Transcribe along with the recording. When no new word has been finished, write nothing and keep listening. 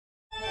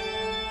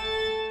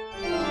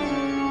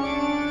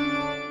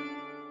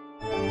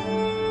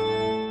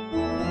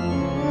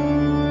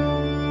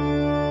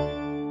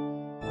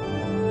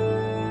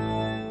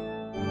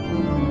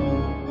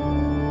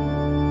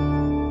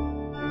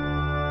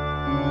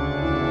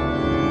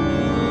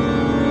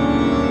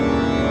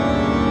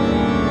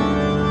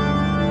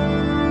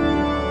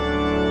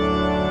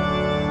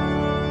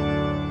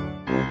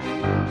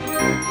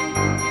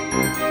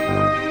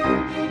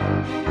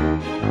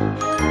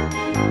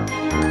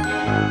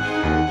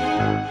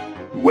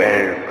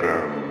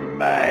Welcome,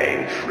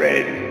 my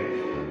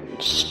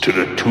friends, to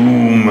the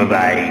Tomb of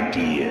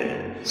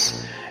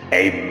Ideas,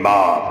 a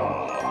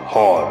Marvel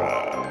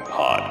horror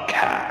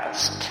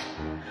podcast.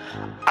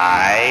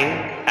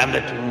 I am the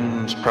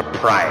Tomb's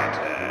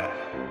proprietor,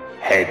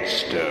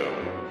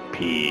 Headstone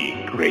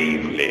P.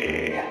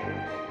 Gravely.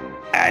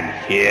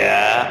 And here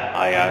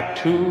are our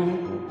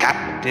two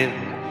captive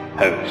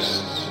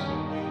hosts,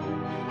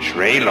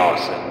 Trey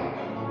Lawson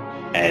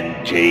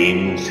and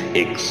James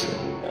Hickson.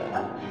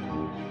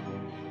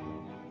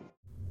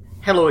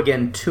 Hello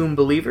again, Tomb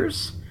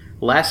Believers.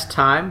 Last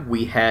time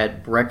we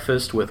had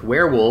breakfast with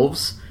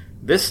werewolves.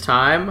 This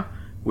time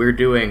we're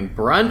doing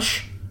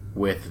brunch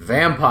with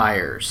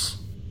vampires.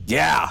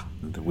 Yeah,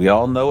 we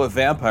all know what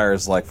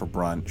vampires like for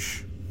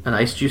brunch. A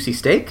nice juicy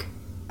steak?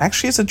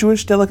 Actually, it's a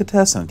Jewish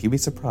delicatessen. You'd be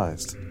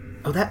surprised.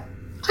 Oh,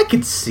 I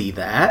could see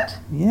that.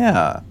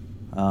 Yeah.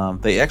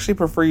 They actually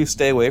prefer you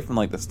stay away from,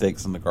 like, the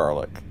steaks and the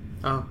garlic.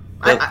 Oh,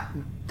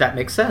 that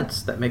makes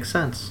sense. That makes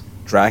sense.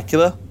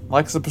 Dracula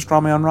likes the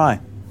pastrami on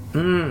rye.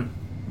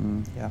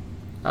 Yeah.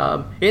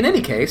 In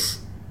any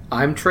case,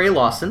 I'm Trey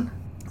Lawson.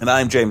 And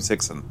I'm James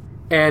Hickson.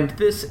 And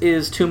this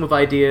is Tomb of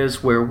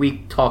Ideas, where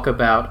we talk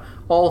about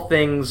all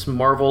things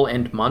Marvel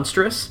and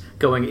monstrous,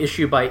 going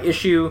issue by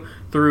issue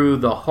through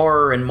the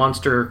horror and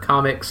monster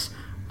comics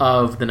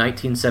of the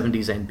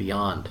 1970s and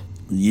beyond.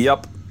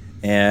 Yep.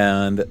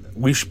 And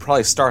we should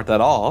probably start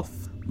that off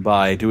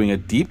by doing a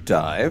deep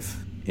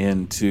dive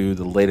into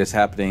the latest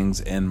happenings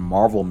in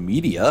Marvel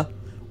media,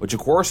 which of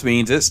course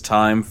means it's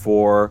time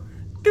for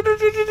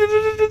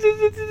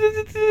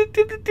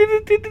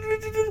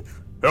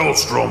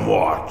Hellstrom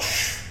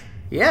Watch.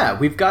 Yeah,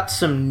 we've got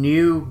some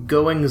new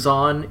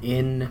goings-on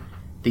in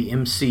the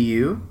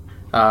MCU,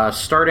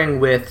 starting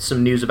with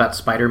some news about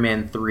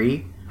Spider-Man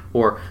 3,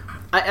 or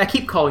I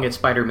keep calling it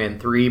Spider-Man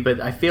 3,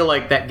 but I feel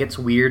like that gets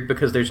weird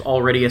because there's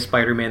already a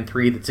Spider-Man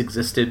 3 that's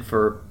existed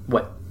for,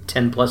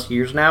 10 plus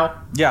years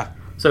now? Yeah.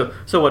 So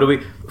what are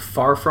we,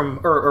 Far From,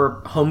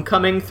 or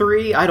Homecoming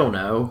 3? I don't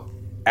know.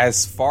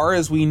 As far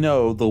as we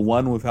know, the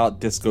one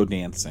without disco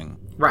dancing.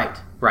 Right.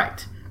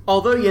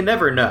 Although you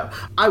never know.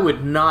 I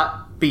would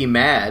not be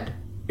mad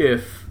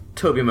if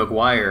Tobey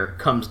Maguire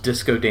comes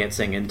disco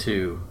dancing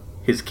into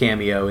his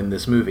cameo in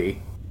this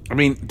movie. I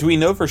mean, do we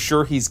know for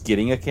sure he's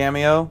getting a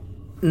cameo?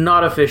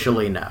 Not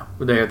officially, no.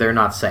 They're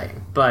not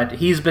saying. But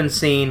he's been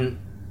seen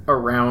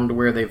around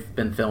where they've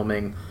been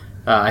filming.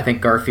 I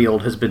think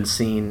Garfield has been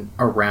seen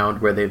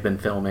around where they've been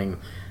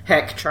filming.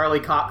 Heck, Charlie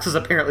Cox has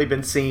apparently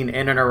been seen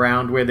in and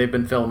around where they've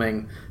been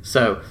filming.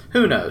 So,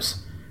 who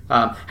knows?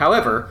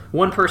 However,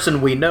 one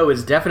person we know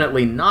is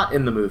definitely not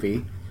in the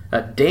movie,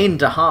 Dane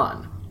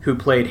DeHaan, who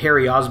played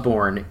Harry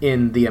Osborn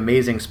in the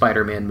Amazing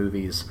Spider-Man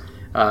movies,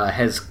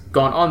 has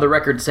gone on the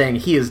record saying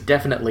he is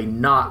definitely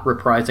not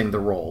reprising the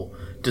role,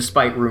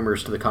 despite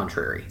rumors to the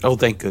contrary. Oh,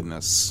 thank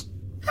goodness.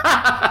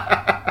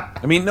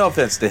 I mean, no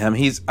offense to him.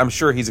 I'm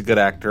sure he's a good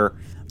actor.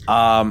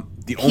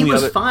 He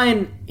was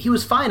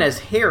fine as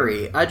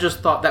Harry. I just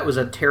thought that was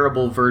a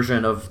terrible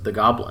version of the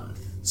Goblin.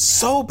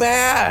 So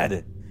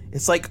bad.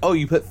 It's like, oh,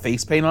 you put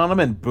face paint on him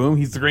and boom,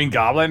 he's the Green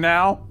Goblin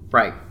now?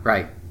 Right.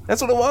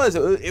 That's what it was.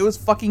 It was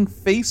fucking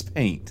face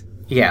paint.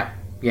 Yeah.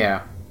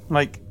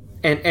 Like,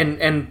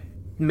 and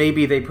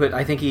maybe they put,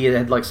 I think he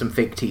had like some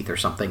fake teeth or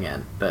something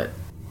in, but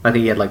I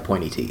think he had like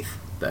pointy teeth.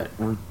 But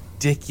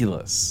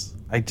ridiculous.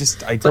 I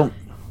don't.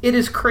 It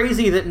is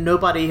crazy that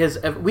nobody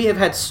has. We have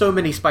had so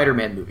many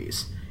Spider-Man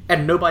movies,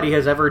 and nobody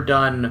has ever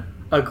done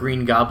a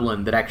Green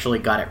Goblin that actually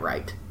got it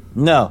right.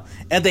 No,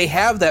 and they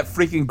have that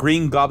freaking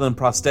Green Goblin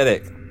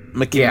prosthetic.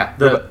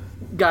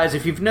 Guys,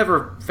 if you've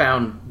never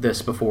found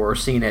this before or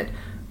seen it,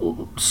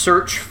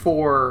 search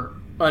for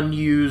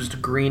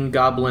unused Green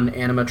Goblin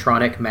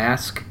animatronic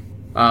mask.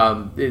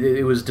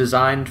 It was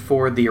designed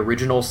for the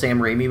original Sam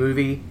Raimi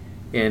movie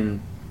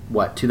in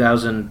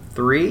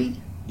 2003.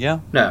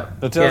 Yeah. No.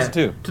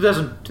 2002. Yeah,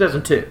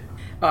 2002.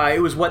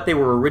 It was what they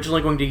were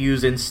originally going to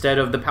use instead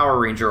of the Power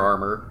Ranger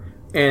armor,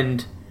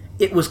 and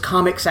it was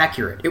comics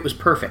accurate. It was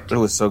perfect. It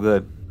was so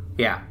good.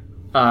 Yeah.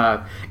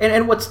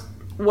 And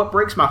what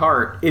breaks my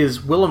heart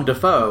is Willem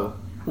Dafoe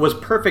was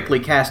perfectly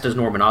cast as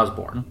Norman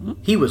Osborn. Mm-hmm.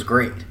 He was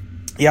great.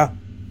 Yeah.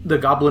 The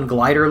Goblin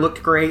glider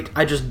looked great.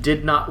 I just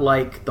did not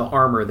like the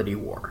armor that he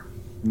wore.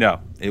 No,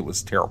 it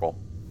was terrible.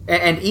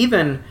 And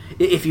even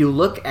if you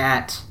look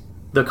at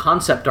the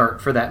concept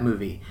art for that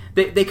movie,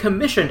 they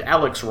commissioned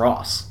Alex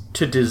Ross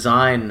to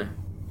design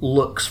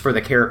looks for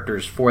the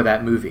characters for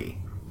that movie.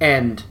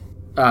 And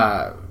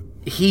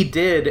he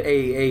did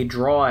a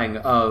drawing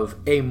of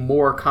a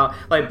more...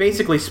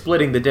 basically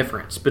splitting the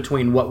difference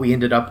between what we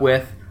ended up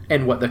with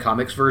and what the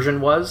comics version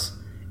was.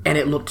 And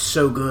it looked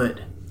so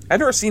good. I've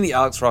never seen the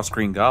Alex Ross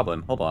Green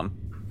Goblin. Hold on.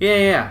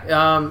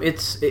 Yeah.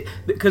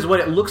 Because what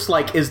it looks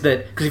like is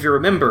that... Because if you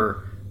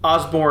remember,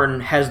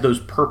 Osborn has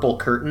those purple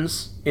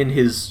curtains in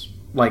his,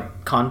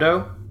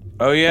 condo.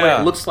 Oh,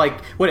 yeah.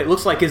 What it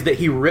looks like is that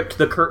he ripped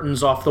the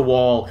curtains off the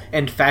wall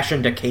and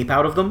fashioned a cape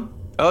out of them.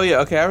 Oh, yeah.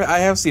 Okay, I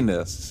have seen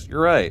this.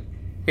 You're right.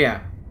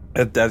 Yeah.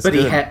 That's but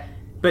good.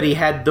 But he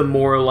had the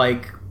more,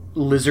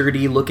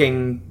 lizardy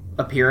looking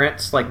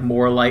appearance, like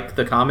more like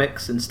the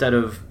comics instead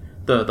of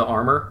the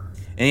armor.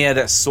 And he had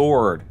that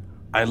sword.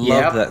 I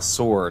loved that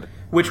sword.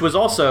 Which was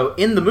also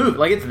in the movie.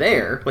 Like, it's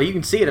there. Like, you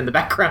can see it in the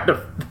background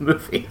of the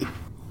movie.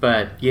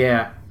 But,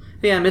 yeah,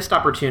 missed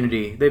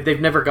opportunity. They've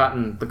never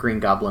gotten the Green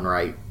Goblin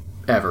right.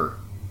 Ever.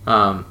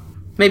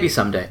 Maybe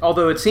someday.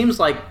 Although it seems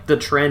like the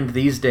trend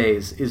these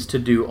days is to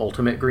do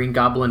Ultimate Green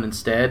Goblin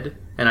instead,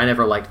 and I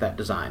never liked that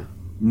design.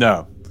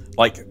 No.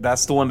 Like,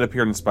 that's the one that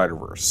appeared in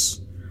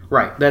Spider-Verse.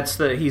 Right. That's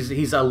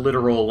he's a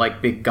literal,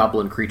 like, big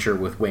goblin creature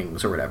with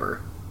wings or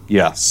whatever.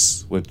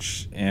 Yes.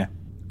 Which,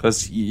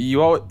 Because he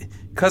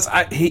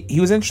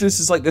was introduced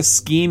as, like, this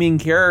scheming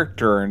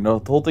character, and the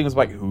whole thing was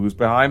like, who's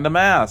behind the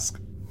mask?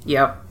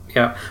 Yep.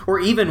 Or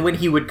even when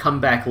he would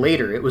come back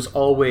later, it was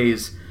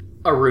always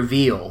a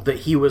reveal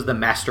that he was the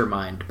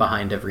mastermind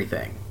behind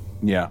everything.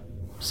 Yeah.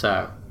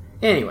 So,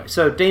 anyway,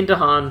 Dane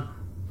DeHaan,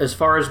 as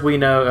far as we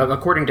know,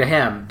 according to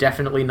him,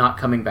 definitely not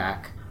coming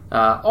back.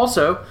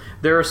 Also,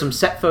 there are some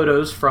set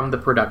photos from the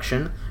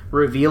production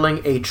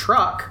revealing a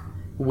truck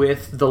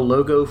with the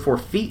logo for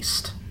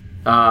Feast,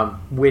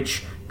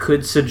 which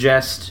could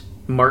suggest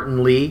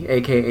Martin Lee,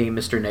 a.k.a.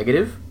 Mr.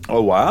 Negative.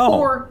 Oh, wow.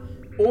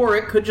 Or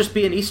it could just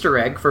be an Easter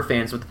egg for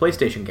fans of the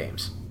PlayStation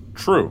games.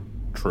 True.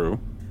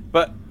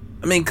 But,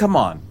 I mean, come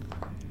on.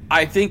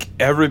 I think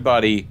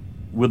everybody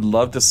would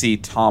love to see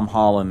Tom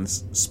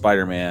Holland's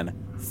Spider-Man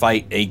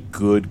fight a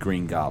good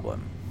Green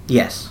Goblin.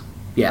 Yes.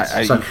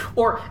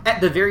 Or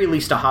at the very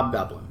least a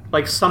Hobgoblin.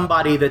 Like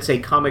somebody that's a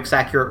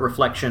comics-accurate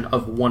reflection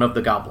of one of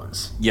the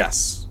goblins.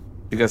 Yes.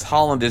 Because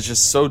Holland is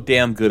just so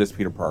damn good as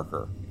Peter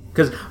Parker.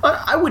 Because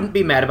I wouldn't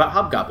be mad about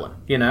Hobgoblin,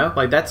 you know?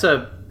 Like, that's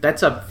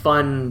a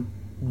fun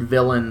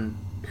villain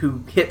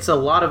who hits a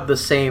lot of the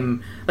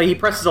same... Like, he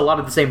presses a lot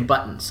of the same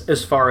buttons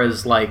as far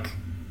as, like,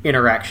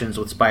 interactions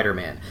with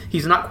Spider-Man.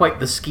 He's not quite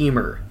the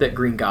schemer that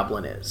Green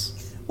Goblin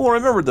is. Well,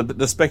 remember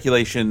the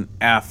speculation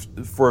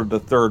for the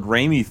third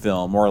Raimi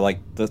film, or, like,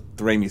 the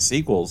Raimi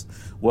sequels,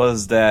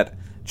 was that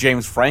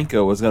James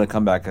Franco was going to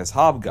come back as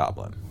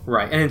Hobgoblin.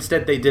 Right, and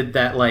instead they did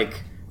that,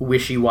 like,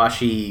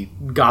 wishy-washy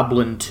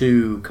Goblin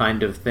 2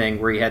 kind of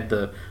thing where he had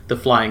the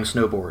flying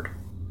snowboard.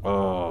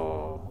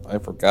 Oh, I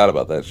forgot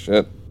about that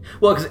shit.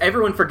 Well, because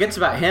everyone forgets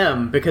about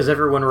him because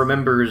everyone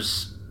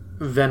remembers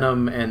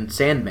Venom and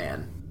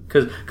Sandman.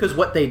 Because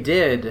what they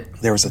did...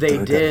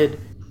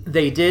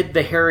 They did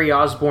the Harry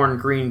Osborn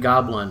Green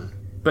Goblin,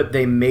 but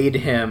they made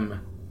him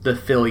the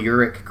Phil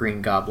Urich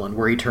Green Goblin,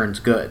 where he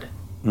turns good.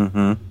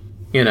 Mm-hmm.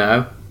 You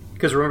know?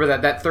 Because remember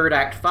that third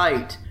act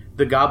fight,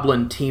 the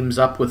Goblin teams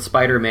up with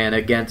Spider-Man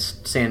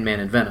against Sandman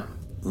and Venom.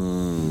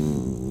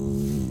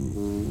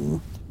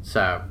 Mm.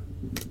 So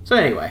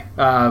anyway,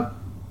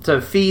 so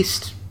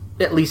Feast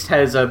at least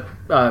has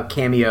a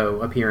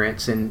cameo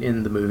appearance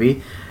in the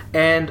movie.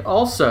 And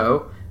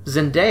also,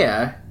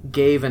 Zendaya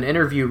gave an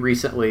interview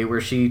recently where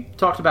she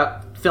talked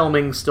about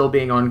filming still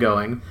being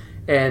ongoing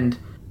and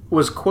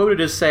was quoted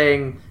as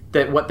saying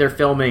that what they're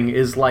filming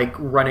is like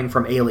running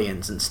from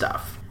aliens and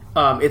stuff.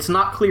 It's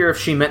not clear if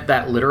she meant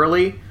that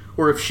literally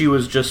or if she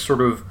was just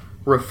sort of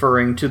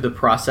referring to the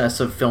process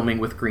of filming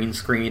with green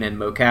screen and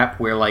mocap,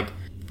 where like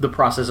the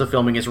process of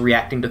filming is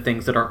reacting to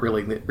things that aren't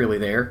really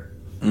there.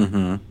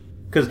 Mm-hmm.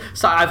 Because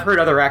I've heard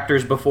other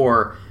actors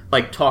before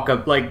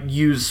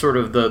use sort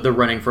of the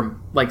running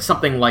from, like,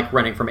 something like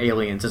running from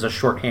aliens as a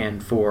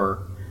shorthand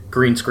for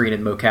green screen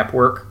and mocap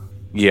work.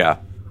 Yeah.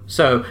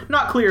 So,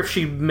 not clear if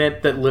she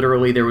meant that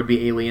literally there would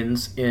be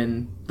aliens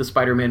in the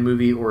Spider-Man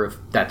movie or if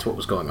that's what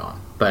was going on.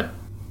 But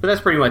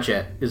that's pretty much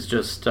it. It's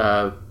just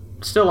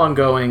still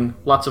ongoing,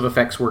 lots of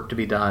effects work to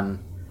be done,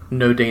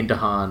 no Dane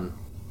DeHaan,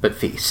 but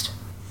Feast.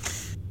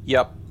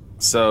 Yep.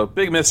 So,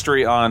 big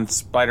mystery on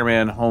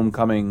Spider-Man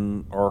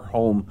Homecoming, or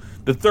Home,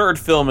 the third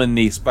film in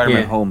the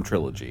Spider-Man Home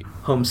trilogy.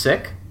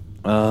 Homesick?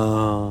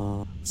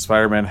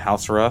 Spider-Man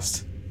House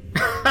Arrest?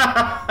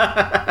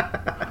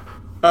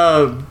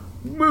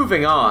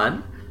 Moving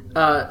on,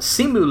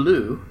 Simu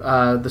Liu,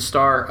 the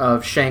star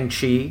of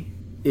Shang-Chi,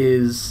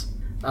 he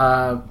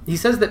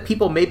says that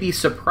people may be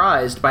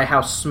surprised by how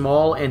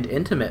small and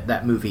intimate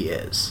that movie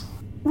is.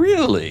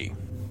 Really?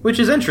 Which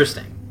is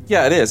interesting.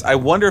 Yeah, it is. I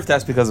wonder if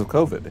that's because of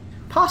COVID.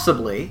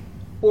 Possibly.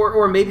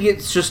 Or maybe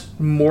it's just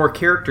more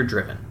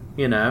character-driven,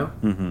 you know?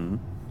 Mm-hmm.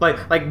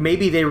 Like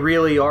maybe they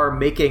really are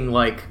making,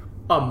 like,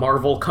 a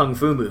Marvel Kung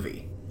Fu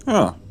movie.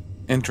 Oh,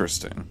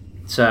 interesting.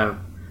 So,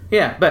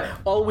 yeah, but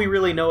all we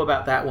really know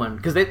about that one,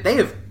 because they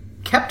have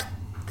kept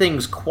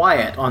things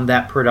quiet on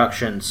that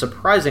production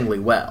surprisingly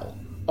well.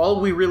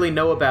 All we really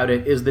know about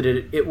it is that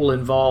it will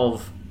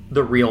involve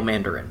the real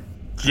Mandarin.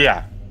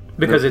 Yeah.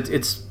 Because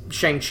it's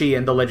Shang-Chi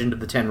and the Legend of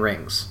the Ten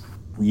Rings.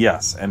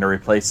 Yes, and they're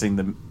replacing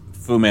the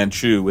Fu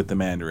Manchu with the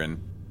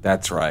Mandarin.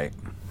 That's right.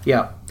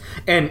 Yeah.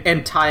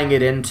 And tying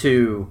it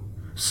into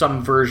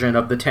some version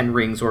of the Ten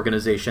Rings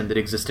organization that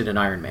existed in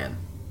Iron Man.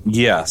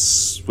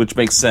 Yes, which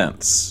makes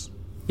sense.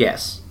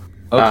 Yes.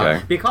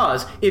 Okay.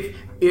 Because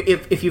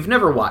if you've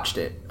never watched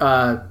it,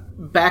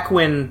 back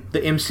when the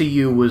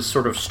MCU was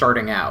sort of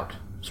starting out,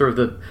 sort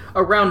of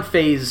around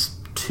phase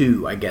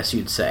 2, I guess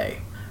you'd say,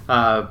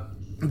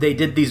 they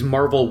did these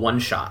Marvel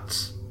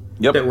one-shots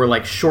Yep. that were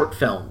like short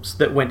films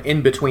that went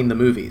in between the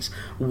movies.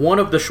 One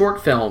of the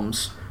short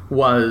films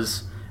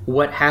was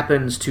what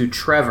happens to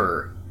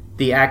Trevor,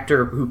 the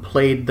actor who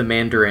played the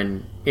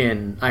Mandarin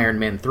in Iron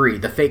Man 3,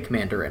 the fake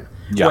Mandarin.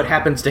 Yeah. What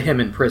happens to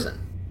him in prison.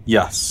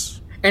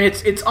 Yes. And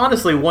it's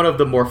honestly one of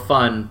the more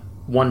fun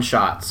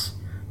one-shots,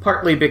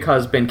 partly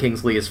because Ben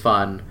Kingsley is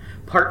fun,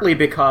 partly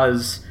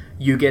because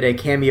you get a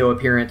cameo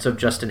appearance of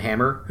Justin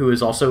Hammer, who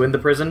is also in the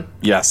prison.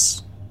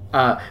 Yes.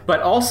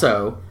 But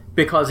also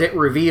because it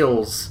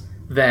reveals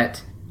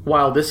that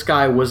while this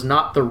guy was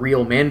not the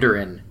real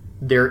Mandarin,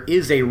 there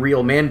is a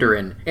real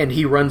Mandarin, and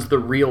he runs the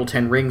real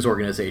Ten Rings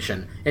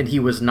organization, and he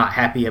was not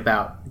happy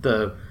about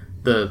the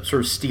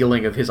sort of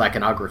stealing of his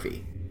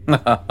iconography.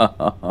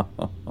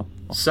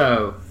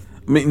 So...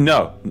 I mean,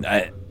 no.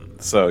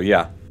 So,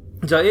 yeah.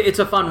 So it's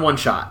a fun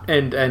one-shot,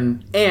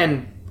 and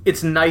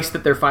it's nice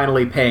that they're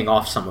finally paying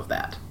off some of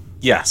that.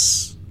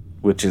 Yes.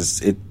 Which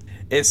is...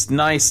 It's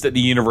nice that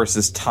the universe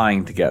is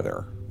tying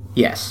together.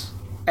 Yes.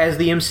 As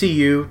the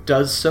MCU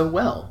does so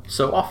well,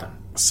 so often.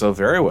 So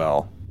very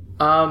well.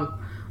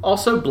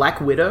 Also, Black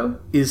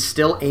Widow is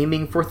still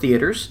aiming for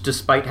theaters,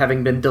 despite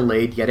having been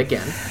delayed yet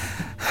again.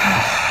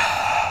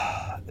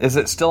 Is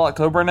it still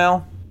October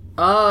now?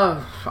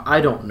 I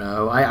don't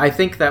know. I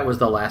think that was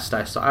the last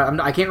I saw.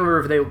 I can't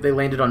remember if they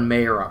landed on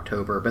May or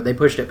October, but they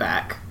pushed it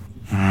back.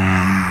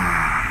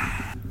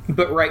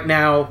 But right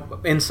now,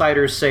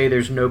 insiders say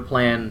there's no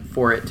plan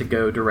for it to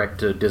go direct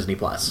to Disney+.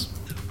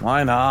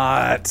 Why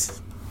not?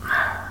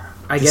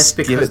 I guess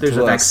because there's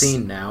a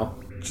vaccine now.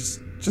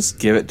 Just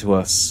give it to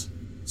us.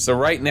 So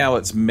right now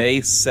it's May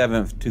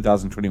 7th,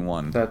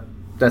 2021.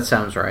 That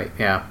sounds right,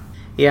 yeah.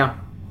 Yeah,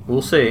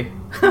 we'll see.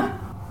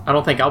 I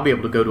don't think I'll be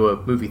able to go to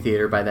a movie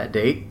theater by that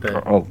date,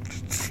 but... Oh,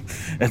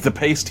 at the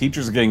pace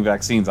teachers are getting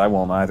vaccines, I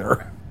won't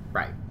either.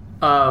 Right.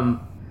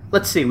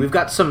 Let's see, we've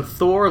got some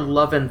Thor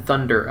Love and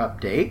Thunder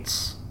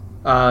updates.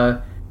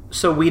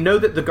 So we know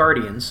that the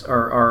Guardians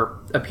are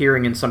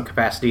appearing in some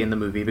capacity in the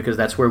movie, because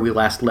that's where we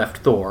last left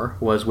Thor,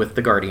 was with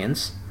the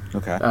Guardians.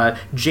 Okay.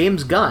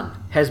 James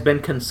Gunn has been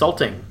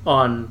consulting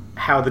on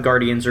how the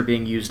Guardians are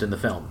being used in the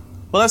film.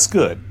 Well, that's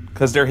good,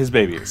 because they're his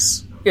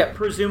babies. Yeah,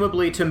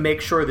 presumably to make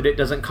sure that it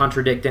doesn't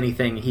contradict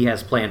anything he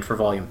has planned for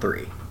Volume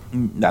 3.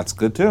 That's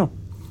good, too.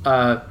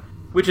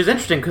 Which is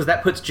interesting, because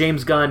that puts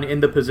James Gunn in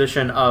the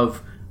position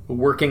of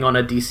working on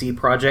a DC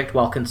project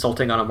while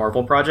consulting on a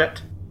Marvel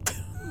project.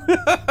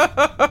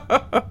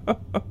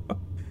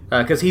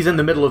 Because he's in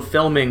the middle of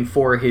filming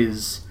for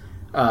his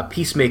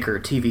Peacemaker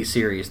TV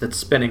series that's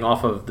spinning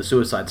off of the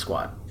Suicide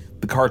Squad.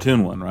 The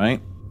cartoon one,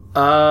 right?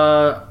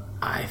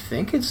 I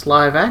think it's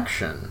live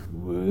action.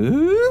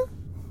 What?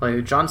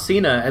 Like John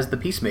Cena as the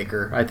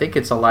Peacemaker. I think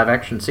it's a live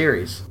action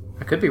series.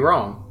 I could be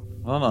wrong.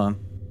 Hold on.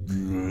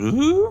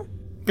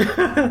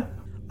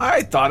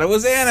 I thought it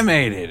was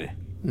animated.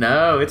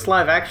 No, it's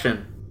live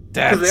action.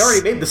 Because they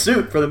already made the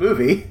suit for the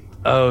movie.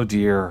 Oh,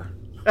 dear.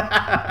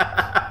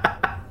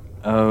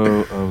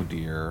 Oh,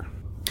 dear.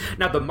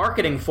 Now, the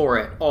marketing for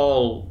it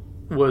all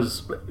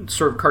was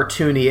sort of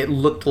cartoony. It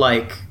looked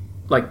like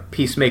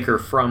Peacemaker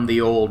from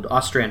the old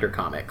Ostrander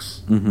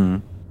comics. Mm-hmm.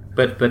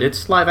 But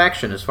it's live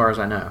action as far as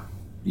I know.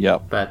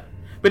 Yep. But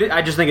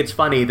I just think it's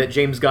funny that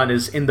James Gunn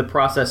is in the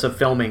process of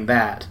filming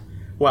that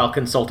while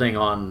consulting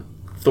on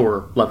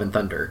Thor Love and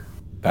Thunder.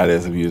 That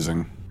is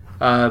amusing.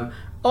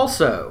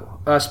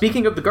 Also,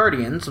 speaking of the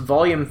Guardians,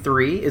 Volume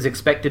 3 is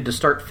expected to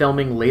start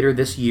filming later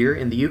this year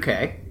in the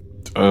UK.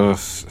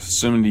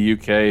 Assuming the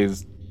UK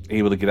is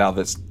able to get out of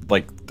this,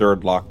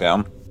 third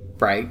lockdown.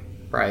 Right.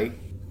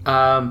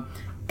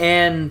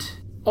 And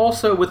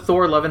also with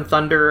Thor Love and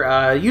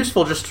Thunder,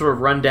 useful just to sort of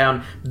run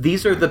down,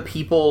 these are the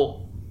people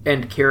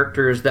and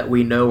characters that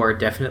we know are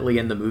definitely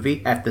in the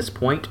movie at this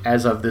point,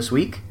 as of this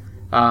week.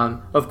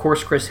 Of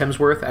course, Chris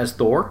Hemsworth as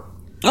Thor.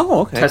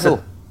 Oh, okay.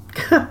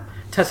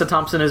 Tessa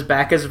Thompson is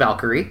back as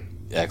Valkyrie.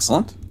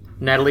 Excellent.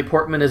 Natalie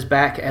Portman is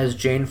back as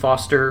Jane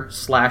Foster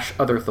 /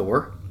 other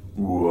Thor.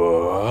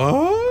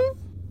 What?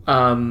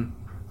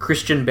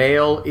 Christian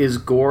Bale is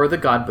Gore the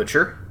God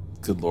Butcher.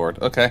 Good lord.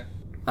 Okay.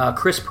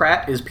 Chris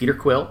Pratt is Peter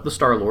Quill, the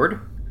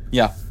Star-Lord.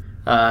 Yeah.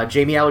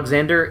 Jamie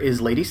Alexander is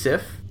Lady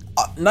Sif.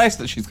 Nice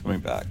that she's coming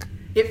back.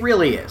 It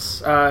really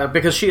is,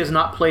 because she has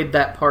not played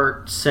that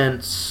part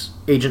since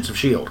Agents of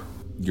S.H.I.E.L.D.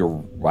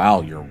 You're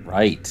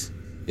right.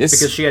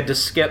 Because she had to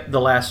skip the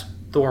last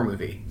Thor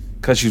movie.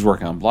 Because she's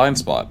working on Blind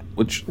Spot,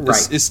 which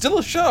is still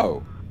a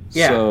show.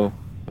 Yeah. So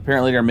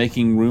apparently they're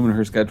making room in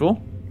her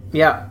schedule.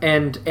 Yeah,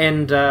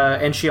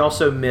 and she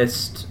also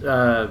missed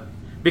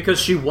because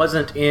she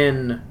wasn't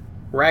in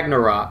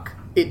Ragnarok.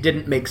 It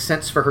didn't make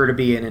sense for her to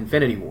be in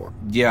Infinity War.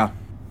 Yeah.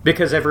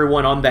 Because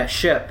everyone on that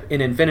ship in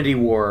Infinity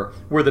War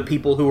were the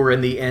people who were in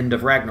the end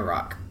of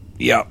Ragnarok.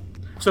 Yep.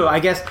 So I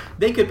guess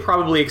they could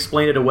probably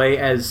explain it away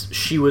as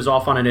she was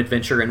off on an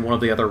adventure in one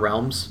of the other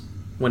realms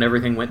when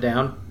everything went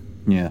down.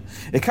 Yeah.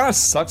 It kind of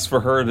sucks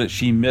for her that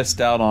she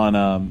missed out on,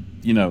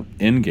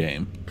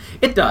 Endgame.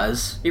 It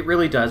does. It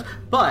really does.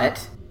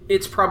 But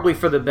it's probably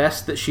for the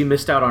best that she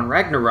missed out on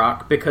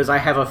Ragnarok, because I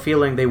have a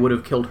feeling they would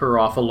have killed her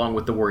off along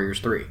with the Warriors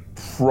 3.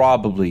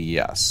 Probably,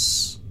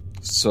 yes.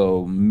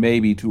 So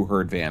maybe to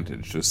her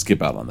advantage to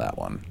skip out on that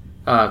one.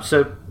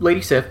 So,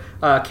 Lady Sif,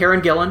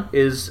 Karen Gillan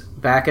is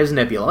back as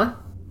Nebula.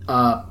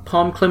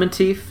 Palm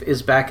Clementif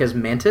is back as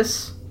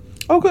Mantis.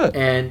 Oh, good.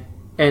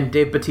 And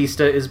Dave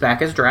Bautista is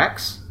back as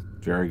Drax.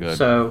 Very good.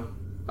 So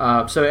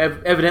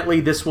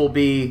evidently this will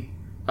be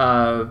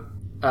right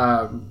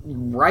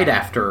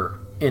after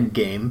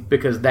Endgame,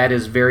 because that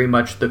is very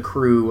much the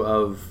crew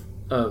of...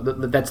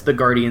 that's the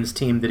Guardians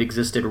team that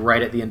existed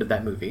right at the end of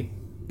that movie.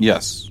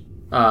 Yes.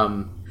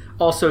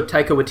 Also,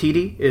 Taika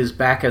Waititi is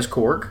back as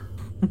Korg.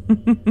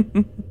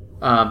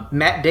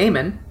 Matt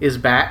Damon is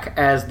back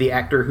as the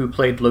actor who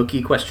played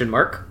Loki ?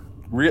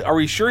 Are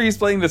we sure he's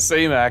playing the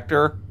same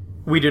actor?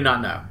 We do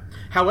not know.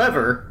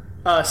 However,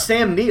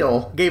 Sam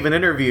Neill gave an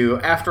interview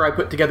after I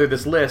put together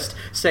this list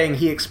saying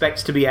he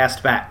expects to be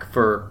asked back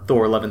for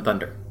Thor: Love and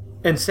Thunder.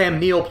 And Sam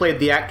Neill played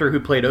the actor who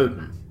played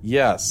Odin.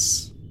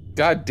 Yes.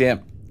 God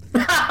damn.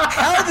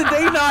 How did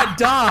they not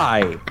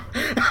die?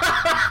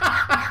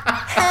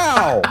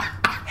 How?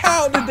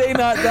 How did they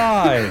not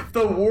die?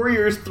 The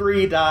Warriors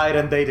 3 died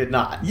and they did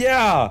not.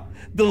 Yeah.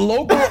 The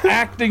local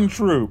acting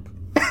troupe.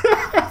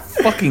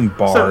 Fucking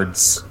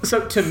bards.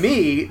 So to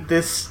me,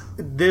 this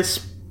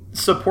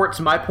supports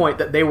my point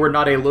that they were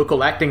not a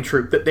local acting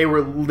troupe, that they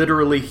were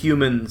literally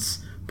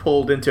humans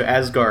pulled into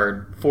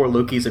Asgard for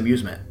Loki's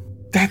amusement.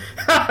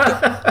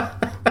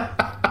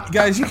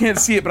 Guys, you can't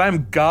see it, but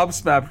I'm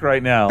gobsmacked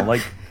right now.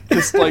 Like,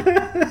 just like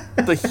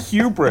the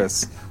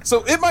hubris.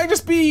 So it might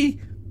just be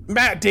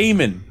Matt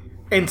Damon.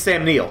 And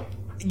Sam Neill.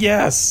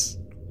 Yes.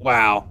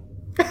 Wow.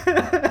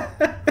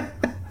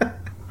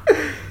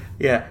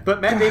 Yeah, but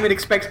Matt Damon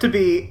expects to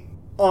be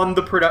on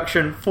the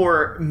production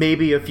for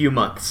maybe a few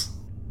months.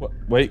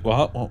 Wait,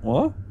 what?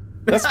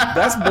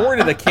 That's more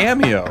than a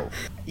cameo.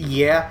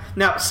 Yeah.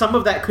 Now, some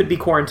of that could be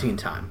quarantine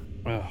time.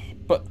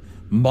 But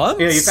months?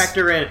 Yeah, you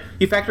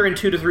factor in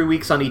 2 to 3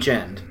 weeks on each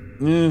end.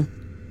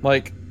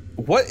 Like,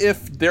 what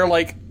if they're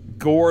like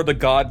Gore the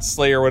God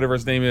Slayer, whatever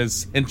his name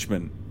is,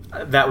 henchman?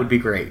 That would be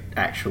great,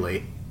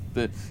 actually.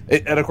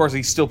 And of course,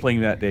 he's still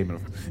playing Matt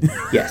Damon.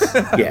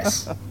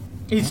 Yes.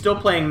 He's still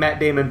playing Matt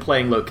Damon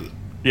playing Loki.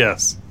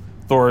 Yes.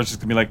 Thor is just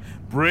going to be like,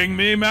 bring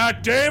me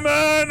Matt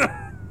Damon!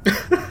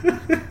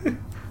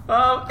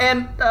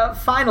 And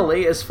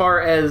finally, as far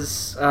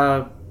as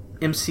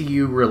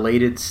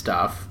MCU-related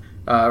stuff,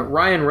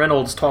 Ryan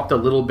Reynolds talked a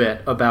little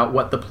bit about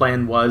what the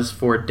plan was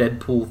for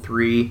Deadpool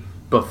 3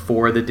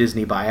 before the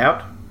Disney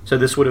buyout. So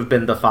this would have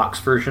been the Fox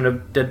version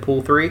of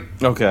Deadpool 3.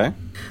 Okay.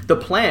 The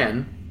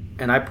plan,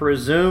 and I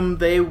presume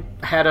they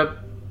had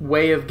a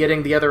way of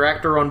getting the other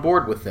actor on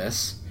board with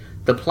this,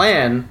 the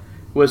plan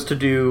was to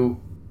do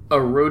a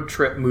road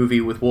trip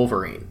movie with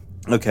Wolverine.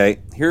 Okay,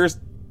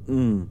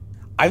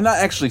 I've not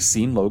actually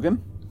seen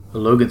Logan.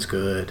 Logan's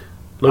good.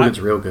 Logan's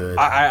real good.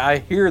 I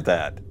hear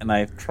that, and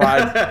I've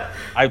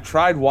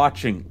tried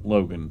watching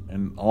Logan,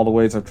 and all the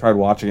ways I've tried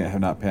watching it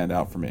have not panned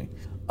out for me.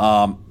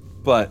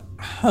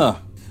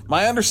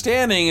 My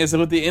understanding is that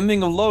with the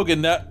ending of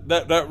Logan,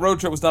 that road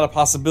trip was not a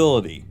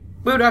possibility.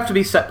 It would have to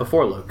be set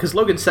before Logan, because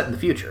Logan's set in the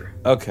future.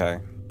 Okay.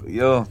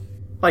 Yeah.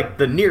 Like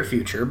the near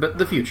future, but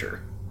the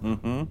future.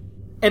 Mm-hmm.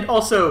 And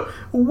also,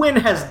 when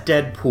has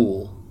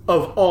Deadpool,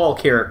 of all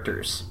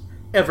characters,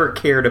 ever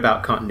cared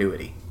about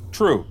continuity?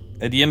 True.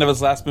 At the end of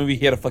his last movie,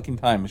 he had a fucking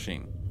time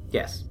machine.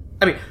 Yes.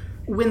 I mean,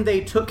 when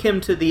they took him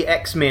to the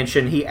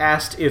X-Mansion, he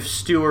asked if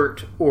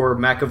Stewart or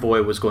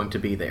McAvoy was going to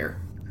be there.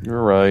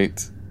 You're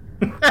right.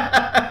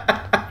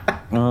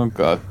 Oh,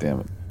 god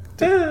damn it.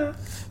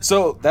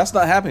 So, that's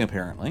not happening,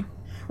 apparently.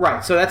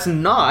 Right, so that's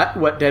not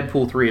what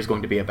Deadpool 3 is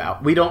going to be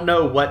about. We don't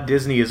know what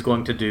Disney is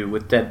going to do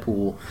with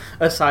Deadpool,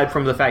 aside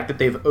from the fact that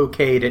they've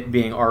okayed it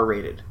being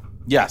R-rated.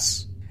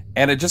 Yes.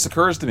 And it just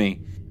occurs to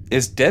me,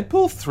 is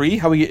Deadpool 3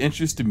 how we get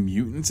introduced to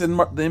mutants in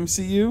the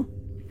MCU?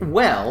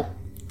 Well,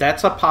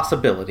 that's a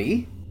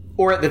possibility.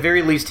 Or at the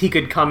very least, he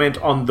could comment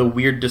on the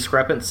weird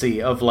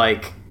discrepancy of,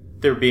 like,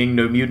 there being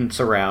no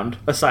mutants around,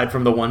 aside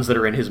from the ones that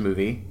are in his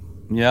movie.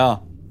 Yeah.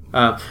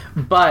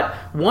 But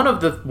one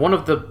of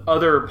the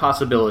other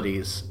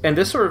possibilities, and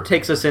this sort of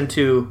takes us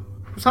into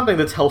something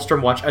that's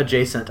Hellstrom Watch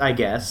adjacent, I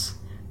guess,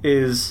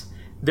 is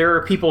there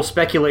are people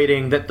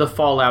speculating that the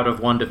fallout of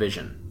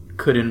WandaVision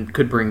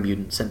could bring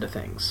mutants into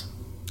things.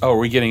 Oh, are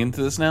we getting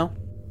into this now?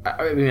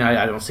 I mean,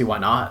 I don't see why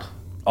not.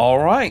 All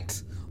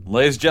right.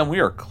 Ladies and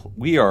gentlemen,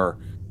 we are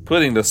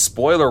putting the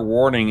spoiler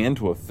warning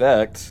into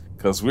effect,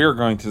 because we are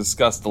going to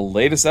discuss the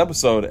latest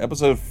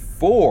episode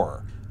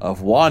 4 of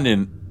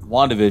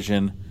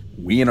WandaVision.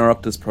 We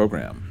interrupt this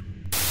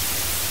program.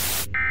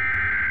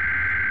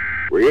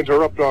 We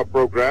interrupt our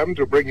program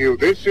to bring you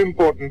this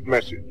important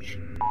message.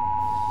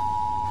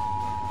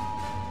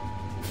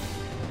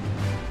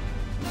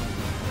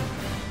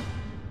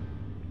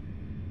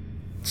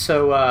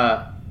 So,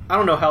 I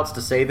don't know how else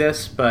to say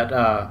this, but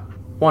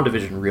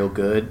WandaVision real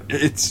good.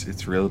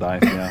 It's real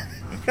nice,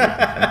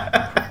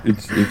 yeah.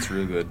 It's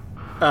real good.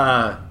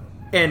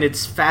 and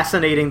it's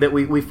fascinating that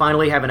we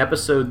finally have an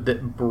episode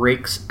that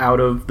breaks out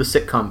of the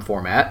sitcom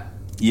format.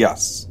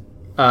 Yes.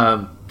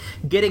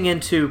 Getting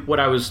into what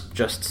I was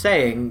just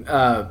saying,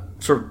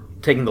 sort of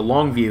taking the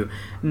long view,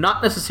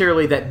 not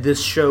necessarily that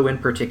this show in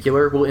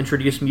particular will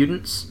introduce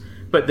mutants,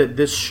 but that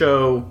this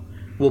show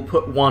will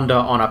put Wanda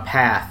on a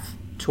path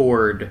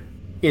toward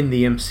in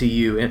the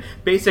MCU. And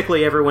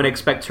basically everyone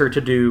expects her to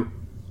do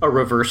a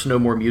reverse No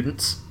More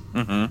Mutants.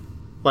 Mm-hmm.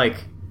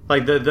 Like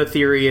the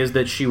theory is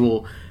that she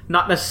will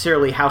not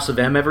necessarily House of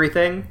M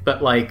everything,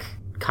 but like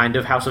kind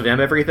of House of M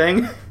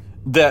everything.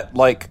 That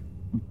like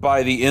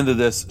by the end of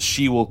this,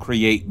 she will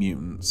create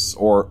mutants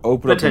or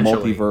open up the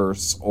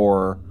multiverse,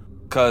 or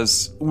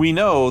because we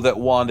know that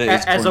Wanda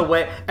is as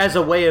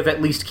a way of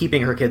at least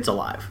keeping her kids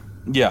alive.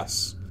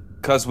 Yes,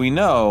 because we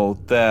know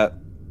that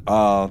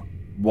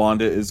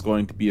Wanda is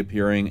going to be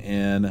appearing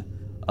in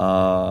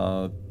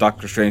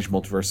Doctor Strange: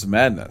 Multiverse of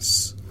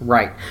Madness.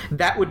 Right,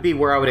 that would be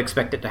where I would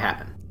expect it to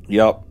happen.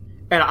 Yep.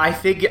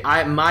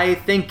 And my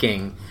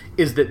thinking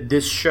is that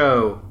this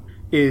show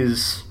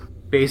is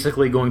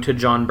basically going to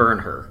John Byrne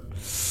her.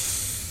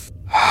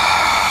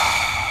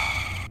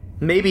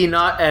 Maybe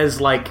not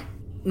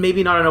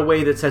in a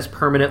way that's as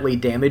permanently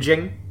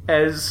damaging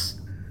as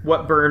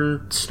what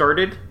Byrne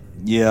started.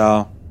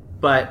 Yeah.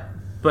 But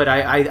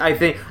I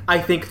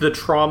think the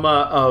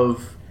trauma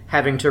of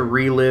having to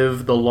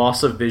relive the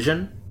loss of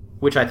Vision,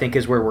 which I think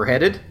is where we're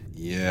headed.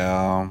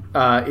 Yeah.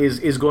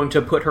 Is going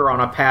to put her on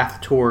a path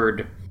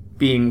toward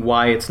being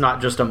why it's not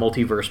just a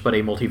multiverse, but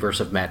a multiverse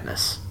of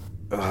madness.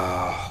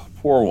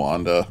 Poor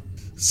Wanda.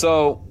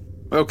 So,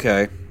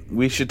 okay,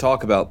 we should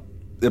talk about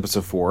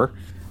episode 4.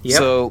 Yep.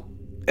 So,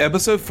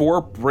 episode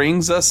 4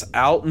 brings us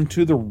out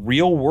into the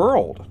real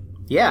world.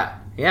 Yeah.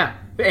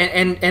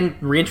 And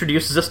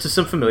reintroduces us to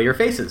some familiar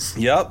faces.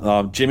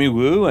 Yep, Jimmy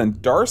Woo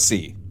and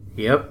Darcy.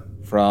 Yep.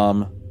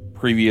 From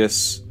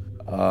previous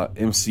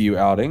MCU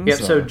outings. Yep,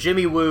 so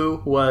Jimmy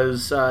Woo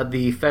was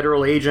the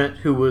federal agent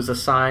who was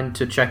assigned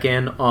to check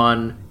in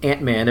on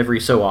Ant-Man every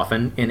so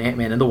often in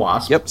Ant-Man and the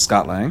Wasp. Yep,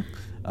 Scott Lang.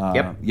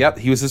 Yep,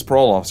 he was his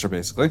parole officer,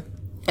 basically.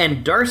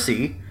 And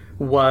Darcy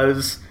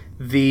was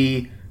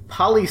the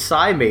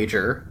poli-sci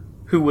major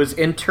who was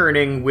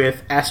interning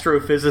with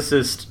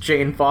astrophysicist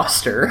Jane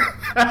Foster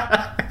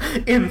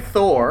in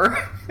Thor,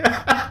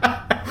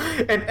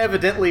 and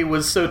evidently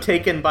was so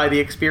taken by the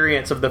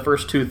experience of the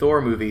first 2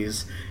 Thor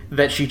movies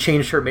that she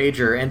changed her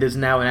major and is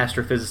now an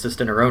astrophysicist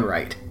in her own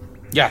right.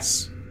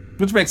 Yes,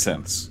 which makes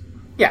sense.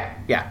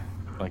 Yeah.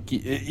 Like,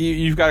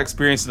 you've got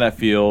experience in that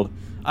field.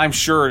 I'm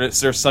sure that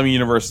there's some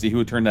university who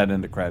would turn that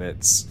into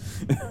credits.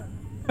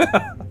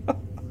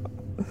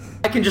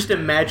 I can just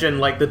imagine,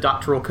 like, the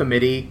doctoral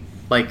committee,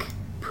 like,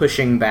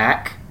 pushing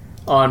back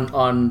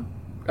on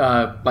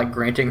like,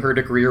 granting her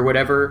degree or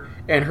whatever,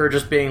 and her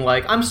just being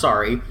like, I'm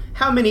sorry,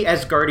 how many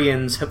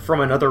Asgardians from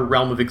another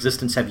realm of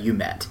existence have you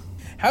met?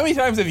 How many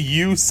times have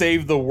you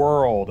saved the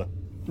world?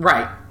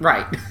 Right.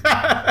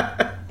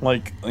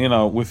 Like, you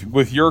know,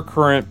 with your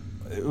current...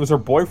 It was her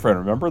boyfriend,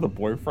 remember? The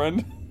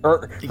boyfriend?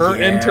 Her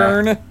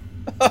intern?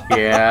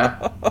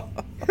 Yeah.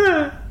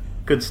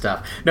 Good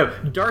stuff. No,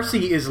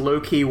 Darcy is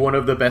low-key one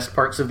of the best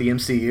parts of the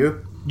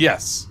MCU.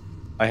 Yes,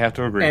 I have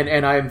to agree.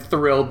 And I'm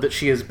thrilled that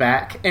she is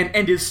back,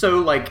 and is so,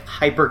 like,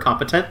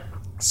 hyper-competent.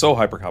 So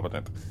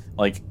hyper-competent.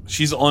 Like,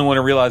 she's the only one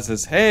who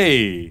realizes,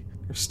 hey,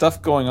 there's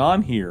stuff going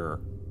on here.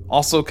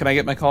 Also, can I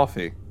get my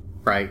coffee?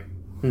 Right.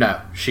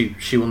 No, she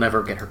will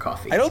never get her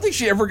coffee. I don't think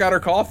she ever got her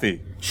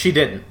coffee. She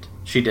didn't.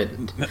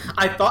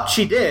 I thought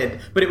she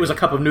did, but it was a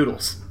cup of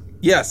noodles.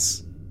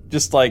 Yes.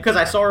 Just like... Because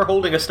I saw her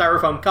holding a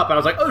styrofoam cup, and I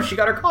was like, oh, she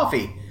got her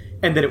coffee.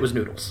 And then it was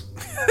noodles.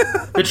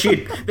 that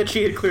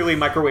she had clearly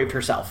microwaved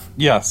herself.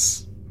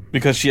 Yes.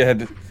 Because she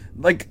had...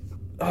 Like...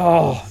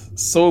 Oh,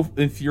 so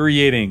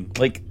infuriating.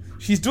 Like,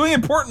 she's doing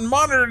important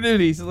monitor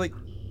duties. Like,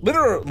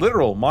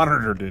 literal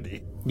monitor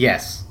duty.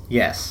 Yes.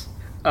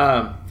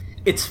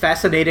 It's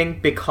fascinating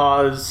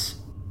because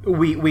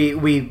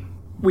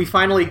we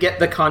finally get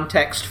the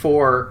context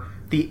for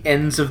the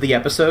ends of the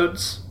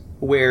episodes,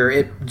 where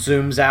it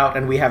zooms out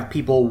and we have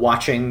people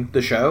watching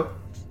the show.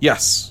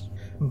 Yes.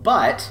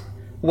 But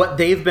what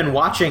they've been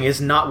watching is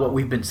not what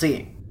we've been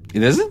seeing.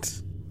 It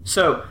isn't?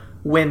 So,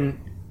 when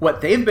what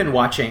they've been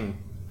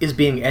watching is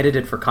being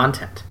edited for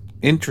content.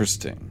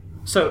 Interesting.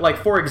 So, like,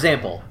 for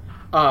example,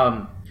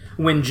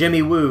 when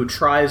Jimmy Woo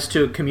tries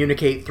to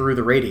communicate through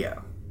the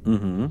radio,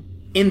 in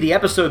the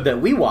episode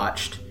that we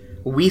watched,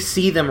 we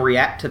see them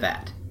react to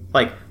that.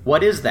 Like,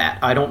 what is that?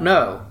 I don't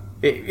know.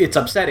 It's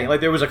upsetting. Like,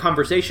 there was a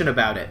conversation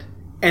about it,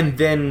 and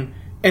then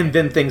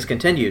things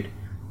continued.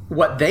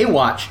 What they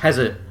watch has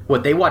a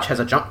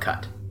jump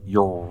cut.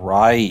 You're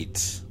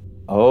right.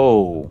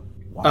 Oh,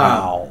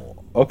 wow.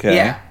 Okay.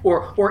 Yeah,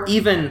 or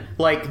even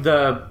like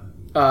the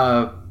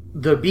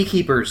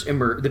beekeeper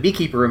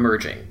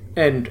emerging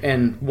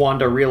and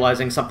Wanda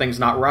realizing something's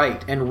not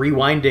right and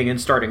rewinding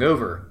and starting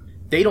over.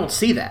 They don't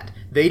see that.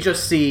 They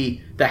just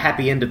see the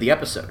happy end of the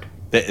episode.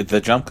 The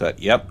jump cut.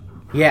 Yep.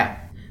 Yeah,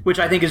 which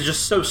I think is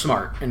just so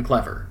smart and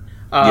clever.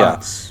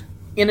 Yes.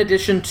 In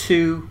addition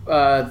to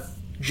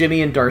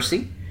Jimmy and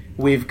Darcy.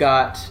 We've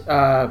got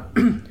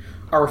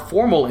our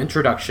formal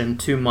introduction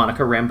to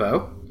Monica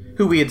Rambeau,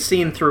 who we had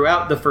seen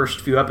throughout the first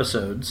few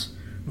episodes,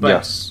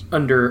 but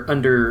under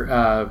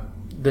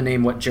the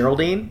name,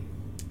 Geraldine?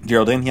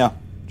 Geraldine, yeah.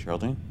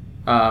 Geraldine.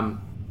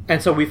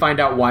 And so we find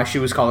out why she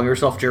was calling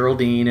herself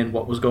Geraldine and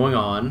what was going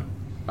on.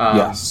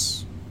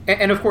 Yes.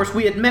 And of course,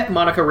 we had met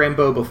Monica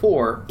Rambeau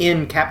before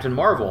in Captain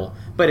Marvel,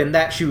 but in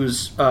that she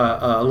was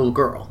a little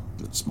girl.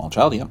 A small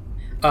child, yeah.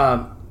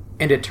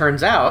 And it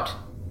turns out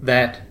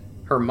that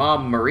her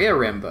mom, Maria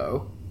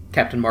Rambeau,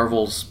 Captain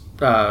Marvel's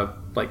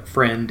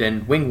friend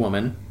and wing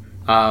woman,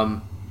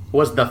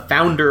 was the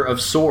founder of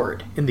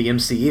S.W.O.R.D. in the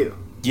MCU.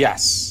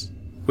 Yes.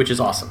 Which is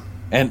awesome.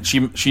 And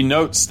she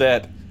notes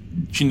that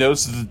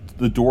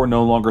the door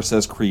no longer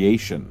says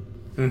creation.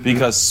 Mm-hmm.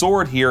 Because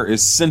S.W.O.R.D. here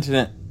is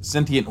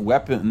sentient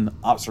weapon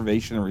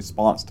observation and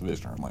response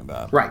division, or something like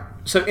that. Right.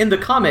 So in the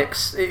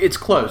comics, it's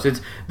close.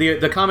 It's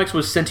the comics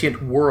was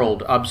sentient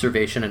world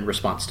observation and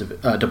response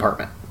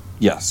department.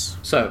 Yes.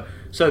 So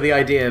the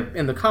idea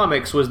in the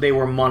comics was they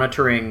were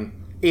monitoring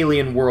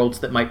alien worlds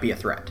that might be a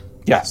threat.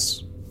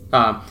 Yes.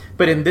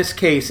 But in this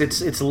case,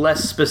 it's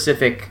less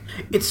specific.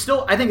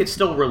 I think it's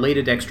still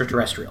related to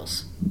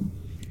extraterrestrials.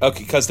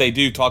 Okay, because they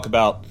do talk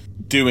about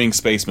doing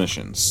space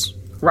missions.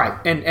 Right,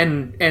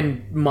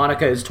 and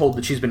Monica is told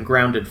that she's been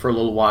grounded for a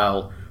little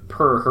while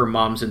per her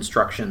mom's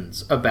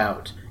instructions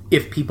about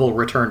if people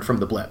return from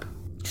the blip.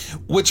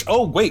 Which,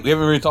 we haven't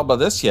really talked about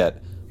this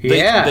yet.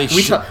 We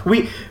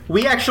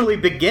actually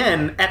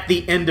begin at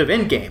the end of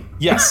Endgame.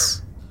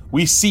 Yes.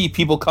 We see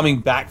people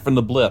coming back from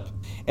the blip,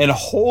 and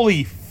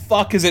holy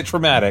fuck is it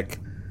traumatic.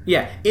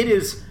 Yeah, it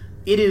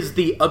is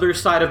the other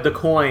side of the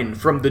coin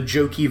from the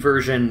jokey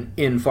version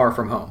in Far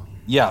From Home.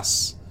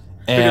 Yes.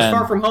 Because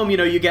Far From Home,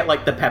 you get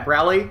the pep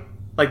rally,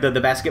 the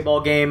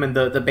basketball game, and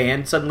the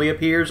band suddenly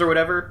appears or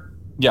whatever.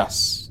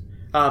 Yes.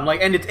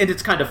 And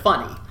it's kind of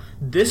funny.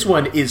 This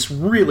one is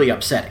really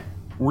upsetting.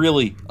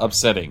 Really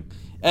upsetting.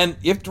 And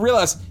you have to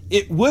realize,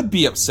 it would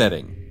be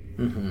upsetting.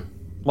 Mm-hmm.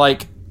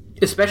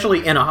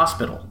 Especially in a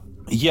hospital.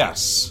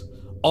 Yes.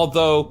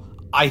 Although,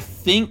 I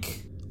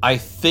think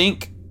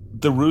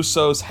the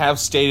Russos have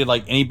stated,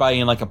 anybody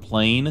in, a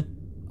plane,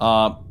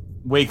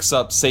 wakes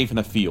up safe in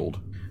a field.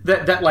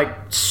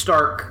 That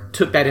Stark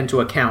took that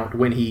into account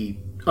when he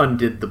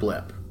undid the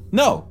blip.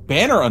 No,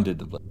 Banner undid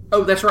the blip.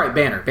 Oh, that's right,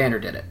 Banner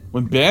did it.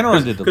 When Banner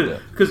undid the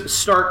blip. Because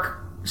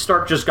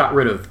Stark just got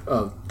rid of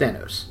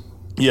Thanos.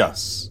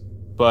 Yes.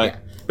 But... Yeah.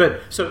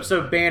 But,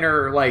 so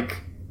Banner,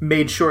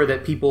 made sure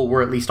that people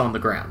were at least on the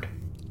ground.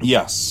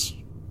 Yes.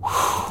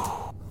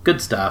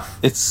 Good stuff.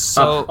 It's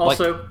so...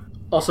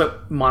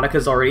 Also,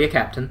 Monica's already a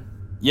captain.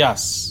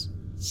 Yes.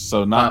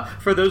 So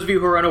not... for those of you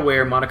who are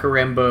unaware, Monica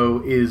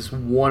Rambeau is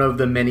one of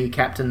the many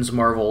Captains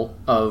Marvel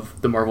of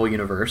the Marvel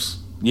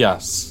Universe.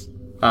 Yes.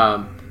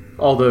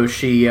 Although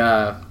she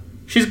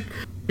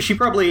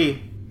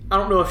probably... I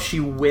don't know if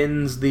she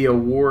wins the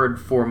award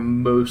for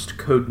most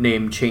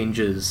codename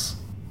changes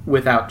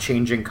without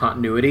changing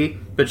continuity,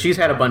 but she's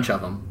had a bunch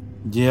of them.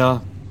 Yeah,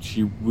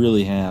 she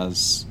really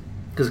has.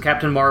 Because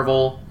Captain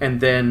Marvel,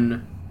 and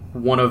then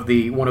one of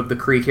the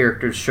Kree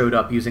characters showed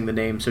up using the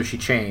name, so she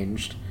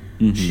changed.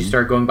 Mm-hmm. She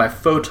started going by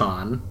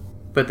Photon,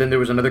 but then there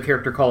was another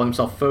character calling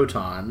himself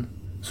Photon,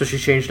 so she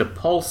changed to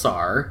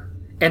Pulsar,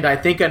 and I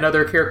think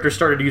another character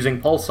started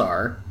using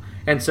Pulsar,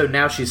 and so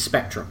now she's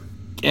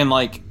Spectrum. And,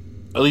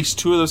 at least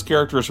two of those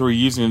characters who were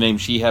using the name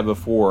she had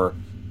before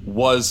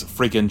was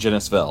freaking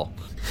Genis-Vell.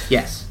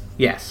 Yes.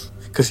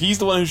 Because he's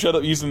the one who showed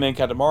up using the name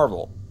Captain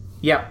Marvel.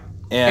 Yep.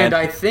 And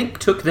I think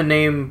took the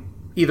name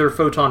either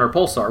Photon or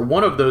Pulsar.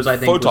 One of those, I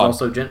think, Photon.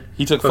 Was also...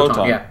 He took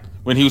Photon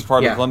when he was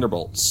part of the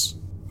Thunderbolts.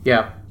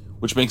 Yeah.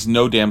 Which makes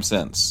no damn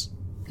sense.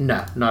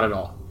 No, not at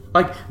all.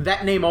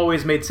 That name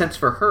always made sense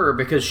for her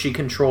because she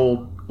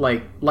controlled,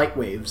 light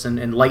waves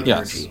and light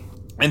energy.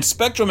 And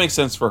Spectrum makes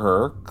sense for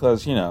her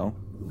because,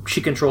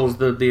 she controls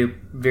the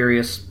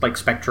various,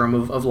 spectrum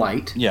of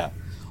light. Yeah.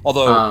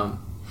 Although...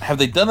 have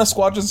they done a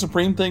Squadron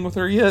Supreme thing with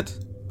her yet?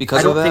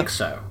 Because of that?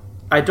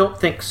 I don't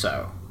think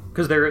so.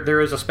 Because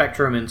there is a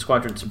Spectrum in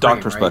Squadron Supreme,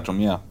 Dr. Spectrum,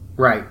 yeah.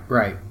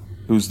 Right.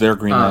 Who's their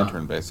Green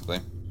Lantern, basically.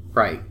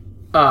 Right.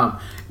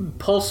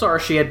 Pulsar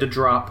she had to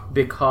drop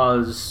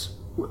because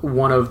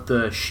one of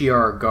the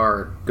Shi'ar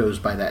Guard goes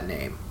by that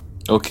name.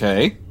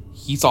 Okay.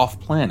 He's off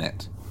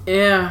planet.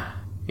 Yeah.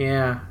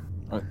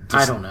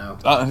 I don't know.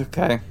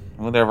 Okay.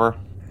 Whatever.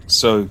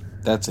 So,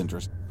 that's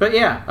interesting. But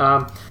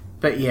yeah,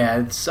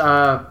 it's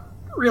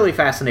really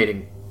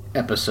fascinating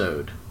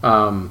episode.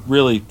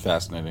 Really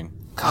fascinating.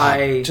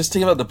 God, just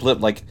think about the blip.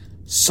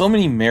 So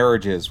many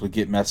marriages would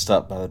get messed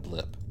up by the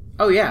blip.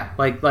 Oh yeah,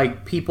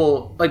 like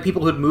people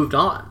who had moved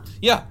on.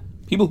 Yeah,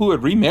 people who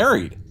had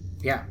remarried.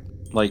 Yeah,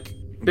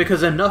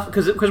 because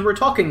we're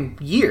talking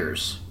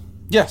years.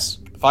 Yes,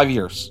 5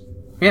 years.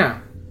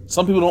 Yeah,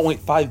 some people don't wait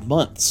 5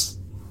 months.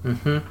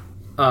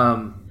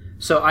 Mm-hmm.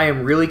 So I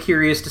am really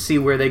curious to see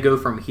where they go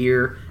from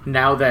here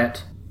now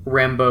that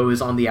Rambeau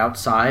is on the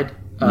outside.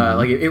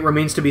 It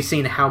remains to be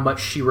seen how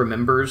much she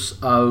remembers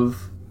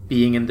of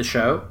being in the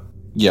show.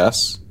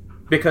 Yes.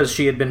 because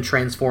she had been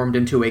transformed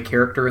into a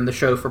character in the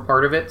show for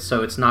part of it,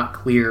 so it's not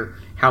clear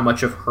how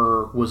much of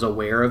her was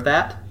aware of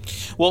that.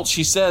 Well,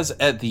 she says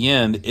at the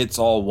end, it's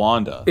all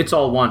Wanda. It's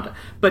all Wanda.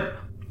 But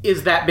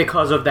is that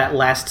because of that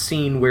last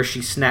scene where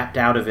she snapped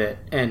out of it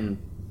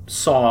and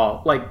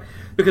saw, like,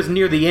 because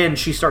near the end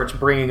she starts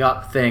bringing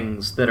up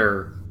things that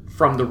are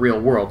from the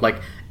real world.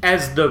 Like,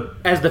 as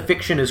the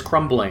fiction is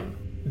crumbling,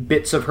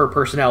 bits of her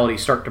personality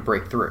start to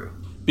break through.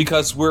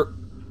 Because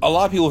a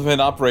lot of people have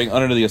been operating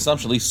under the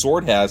assumption, at least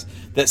Sword has,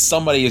 that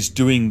somebody is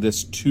doing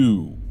this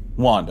to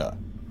Wanda,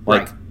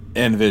 like, right.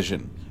 and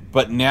Vision.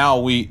 But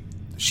now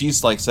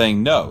she's like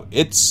saying, no,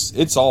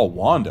 it's all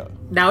Wanda.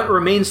 Now it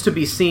remains to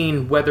be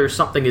seen whether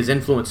something is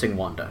influencing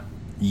Wanda.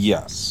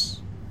 Yes.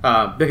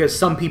 Because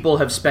some people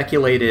have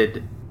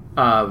speculated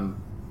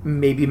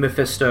maybe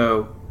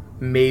Mephisto,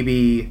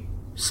 maybe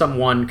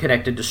someone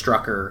connected to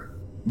Strucker.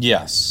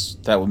 Yes,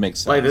 that would make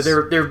sense. Like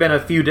there have been a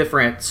few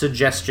different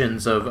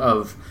suggestions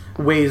of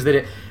ways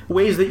that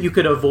you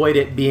could avoid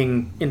it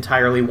being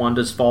entirely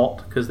Wanda's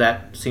fault, because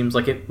that seems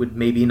like it would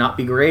maybe not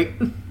be great.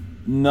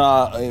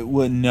 No, it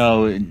would.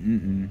 No,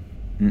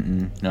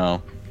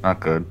 no, not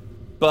good.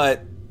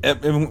 But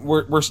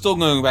we're still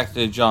going back to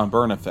the John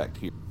Byrne effect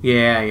here.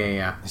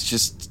 Yeah. It's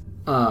just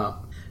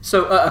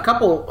so a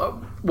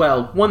couple.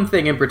 One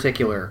thing in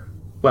particular.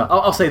 Well,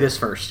 I'll say this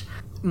first.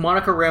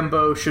 Monica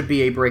Rambeau should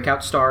be a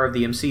breakout star of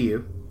the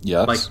MCU.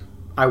 Yes. Like,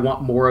 I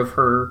want more of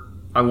her.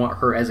 I want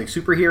her as a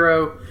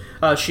superhero.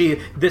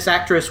 This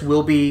actress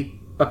will be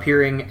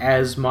appearing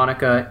as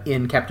Monica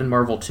in Captain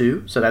Marvel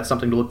 2, so that's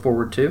something to look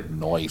forward to.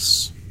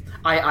 Nice.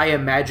 I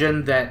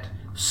imagine that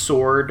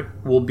SWORD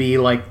will be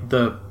like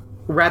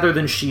rather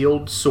than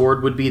S.H.I.E.L.D.,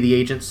 SWORD would be the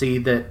agency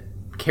that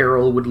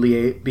Carol would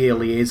be a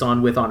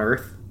liaison with on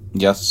Earth.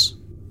 Yes.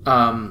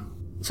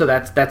 So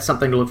that's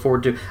something to look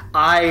forward to.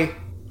 I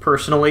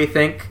personally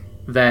think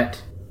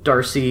that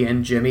Darcy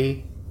and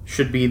Jimmy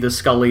should be the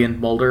Scully and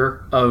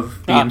Mulder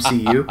of the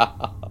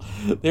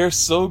MCU. They're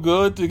so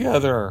good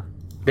together.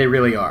 They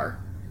really are.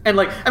 And,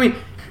 like, I mean,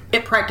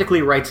 it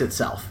practically writes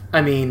itself.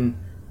 I mean,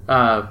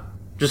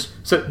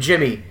 so,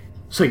 Jimmy,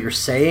 so you're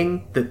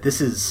saying that this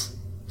is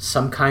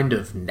some kind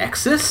of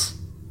nexus?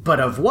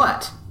 But of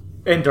what?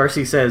 And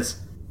Darcy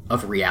says,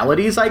 of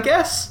realities, I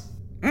guess?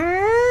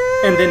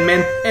 And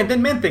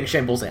then Men Thing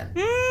shambles in.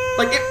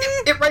 Like,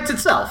 it writes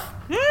itself.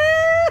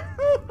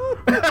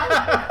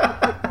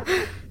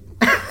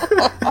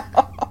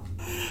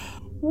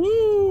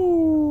 Woo!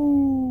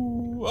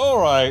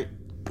 All right,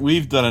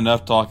 we've done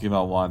enough talking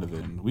about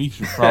WandaVision. We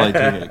should probably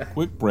take a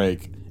quick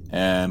break,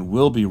 and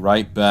we'll be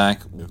right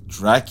back with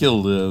Dracula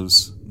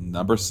Lives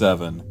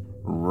 #7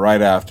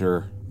 right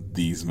after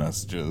these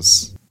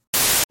messages.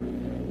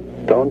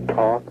 Don't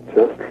talk,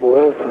 just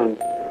listen.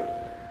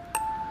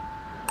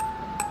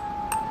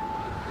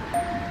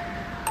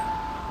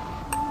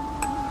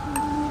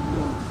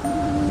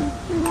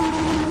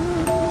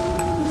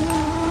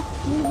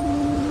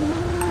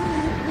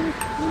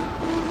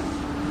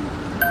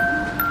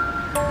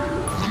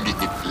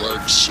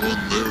 Son,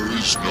 there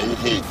is no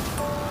hope,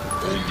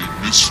 only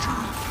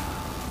mystery,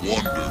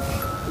 wonder,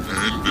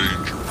 and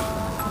danger.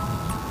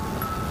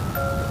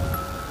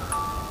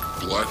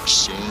 Black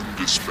Sun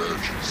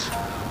Dispatches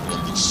on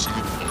the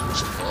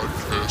Cinepunks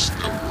Podcast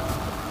Network.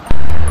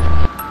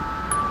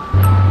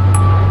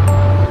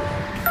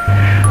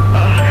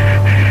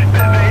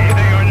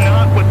 They are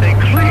not what they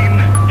claim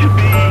to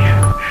be.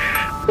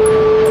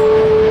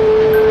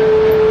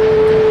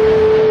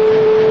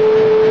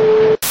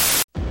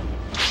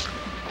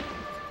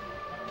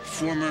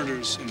 4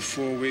 murders in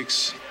 4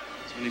 weeks.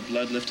 Is there any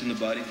blood left in the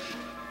body?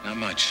 Not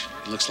much.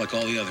 It looks like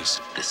all the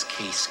others. This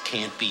case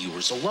can't be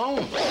yours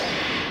alone.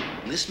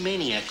 This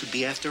maniac could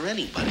be after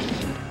anybody.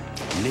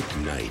 Nick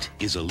Knight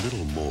is a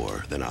little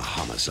more than a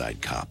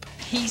homicide cop.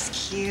 He's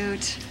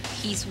cute.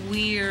 He's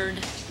weird.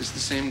 Is this the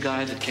same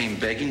guy that came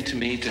begging to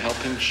me to help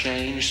him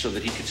change so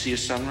that he could see a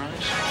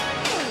sunrise?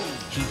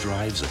 He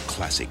drives a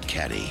classic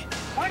caddy.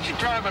 Why don't you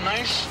drive a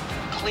nice,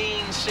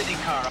 clean city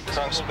car?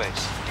 Trunk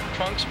space.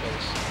 Trunk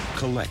space.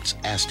 Collects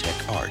Aztec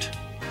art.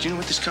 Do you know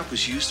what this cup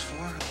was used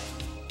for?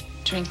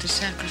 Drink the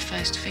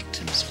sacrificed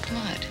victim's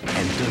blood.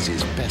 And does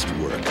his best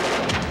work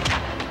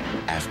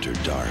after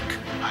dark.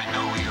 I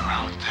know you're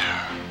out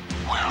there.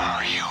 Where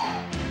are you?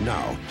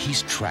 Now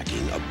he's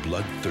tracking a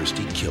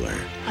bloodthirsty killer.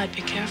 I'd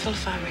be careful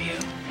if I were you.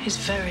 He's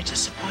very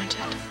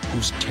disappointed.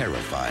 Who's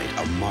terrified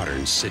a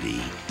modern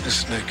city.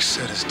 This next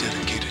set is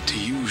dedicated to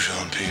you,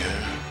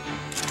 Jean-Pierre.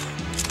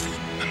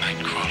 The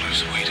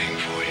Nightcrawler's waiting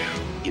for you.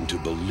 Into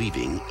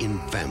believing in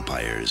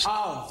vampires.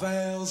 All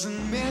veils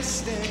and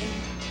misty.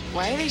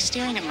 Why are they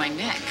staring at my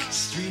neck?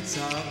 Streets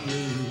are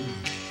blue.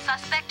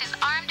 Suspect is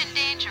armed and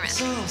dangerous.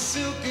 Some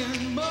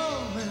silken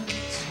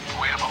moments.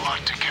 We have a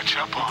lot to catch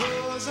up on.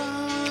 Goes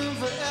on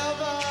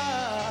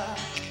forever.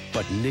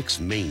 But Nick's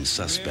main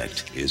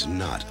suspect is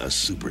not a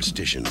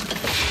superstition.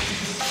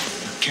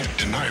 Can't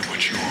deny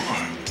what you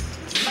are.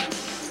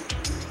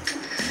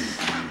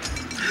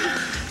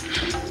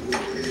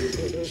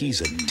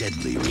 He's a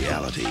deadly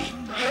reality.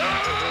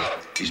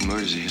 These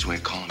murders are his way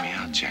of calling me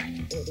out, Jack.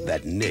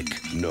 That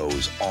Nick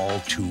knows all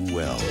too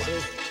well.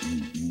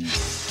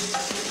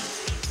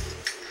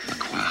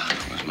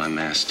 McCloud was my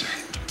master.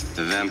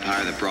 The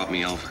vampire that brought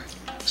me over.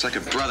 It's like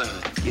a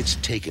brotherhood. It's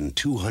taken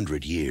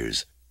 200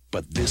 years,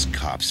 but this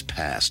cop's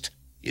past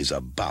is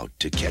about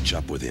to catch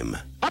up with him.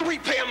 I'm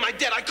repaying my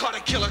debt. I caught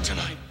a killer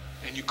tonight.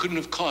 And you couldn't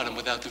have caught him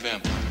without the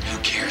vampire. Who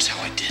cares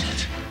how I did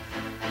it?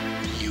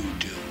 You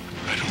do.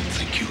 I don't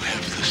think you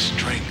have the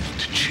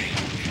strength to change.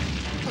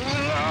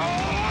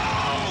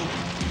 No!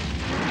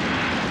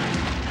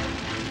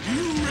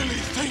 You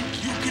really think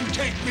you can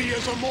take me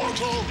as a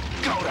mortal?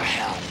 Go to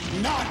hell.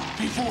 Not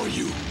before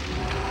you.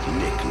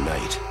 Nick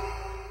Knight.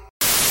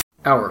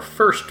 Our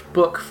first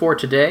book for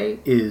today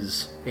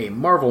is a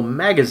Marvel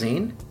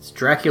magazine. It's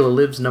Dracula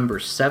Lives number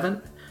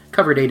 7.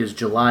 Cover date is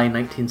July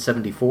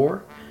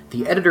 1974.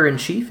 The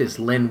editor-in-chief is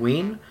Len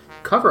Wein.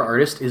 Cover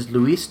artist is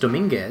Luis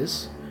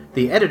Dominguez.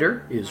 The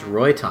editor is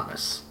Roy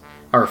Thomas.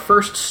 Our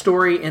first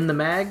story in the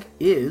mag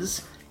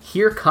is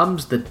Here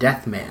Comes the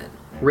Death Man,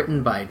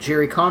 written by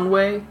Jerry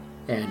Conway,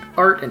 and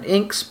art and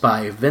inks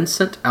by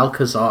Vincent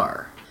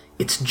Alcazar.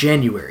 It's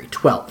January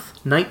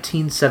 12th,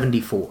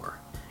 1974.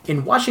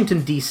 In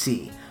Washington,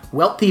 D.C.,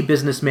 wealthy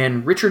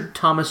businessman Richard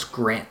Thomas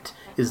Grant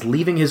is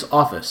leaving his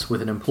office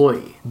with an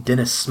employee,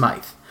 Dennis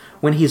Smythe,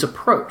 when he is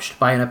approached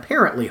by an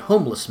apparently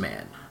homeless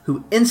man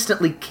who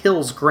instantly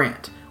kills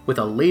Grant with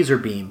a laser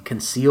beam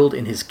concealed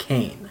in his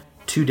cane.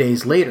 2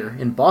 days later,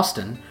 in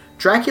Boston,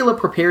 Dracula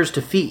prepares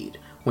to feed,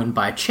 when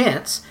by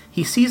chance,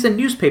 he sees a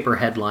newspaper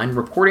headline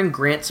reporting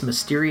Grant's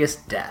mysterious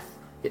death.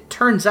 It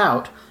turns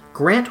out,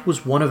 Grant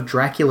was one of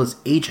Dracula's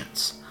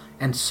agents,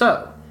 and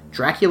so,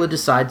 Dracula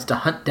decides to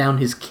hunt down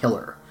his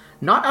killer,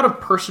 not out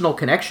of personal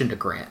connection to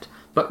Grant,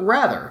 but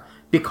rather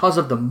because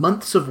of the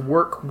months of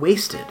work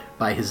wasted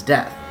by his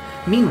death.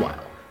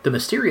 Meanwhile, the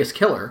mysterious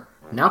killer,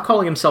 now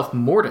calling himself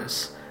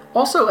Mortis,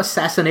 also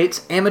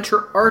assassinates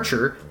amateur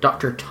archer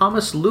Dr.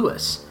 Thomas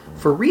Lewis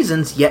for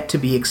reasons yet to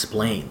be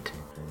explained.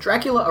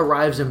 Dracula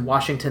arrives in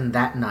Washington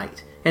that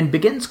night and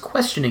begins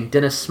questioning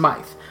Dennis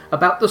Smythe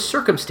about the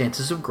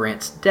circumstances of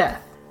Grant's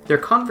death. Their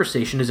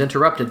conversation is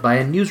interrupted by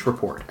a news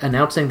report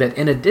announcing that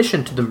in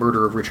addition to the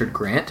murder of Richard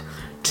Grant,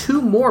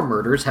 2 more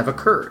murders have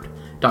occurred.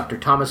 Dr.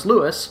 Thomas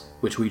Lewis,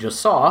 which we just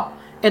saw,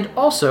 and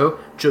also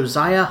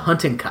Josiah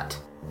Huntingcutt.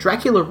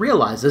 Dracula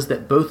realizes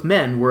that both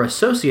men were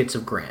associates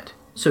of Grant,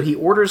 so he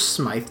orders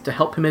Smythe to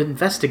help him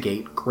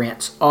investigate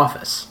Grant's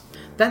office.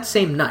 That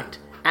same night,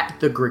 at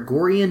the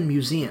Gregorian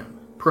Museum,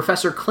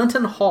 Professor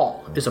Clinton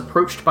Hall is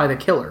approached by the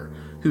killer,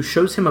 who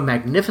shows him a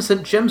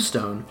magnificent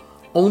gemstone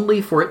only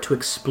for it to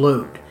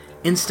explode,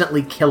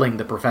 instantly killing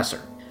the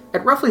professor.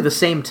 At roughly the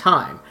same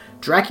time,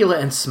 Dracula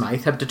and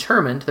Smythe have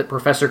determined that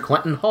Professor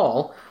Clinton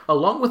Hall,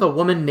 along with a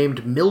woman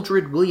named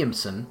Mildred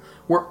Williamson,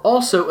 were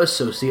also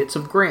associates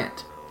of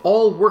Grant,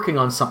 all working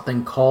on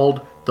something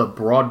called the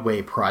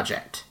Broadway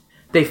Project.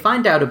 They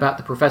find out about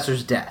the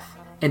professor's death,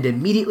 and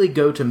immediately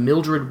go to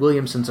Mildred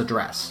Williamson's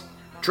address.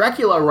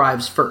 Dracula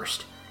arrives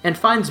first, and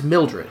finds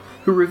Mildred,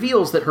 who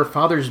reveals that her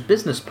father's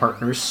business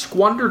partners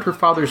squandered her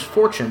father's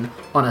fortune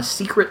on a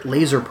secret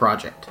laser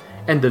project,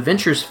 and the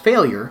venture's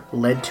failure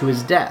led to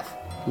his death,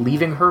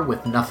 leaving her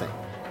with nothing.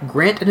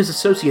 Grant and his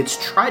associates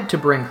tried to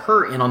bring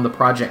her in on the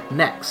project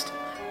next,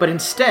 but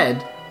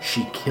instead,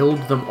 she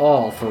killed them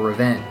all for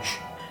revenge.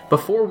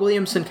 Before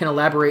Williamson can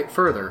elaborate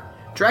further,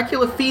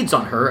 Dracula feeds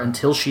on her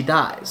until she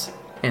dies,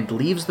 and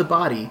leaves the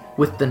body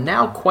with the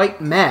now quite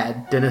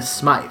mad Dennis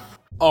Smythe.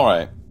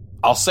 Alright,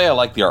 I'll say I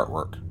like the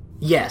artwork.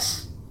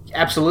 Yes,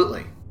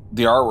 absolutely.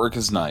 The artwork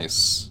is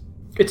nice.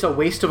 It's a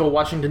waste of a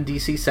Washington,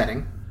 D.C.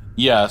 setting.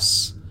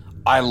 Yes.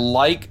 I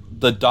like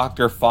the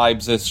Dr.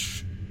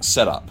 Phibes-ish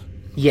setup.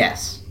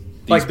 Yes.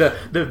 Like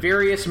the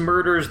various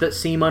murders that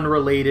seem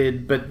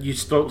unrelated, but you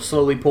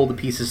slowly pull the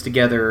pieces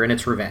together and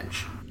it's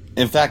revenge.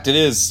 In fact, it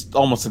is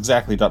almost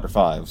exactly Dr.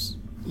 Phibes.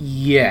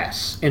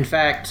 Yes. In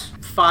fact,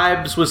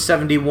 Phibes was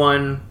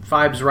 71,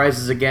 Phibes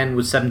Rises Again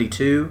was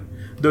 72.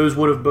 Those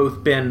would have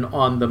both been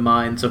on the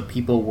minds of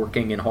people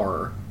working in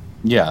horror.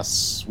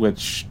 Yes,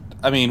 which,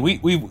 I mean,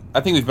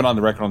 I think we've been on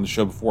the record on the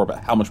show before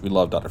about how much we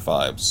love Dr.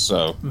 Phibes,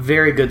 so...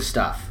 Very good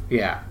stuff,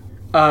 yeah.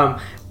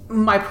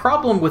 My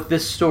problem with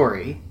this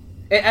story,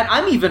 and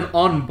I'm even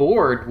on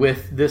board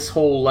with this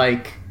whole,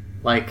 like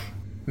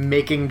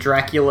making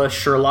Dracula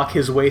Sherlock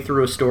his way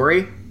through a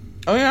story.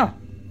 Oh, yeah.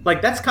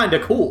 Like, that's kind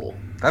of cool.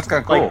 That's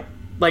kind of cool.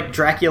 Like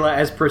Dracula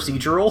as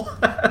procedural.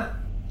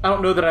 I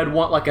don't know that I'd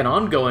want, like, an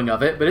ongoing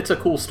of it, but it's a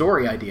cool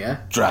story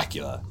idea.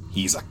 Dracula,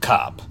 he's a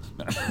cop.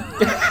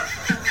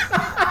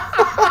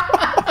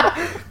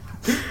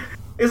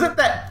 Isn't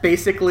that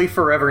basically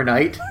Forever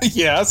Knight?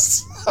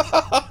 Yes.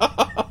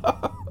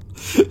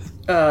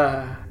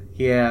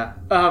 Yeah.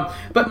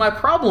 But my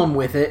problem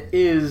with it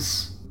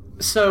is,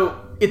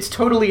 so it's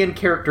totally in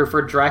character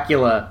for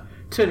Dracula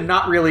to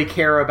not really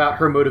care about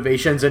her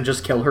motivations and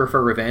just kill her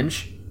for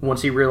revenge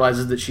once he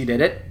realizes that she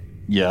did it.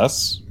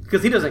 Yes.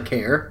 Because he doesn't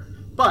care.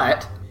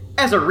 But,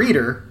 as a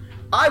reader,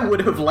 I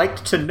would have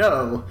liked to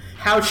know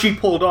how she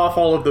pulled off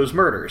all of those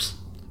murders.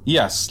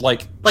 Yes,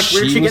 like where'd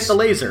she get the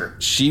laser?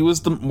 She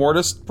was the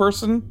Mortis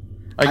person,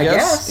 I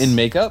guess, in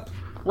makeup.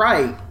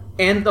 Right,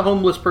 and the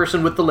homeless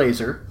person with the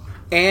laser,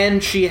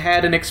 and she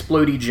had an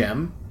explodey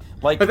gem.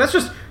 Like that's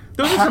just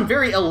those are some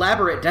very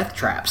elaborate death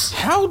traps.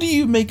 How do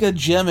you make a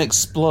gem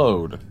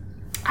explode?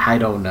 I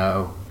don't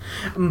know.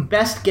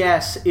 Best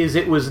guess is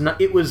it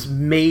was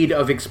made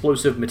of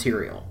explosive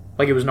material.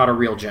 Like it was not a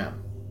real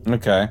gem.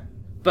 Okay.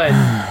 But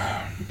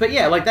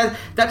yeah, like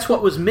that's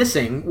what was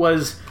missing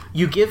was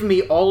you give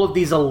me all of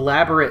these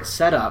elaborate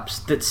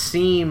setups that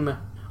seem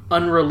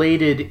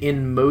unrelated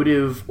in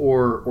motive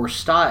or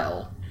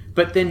style,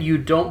 but then you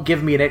don't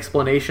give me an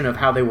explanation of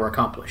how they were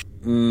accomplished.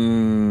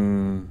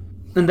 And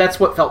that's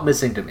what felt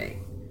missing to me.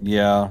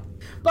 Yeah.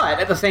 But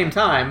at the same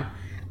time,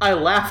 I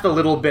laughed a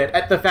little bit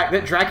at the fact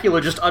that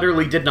Dracula just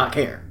utterly did not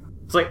care.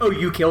 It's like, oh,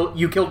 you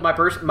killed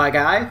my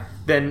guy?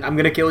 Then I'm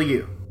gonna kill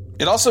you.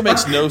 It also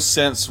makes no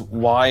sense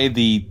why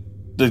the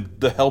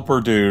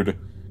helper dude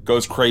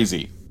goes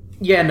crazy.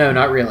 Yeah, no,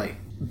 not really.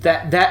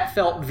 That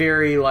felt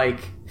very like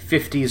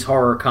 50s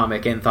horror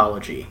comic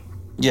anthology.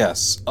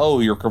 Yes. Oh,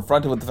 you're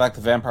confronted with the fact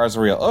that vampires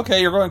are real.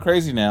 Okay, you're going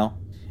crazy now.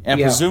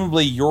 And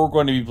presumably you're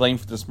going to be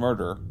blamed for this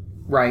murder.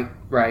 Right.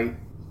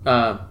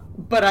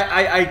 But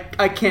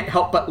I can't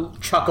help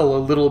but chuckle a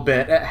little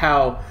bit at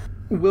how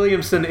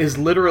Williamson is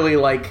literally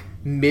like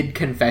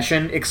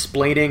mid-confession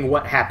explaining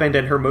what happened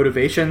and her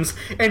motivations,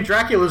 and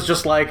Dracula's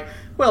just like,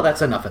 well,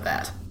 that's enough of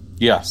that.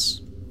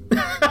 Yes.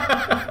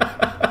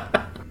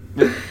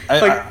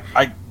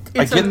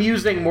 It's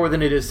amusing more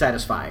than it is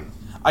satisfying.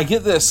 I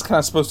get this kind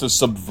of supposed to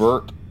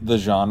subvert the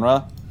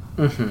genre,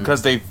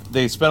 because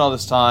they spent all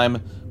this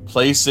time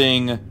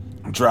placing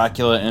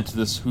Dracula into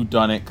this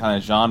whodunit kind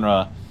of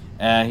genre,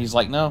 and he's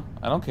like, no,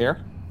 I don't care.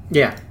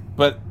 Yeah.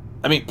 But,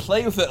 I mean,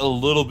 play with it a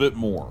little bit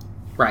more.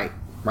 Right.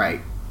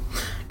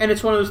 And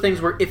it's one of those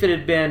things where if it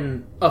had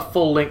been a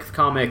full-length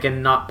comic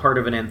and not part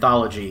of an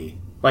anthology,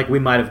 like, we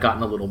might have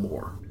gotten a little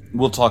more.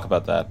 We'll talk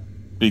about that,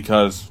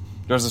 because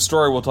there's a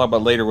story we'll talk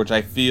about later which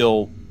I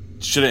feel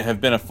shouldn't have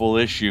been a full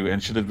issue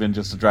and should have been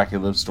just a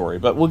Dracula Lives story,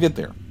 but we'll get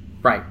there.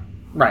 Right.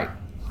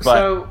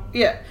 So,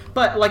 yeah.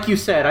 But, like you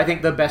said, I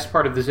think the best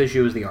part of this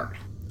issue is the art.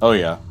 Oh,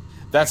 yeah.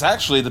 That's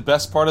actually the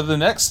best part of the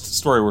next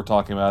story we're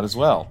talking about as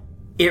well.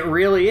 It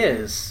really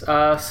is.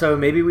 So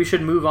maybe we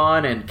should move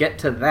on and get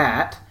to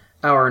that.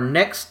 Our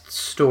next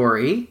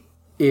story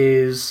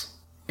is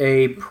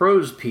a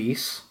prose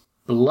piece,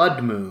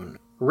 Blood Moon,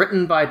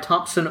 written by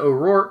Thompson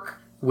O'Rourke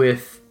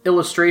with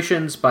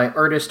illustrations by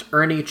artist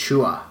Ernie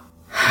Chua.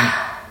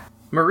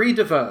 Marie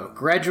DeVoe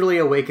gradually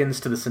awakens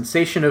to the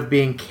sensation of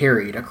being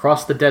carried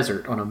across the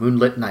desert on a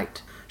moonlit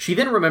night. She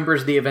then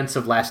remembers the events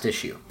of last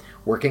issue,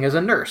 working as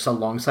a nurse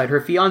alongside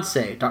her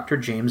fiancé, Dr.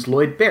 James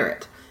Lloyd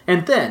Barrett,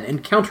 and then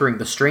encountering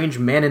the strange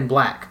man in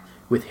black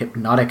with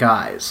hypnotic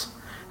eyes.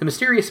 The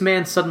mysterious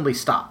man suddenly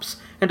stops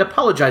and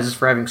apologizes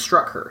for having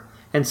struck her,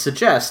 and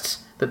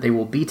suggests that they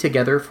will be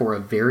together for a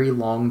very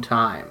long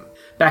time.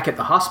 Back at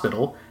the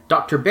hospital,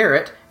 Dr.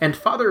 Barrett and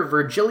Father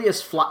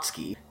Virgilius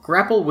Flotsky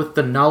grapple with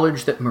the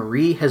knowledge that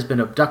Marie has been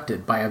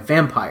abducted by a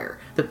vampire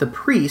that the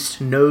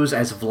priest knows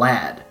as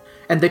Vlad,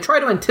 and they try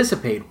to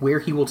anticipate where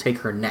he will take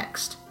her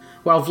next.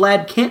 While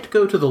Vlad can't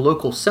go to the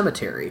local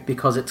cemetery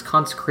because it's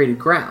consecrated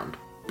ground,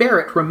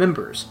 Barrett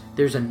remembers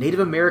there's a Native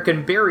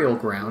American burial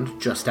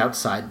ground just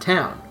outside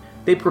town.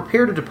 They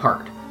prepare to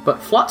depart, but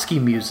Flotsky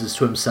muses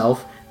to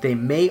himself they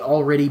may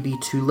already be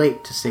too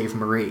late to save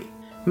Marie.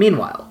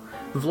 Meanwhile,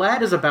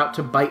 Vlad is about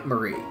to bite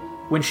Marie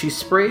when she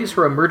sprays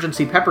her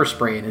emergency pepper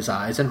spray in his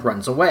eyes and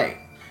runs away.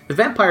 The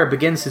vampire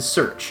begins his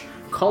search,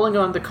 calling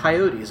on the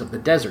coyotes of the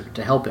desert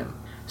to help him.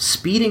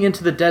 Speeding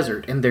into the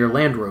desert in their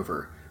Land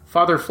Rover,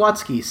 Father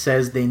Flotsky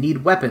says they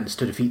need weapons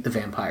to defeat the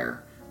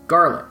vampire.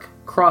 Garlic,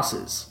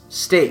 crosses,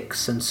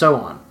 stakes, and so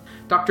on.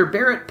 Dr.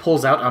 Barrett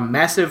pulls out a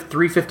massive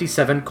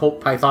 .357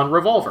 Colt Python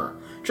revolver,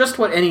 just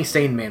what any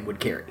sane man would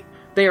carry.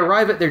 They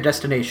arrive at their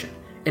destination,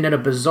 and in a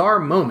bizarre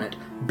moment,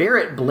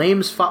 Barrett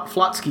blames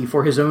Flotsky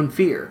for his own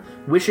fear,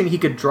 wishing he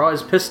could draw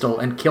his pistol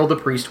and kill the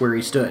priest where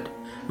he stood.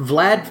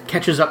 Vlad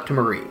catches up to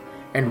Marie,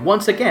 and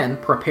once again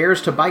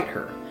prepares to bite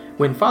her,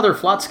 when Father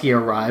Flotsky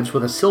arrives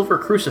with a silver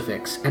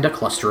crucifix and a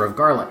cluster of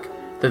garlic.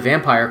 The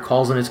vampire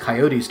calls on his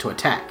coyotes to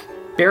attack.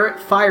 Barrett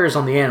fires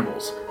on the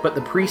animals, but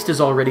the priest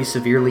is already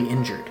severely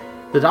injured.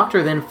 The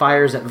doctor then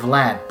fires at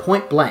Vlad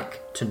point blank,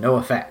 to no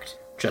effect.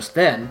 Just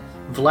then,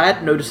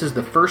 Vlad notices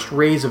the first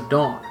rays of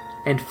dawn,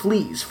 and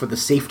flees for the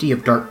safety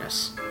of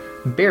darkness.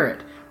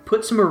 Barrett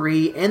puts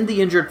Marie and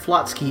the injured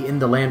Flotsky in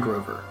the Land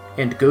Rover,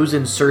 and goes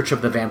in search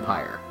of the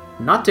vampire.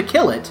 Not to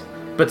kill it,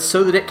 but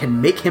so that it can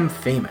make him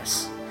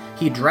famous.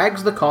 He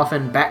drags the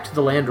coffin back to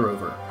the Land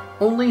Rover,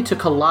 only to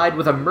collide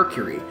with a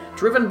Mercury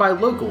driven by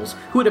locals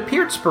who had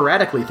appeared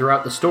sporadically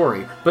throughout the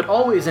story, but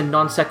always in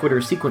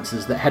non-sequitur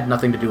sequences that had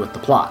nothing to do with the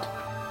plot.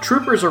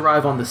 Troopers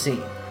arrive on the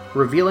scene,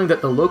 revealing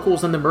that the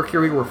locals and the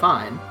Mercury were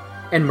fine,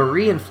 and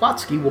Marie and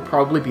Flotsky will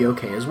probably be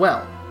okay as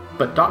well.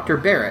 But Dr.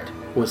 Barrett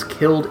was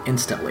killed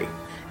instantly.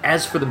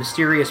 As for the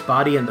mysterious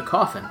body in the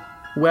coffin,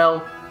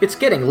 well, it's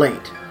getting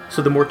late,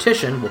 So the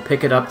mortician will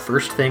pick it up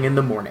first thing in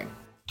the morning.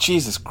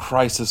 Jesus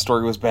Christ, this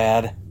story was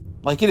bad.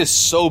 Like, it is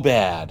so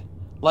bad.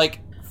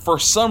 Like, for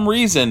some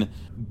reason,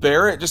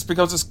 Barrett just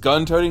becomes this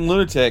gun-toting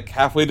lunatic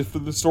halfway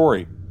through the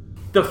story.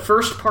 The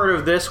first part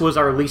of this was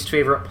our least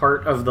favorite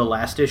part of the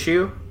last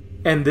issue,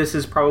 and this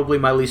is probably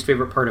my least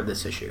favorite part of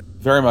this issue.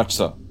 Very much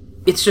so.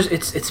 It's just,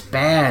 it's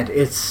bad.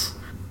 It's,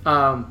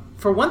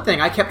 for one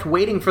thing, I kept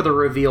waiting for the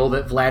reveal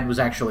that Vlad was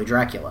actually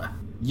Dracula.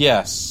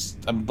 Yes.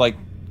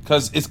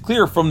 Because it's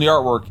clear from the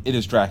artwork it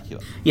is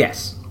Dracula.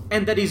 Yes.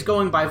 And that he's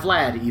going by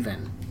Vlad,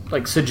 even.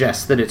 Like,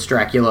 suggests that it's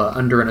Dracula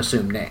under an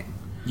assumed name.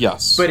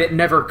 Yes. But it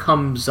never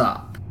comes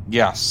up.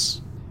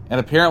 Yes. And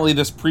apparently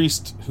this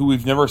priest, who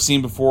we've never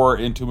seen before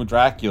in Tomb of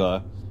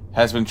Dracula,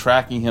 has been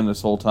tracking him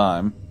this whole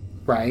time.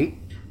 Right.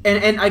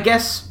 And I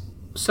guess,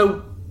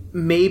 so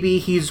maybe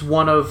he's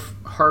one of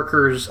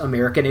Harker's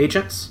American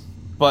agents?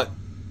 But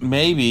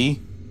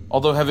maybe.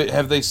 Although,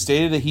 have they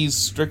stated that he's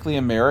strictly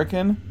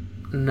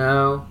American?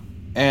 No.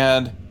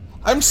 And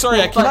I'm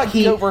sorry, I cannot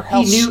get over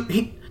how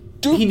stupid.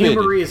 He knew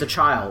Marie as a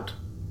child.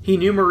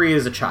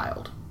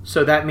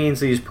 So that means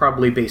that he's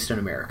probably based in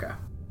America.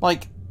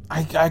 Like,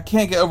 I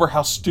can't get over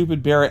how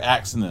stupid Barrett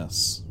acts in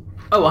this.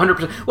 Oh,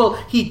 100%. Well,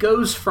 he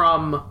goes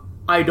from,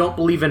 I don't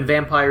believe in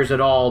vampires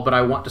at all, but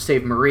I want to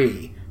save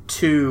Marie,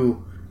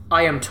 to,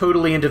 I am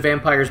totally into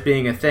vampires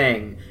being a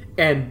thing,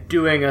 and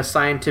doing a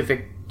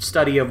scientific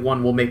study of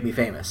one will make me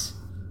famous.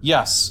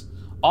 Yes.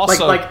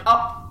 Also...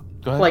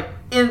 Go ahead. Like,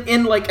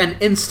 in like an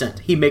instant,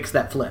 he makes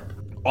that flip.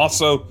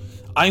 Also,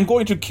 I'm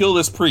going to kill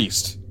this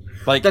priest.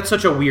 Like, that's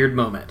such a weird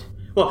moment.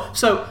 Well,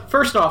 so,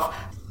 first off,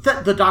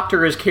 the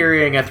doctor is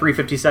carrying a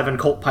 357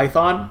 Colt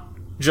Python,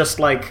 just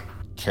like...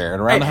 carried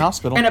around the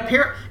hospital. And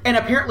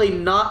apparently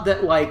not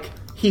that, like,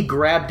 he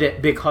grabbed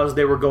it because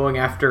they were going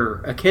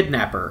after a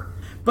kidnapper,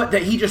 but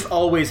that he just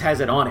always has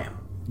it on him,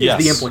 is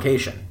the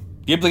implication.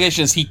 The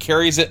implication is he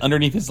carries it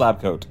underneath his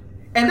lab coat.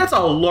 And that's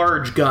a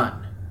large gun.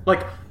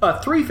 Like,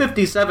 a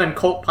 357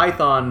 Colt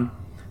Python,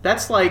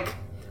 that's like...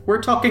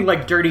 we're talking,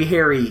 like, Dirty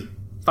Harry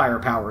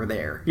firepower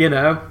there, you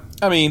know?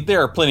 I mean, there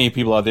are plenty of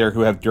people out there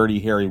who have Dirty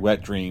Harry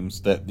wet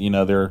dreams that, you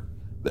know, they're...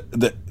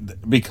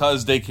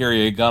 because they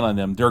carry a gun on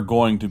them, they're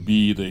going to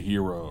be the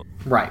hero.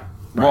 Right.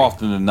 More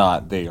often than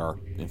not, they are,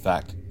 in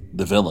fact,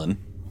 the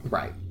villain.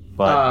 Right.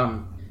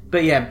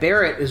 But yeah,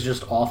 Barrett is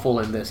just awful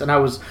in this. And I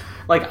was...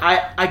 like,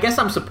 I guess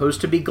I'm supposed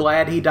to be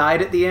glad he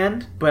died at the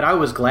end, but I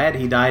was glad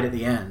he died at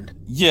the end.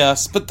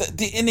 Yes, but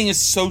the ending is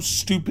so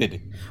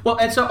stupid. Well,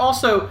 and so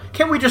also,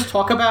 can we just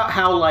talk about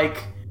how,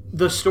 like,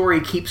 the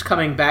story keeps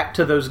coming back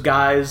to those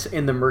guys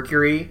in the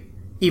Mercury,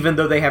 even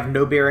though they have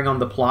no bearing on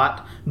the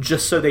plot,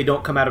 just so they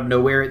don't come out of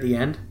nowhere at the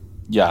end?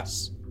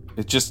 Yes.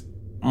 It's just,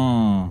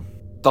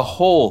 the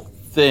whole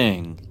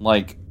thing,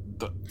 like...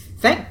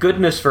 Thank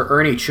goodness for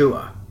Ernie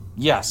Chua.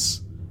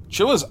 Yes.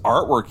 Chua's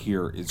artwork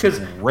here is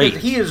great.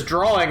 Because he is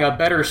drawing a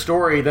better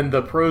story than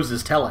the prose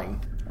is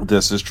telling.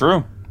 This is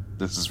true.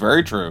 This is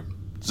very true.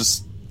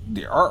 Just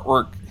the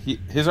artwork,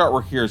 his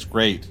artwork here is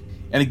great.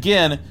 And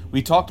again,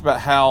 we talked about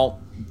how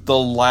the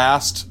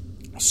last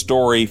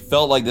story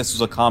felt like this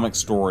was a comic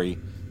story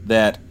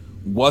that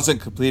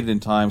wasn't completed in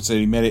time, so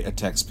he made it a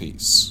text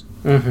piece.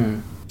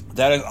 Mm-hmm.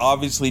 That is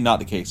obviously not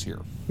the case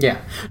here.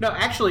 Yeah. No,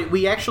 actually,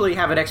 we actually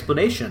have an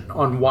explanation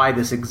on why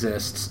this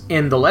exists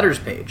in the letters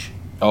page.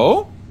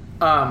 Oh?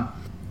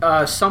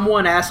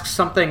 Someone asks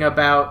something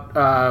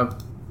about,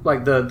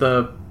 like,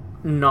 the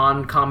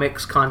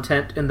non-comics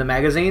content in the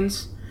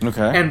magazines.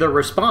 Okay. And the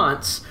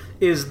response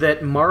is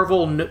that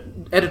Marvel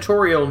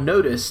editorial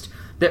noticed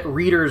that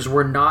readers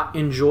were not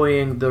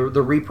enjoying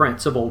the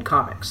reprints of old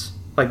comics,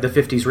 like the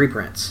 50s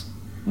reprints.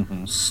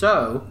 Mm-hmm.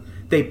 So,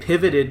 they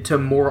pivoted to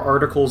more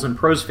articles and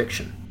prose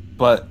fiction.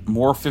 But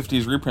more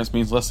 50s reprints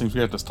means less things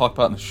we have to talk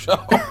about in the show.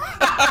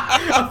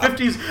 A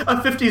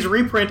 50s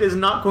reprint is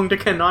not going to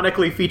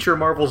canonically feature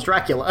Marvel's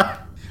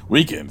Dracula.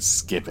 We can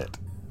skip it.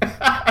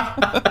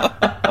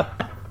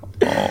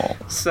 Oh.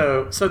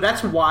 So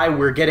that's why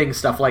we're getting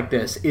stuff like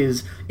this,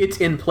 is it's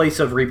in place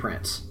of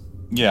reprints.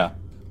 Yeah,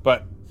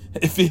 but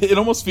it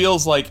almost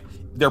feels like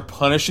they're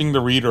punishing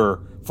the reader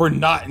for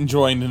not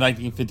enjoying the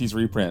 1950s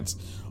reprints.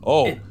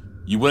 Oh,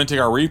 you wouldn't take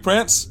our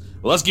reprints?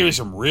 Well, let's give you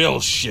some real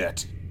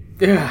shit.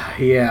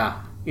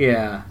 Yeah.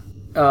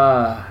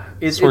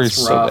 It's rough.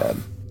 So bad.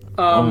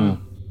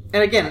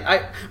 And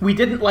again, we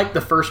didn't like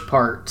the first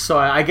part, so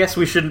I guess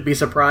we shouldn't be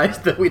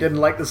surprised that we didn't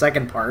like the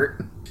second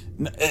part.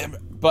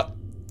 But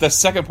the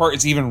second part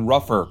is even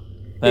rougher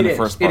than the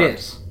first part. It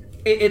is.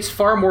 It's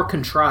far more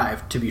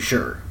contrived, to be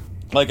sure.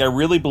 Like, I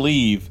really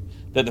believe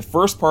that the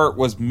first part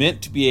was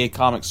meant to be a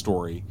comic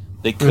story.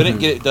 They couldn't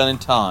get it done in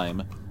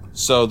time,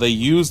 so they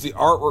used the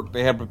artwork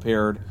they had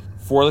prepared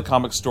for the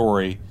comic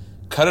story,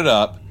 cut it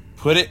up,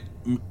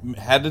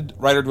 had the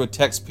writer do a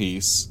text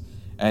piece,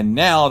 and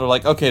now they're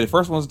like, okay, the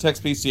first one's a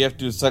text piece, so you have to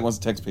do the second one's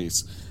a text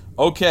piece.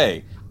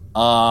 Okay,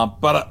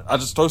 but I'll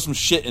just throw some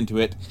shit into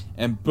it,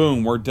 and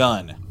boom, we're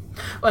done.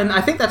 And I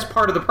think that's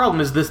part of the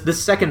problem, is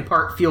this second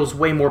part feels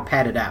way more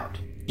padded out.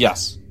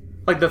 Yes.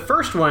 Like, the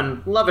first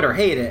one, love it or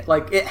hate it,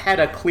 like, it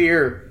had a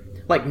clear...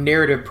 like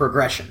narrative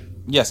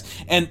progression. Yes,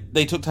 and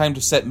they took time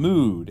to set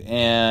mood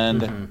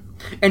and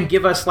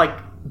give us like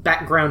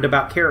background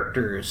about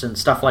characters and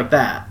stuff like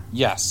that.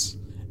 Yes,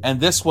 and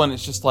this one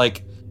it's just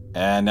like,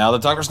 and now the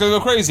Doctor's gonna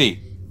go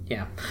crazy.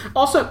 Yeah.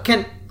 Also,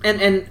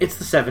 and it's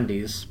the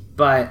 70s,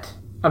 but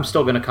I'm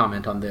still gonna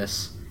comment on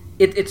this.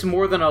 It's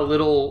more than a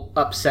little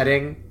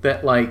upsetting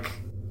that like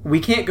we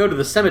can't go to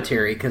the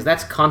cemetery because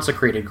that's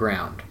consecrated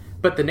ground,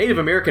 but the Native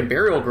American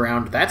burial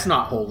ground, that's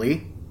not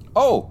holy.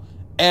 Oh,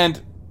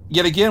 and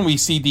yet again we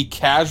see the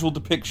casual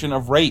depiction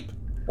of rape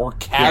or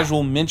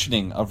casual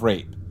mentioning of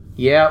rape.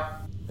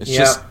 Yep.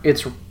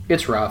 It's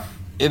it's rough.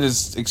 It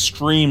is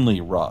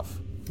extremely rough.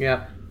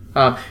 Yep.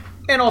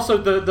 And also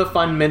the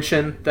fun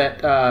mention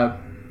that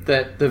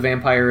that the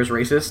vampire is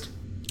racist.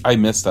 I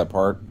missed that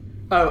part.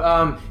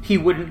 Oh, he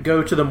wouldn't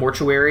go to the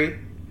mortuary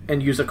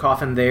and use a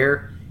coffin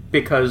there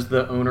because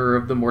the owner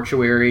of the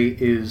mortuary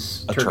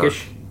is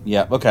Turkish.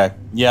 Yeah, okay.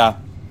 Yeah.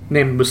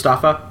 Named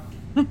Mustafa.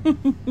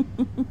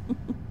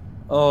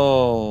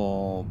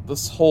 Oh,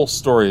 this whole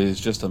story is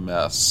just a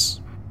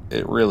mess.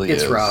 It really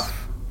is. It's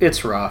rough.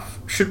 It's rough.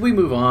 Should we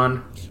move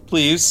on?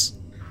 Please.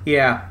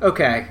 Yeah,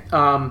 okay.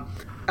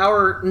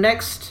 Our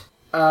next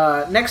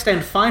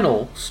and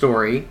final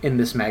story in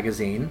this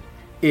magazine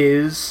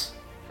is...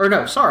 Or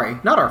no, sorry,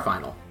 not our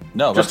final.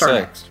 No, just our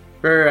next.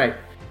 Right.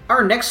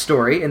 Our next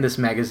story in this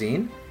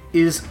magazine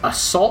is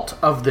Assault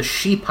of the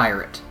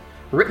She-Pirate,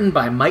 written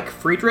by Mike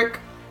Friedrich,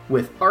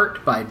 with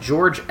art by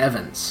George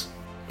Evans.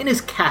 In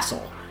his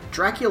castle,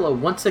 Dracula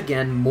once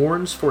again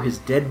mourns for his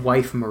dead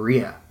wife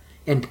Maria,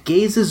 and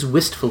gazes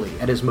wistfully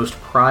at his most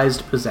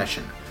prized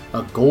possession,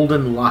 a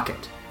golden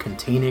locket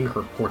containing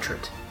her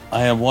portrait.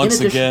 I am once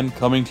again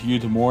coming to you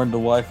to mourn the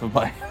wife of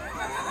my...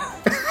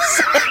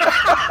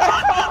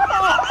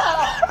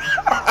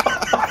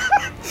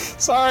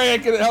 Sorry, I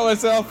couldn't help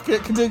myself.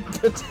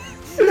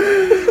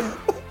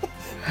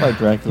 My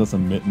Dracula's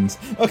and mittens.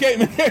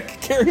 Okay,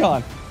 carry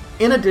on.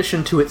 In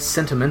addition to its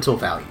sentimental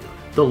value,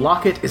 the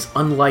locket is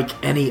unlike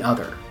any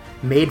other.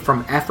 Made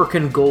from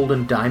African gold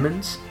and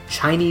diamonds,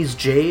 Chinese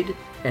jade,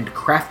 and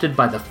crafted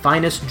by the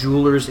finest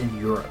jewelers in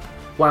Europe.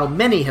 While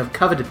many have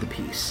coveted the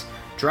piece,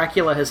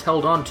 Dracula has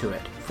held on to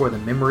it for the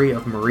memory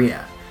of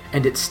Maria,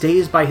 and it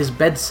stays by his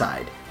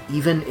bedside,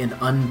 even in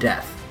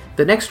undeath.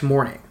 The next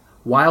morning,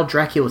 while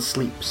Dracula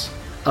sleeps,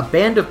 a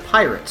band of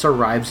pirates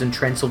arrives in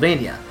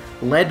Transylvania,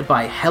 led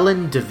by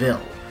Helen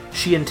DeVille.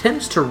 She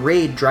intends to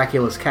raid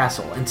Dracula's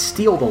castle and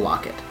steal the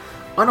locket,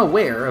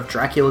 unaware of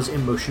Dracula's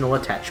emotional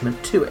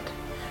attachment to it.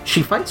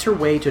 She fights her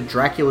way to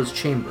Dracula's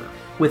chamber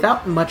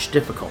without much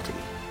difficulty,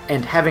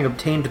 and having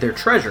obtained their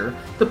treasure,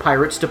 the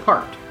pirates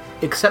depart,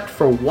 except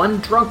for one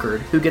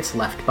drunkard who gets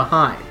left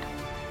behind.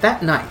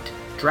 That night,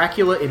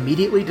 Dracula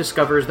immediately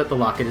discovers that the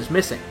locket is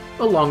missing,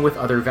 along with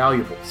other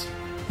valuables.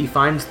 He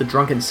finds the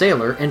drunken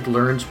sailor and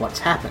learns what's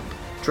happened.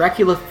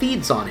 Dracula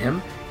feeds on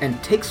him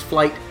and takes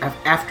flight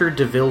after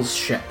DeVille's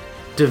ship.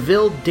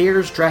 DeVille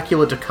dares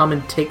Dracula to come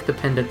and take the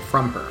pendant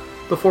from her,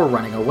 before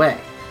running away.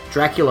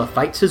 Dracula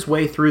fights his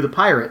way through the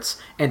pirates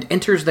and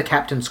enters the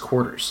captain's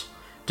quarters.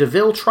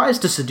 DeVille tries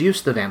to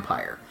seduce the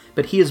vampire,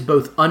 but he is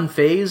both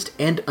unfazed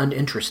and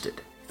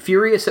uninterested.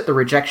 Furious at the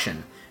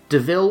rejection,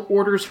 DeVille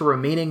orders her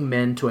remaining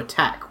men to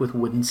attack with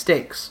wooden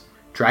stakes.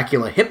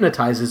 Dracula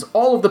hypnotizes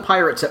all of the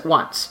pirates at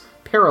once,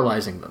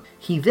 paralyzing them.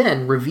 He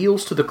then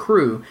reveals to the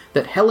crew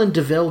that Helen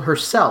DeVille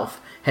herself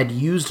had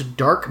used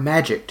dark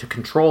magic to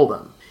control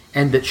them,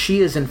 and that she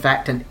is in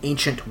fact an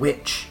ancient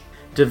witch.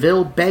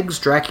 DeVille begs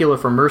Dracula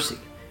for mercy,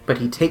 but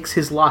he takes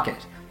his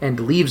locket and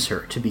leaves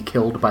her to be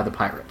killed by the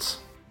pirates.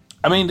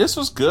 I mean, this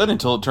was good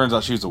until it turns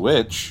out she's a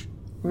witch.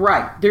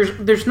 Right.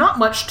 There's not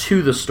much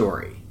to the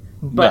story,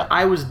 but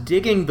I was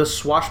digging the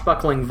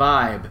swashbuckling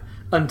vibe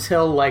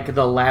until, like,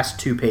 the last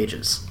 2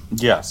 pages.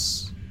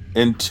 Yes.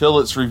 Until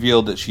it's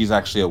revealed that she's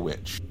actually a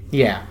witch.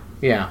 Yeah.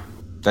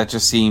 That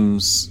just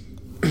seems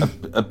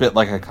a bit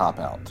like a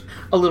cop-out.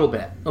 A little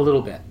bit.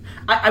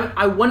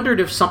 I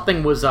wondered if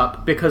something was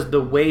up, because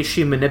the way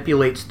she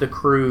manipulates the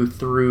crew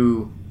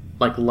through,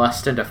 like,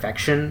 lust and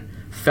affection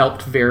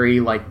felt very,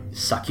 like,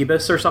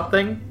 succubus or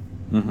something.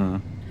 Mm-hmm.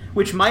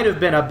 Which might have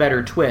been a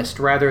better twist,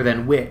 rather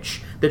than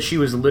witch, that she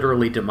was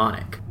literally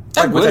demonic.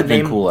 That like, would have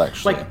been cool,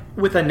 actually. Like,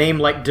 with a name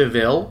like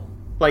DeVille.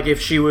 Like,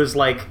 if she was,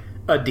 like,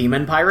 a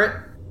demon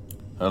pirate.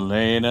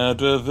 Helena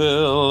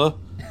DeVille.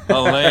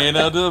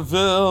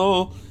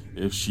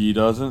 If she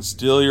doesn't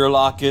steal your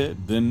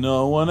locket, then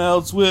no one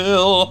else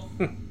will.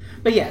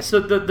 But yeah,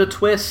 so the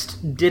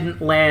twist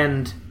didn't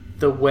land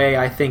the way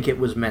I think it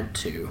was meant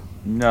to.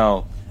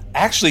 No.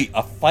 Actually,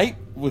 a fight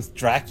with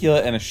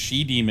Dracula and a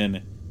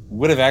she-demon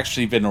would have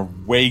actually been a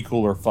way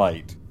cooler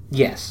fight.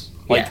 Yes.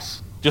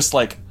 Just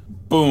like,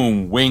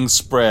 boom, wings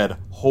spread,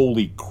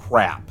 holy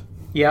crap.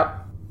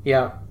 Yep.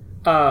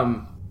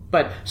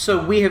 But,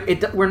 so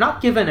we're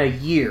not given a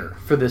year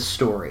for this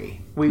story.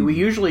 We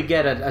usually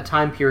get a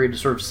time period to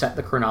sort of set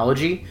the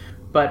chronology,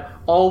 but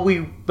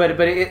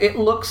it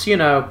looks,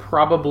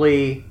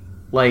 probably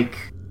like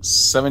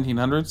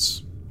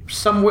 1700s.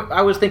 Somewhere,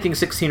 I was thinking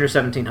 16 or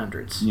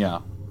 1700s. Yeah,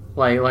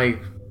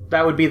 like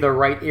that would be the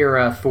right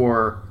era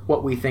for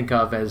what we think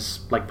of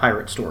as like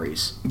pirate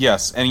stories.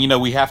 Yes,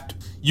 and we have to.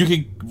 You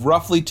could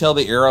roughly tell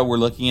the era we're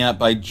looking at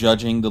by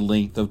judging the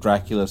length of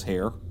Dracula's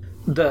hair.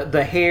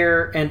 The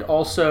hair, and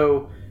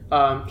also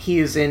he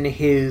is in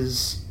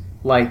his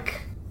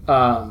like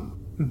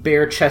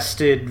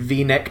bare-chested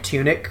V-neck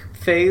tunic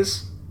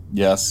phase.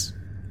 Yes,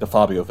 the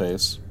Fabio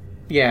phase.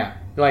 Yeah,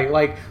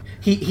 like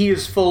he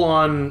is full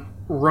on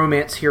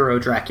romance hero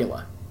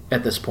Dracula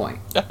at this point.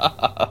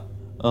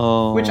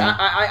 Oh, which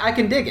I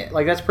can dig it.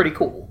 Like, that's pretty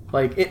cool.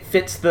 Like, it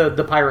fits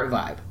the pirate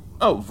vibe.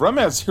 Oh,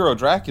 romance hero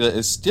Dracula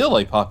is still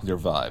a popular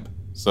vibe.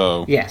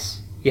 So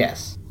yes.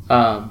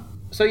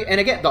 So, and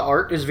again, the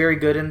art is very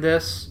good in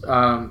this.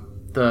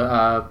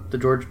 The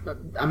George,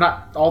 I'm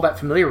not all that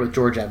familiar with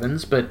George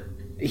Evans, but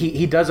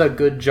he does a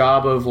good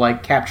job of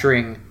like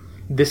capturing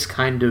this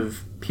kind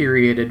of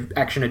period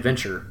action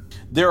adventure.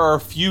 There are a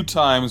few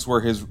times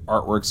where his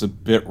artwork's a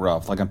bit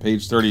rough, like on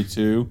page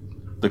 32,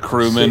 the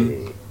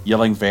crewman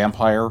yelling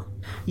vampire.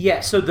 Yeah,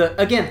 so the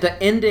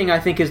ending I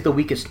think is the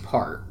weakest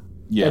part.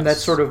 Yes. And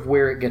that's sort of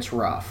where it gets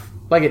rough.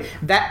 Like,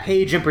 that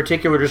page in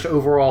particular just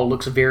overall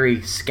looks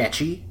very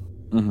sketchy.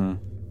 Mm-hmm.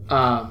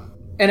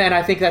 And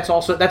I think that's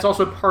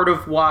also part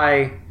of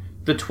why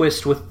the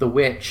twist with the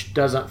witch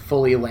doesn't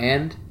fully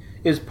land.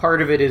 Is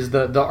part of it is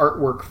the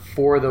artwork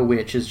for the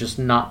witch is just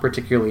not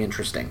particularly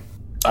interesting.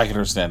 I can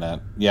understand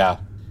that. Yeah,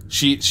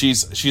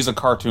 she's a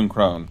cartoon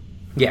crone.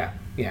 Yeah.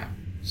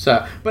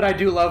 So, but I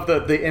do love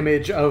the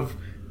image of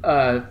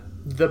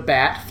the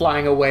bat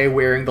flying away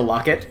wearing the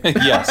locket.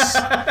 Yes,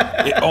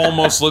 it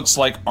almost looks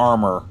like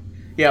armor.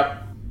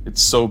 Yep,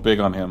 it's so big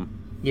on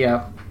him.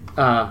 Yeah,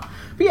 but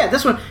yeah,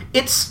 this one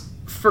it's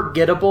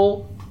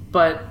forgettable,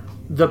 but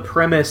the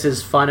premise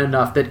is fun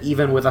enough that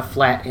even with a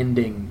flat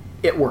ending,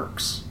 it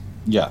works.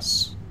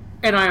 Yes.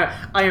 And I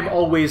am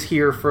always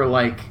here for,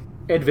 like,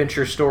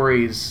 adventure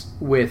stories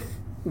with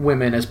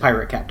women as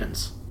pirate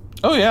captains.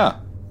 Oh, yeah.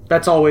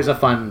 That's always a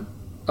fun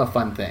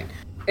thing.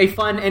 A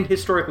fun and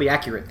historically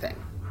accurate thing.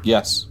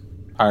 Yes.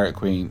 Pirate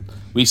Queen.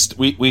 We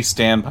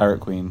stand Pirate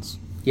Queens.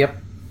 Yep.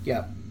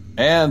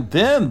 And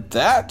then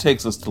that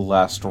takes us to the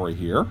last story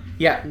here.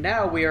 Yeah,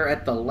 now we are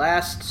at the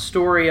last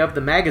story of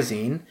the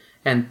magazine,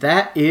 and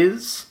that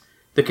is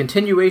the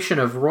continuation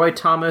of Roy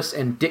Thomas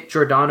and Dick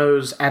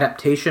Giordano's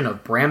adaptation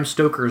of Bram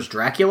Stoker's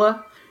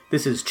Dracula.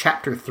 This is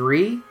Chapter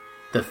 3,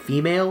 The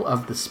Female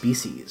of the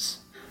Species.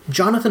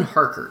 Jonathan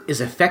Harker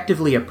is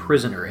effectively a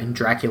prisoner in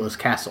Dracula's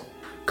castle,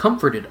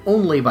 comforted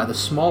only by the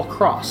small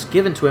cross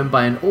given to him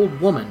by an old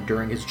woman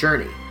during his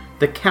journey.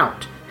 The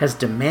Count has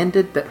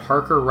demanded that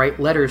Harker write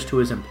letters to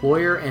his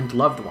employer and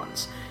loved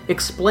ones,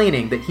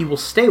 explaining that he will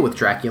stay with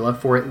Dracula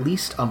for at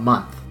least a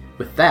month.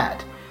 With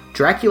that,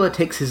 Dracula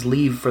takes his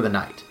leave for the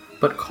night,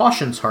 but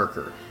cautions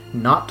Harker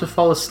not to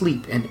fall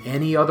asleep in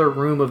any other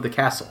room of the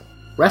castle.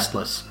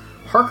 Restless,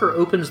 Harker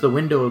opens the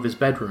window of his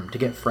bedroom to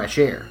get fresh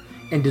air,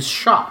 and is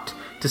shocked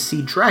to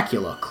see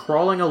Dracula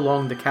crawling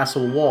along the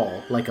castle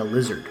wall like a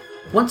lizard.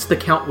 Once the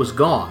Count was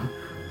gone,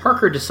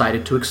 Harker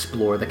decided to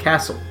explore the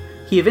castle.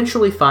 He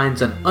eventually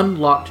finds an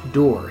unlocked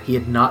door he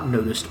had not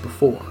noticed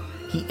before.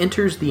 He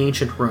enters the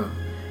ancient room,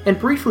 and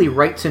briefly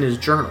writes in his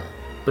journal,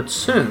 but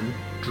soon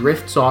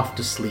drifts off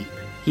to sleep.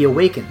 He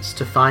awakens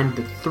to find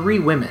that 3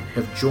 women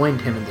have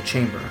joined him in the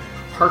chamber.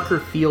 Harker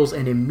feels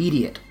an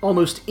immediate,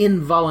 almost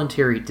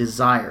involuntary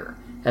desire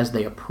as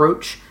they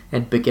approach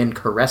and begin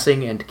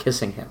caressing and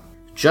kissing him.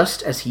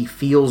 Just as he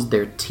feels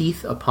their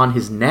teeth upon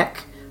his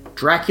neck,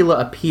 Dracula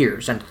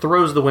appears and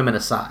throws the women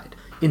aside,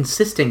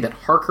 insisting that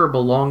Harker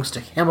belongs to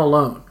him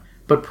alone,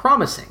 but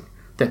promising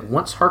that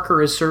once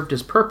Harker has served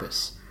his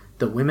purpose,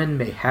 the women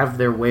may have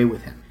their way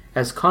with him.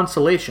 As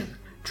consolation,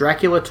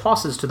 Dracula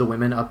tosses to the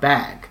women a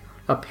bag,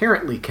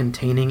 apparently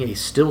containing a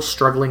still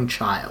struggling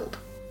child.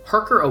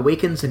 Harker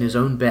awakens in his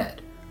own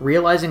bed,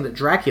 realizing that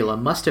Dracula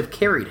must have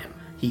carried him.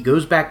 He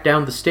goes back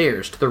down the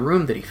stairs to the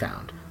room that he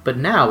found, but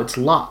now it's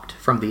locked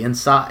from the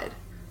inside.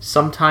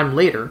 Sometime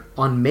later,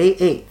 on May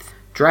 8th,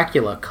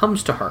 Dracula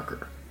comes to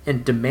Harker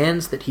and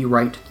demands that he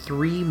write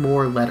 3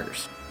 more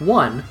letters.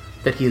 One,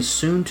 that he is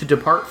soon to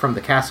depart from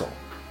the castle.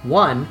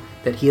 One,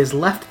 that he has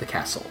left the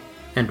castle.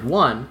 And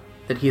one,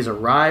 that he has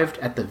arrived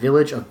at the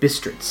village of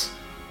Bistritz.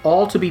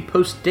 All to be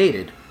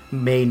post-dated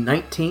May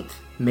 19th,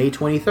 May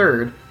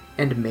 23rd,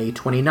 and May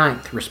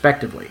 29th,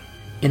 respectively.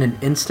 In an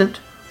instant,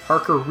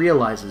 Harker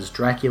realizes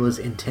Dracula's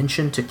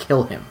intention to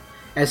kill him.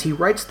 As he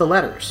writes the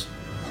letters,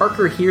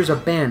 Harker hears a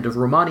band of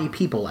Romani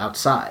people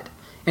outside,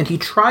 and he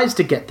tries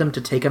to get them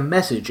to take a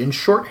message in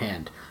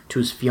shorthand to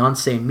his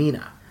fiancée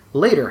Mina.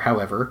 Later,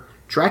 however,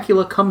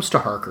 Dracula comes to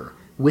Harker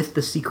with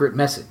the secret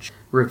message,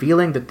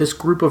 revealing that this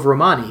group of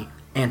Romani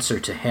answer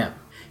to him.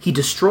 He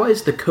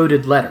destroys the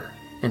coded letter,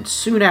 and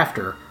soon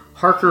after,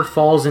 Harker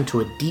falls into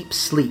a deep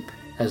sleep,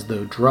 as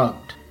though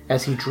drugged.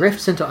 As he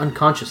drifts into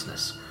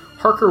unconsciousness,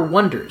 Harker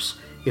wonders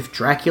if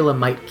Dracula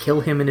might kill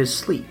him in his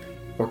sleep,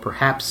 or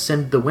perhaps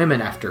send the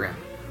women after him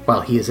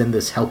while he is in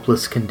this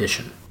helpless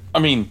condition. I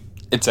mean,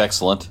 it's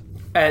excellent.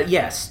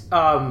 Yes.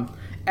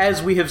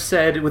 As we have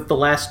said with the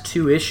last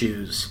 2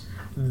 issues,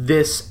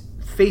 this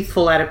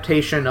faithful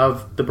adaptation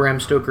of the Bram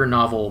Stoker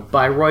novel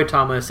by Roy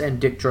Thomas and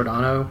Dick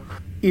Giordano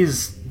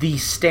is the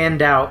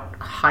standout,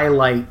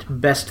 highlight,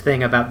 best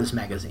thing about this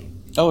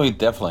magazine. Oh,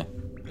 definitely.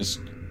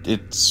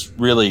 It's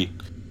really...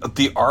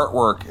 The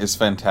artwork is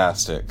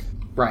fantastic.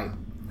 Right.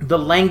 The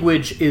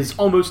language is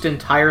almost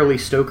entirely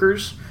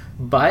Stoker's,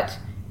 but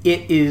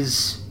it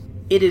is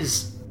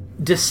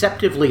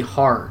deceptively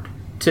hard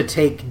to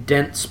take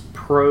dense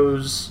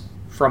prose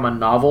from a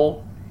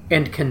novel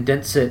and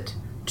condense it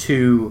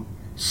to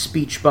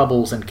speech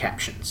bubbles and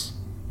captions.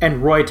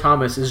 And Roy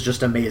Thomas is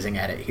just amazing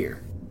at it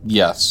here.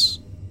 Yes.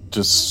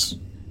 Just,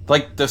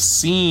 like, the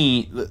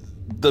scene,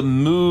 the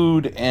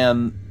mood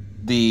and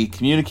the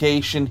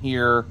communication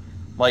here,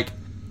 like,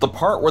 the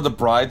part where the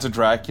brides of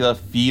Dracula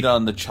feed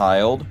on the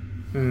child,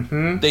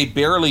 they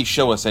barely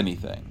show us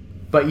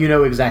anything. But you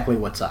know exactly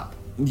what's up.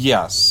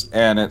 Yes,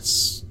 and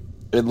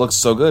it looks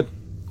so good.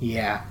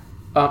 Yeah.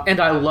 And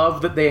I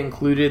love that they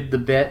included the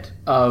bit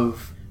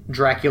of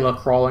Dracula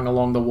crawling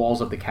along the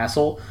walls of the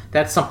castle.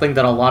 That's something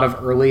that a lot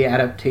of early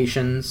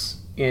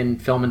adaptations in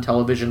film and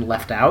television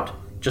left out,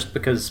 just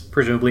because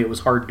presumably it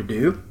was hard to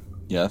do.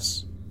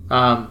 Yes.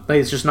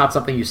 It's just not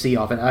something you see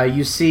often.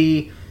 You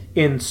see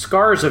in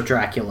Scars of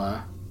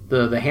Dracula,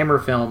 the Hammer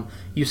film,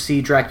 you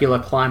see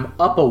Dracula climb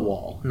up a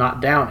wall,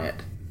 not down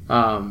it.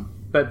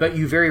 But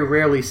you very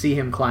rarely see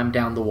him climb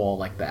down the wall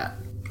like that.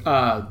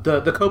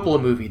 The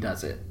Coppola movie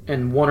does it,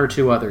 and one or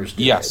two others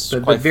do it.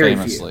 But quite very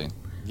famously. Few.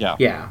 Yeah.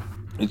 Yeah.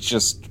 It's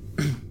just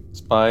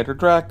Spider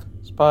Drac.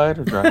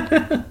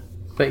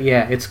 But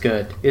yeah, it's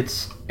good.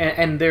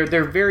 And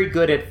they're very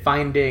good at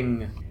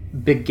finding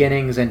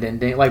beginnings and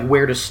ending, like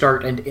where to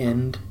start and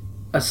end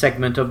a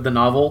segment of the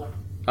novel,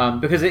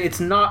 because it's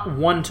not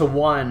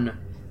one-to-one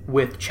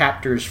with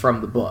chapters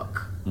from the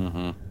book.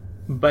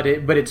 But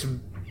it's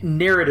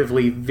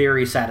narratively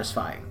very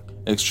satisfying.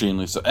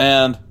 Extremely so.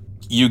 And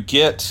you've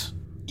had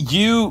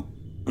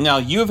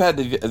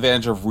the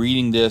advantage of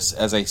reading this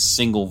as a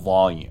single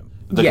volume.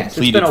 Yes,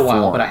 it's been a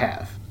while, but I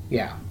have.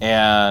 Yeah.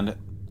 And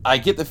I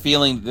get the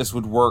feeling this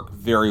would work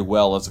very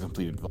well as a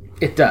completed volume.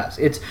 It does.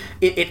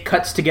 It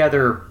cuts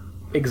together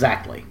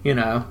exactly,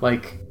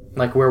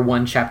 like where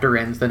one chapter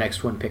ends, the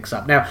next one picks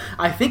up. Now,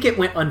 I think it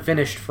went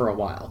unfinished for a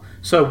while.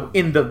 So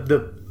in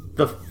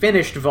the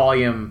finished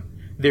volume,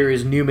 there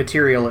is new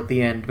material at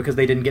the end because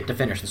they didn't get to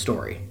finish the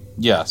story.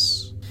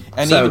 Yes.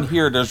 And even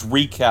here, there's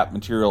recap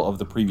material of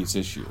the previous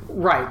issue.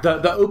 Right.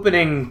 The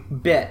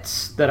opening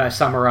bits that I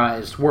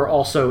summarized were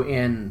also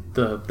in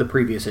the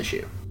previous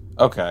issue.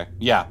 Okay.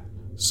 Yeah.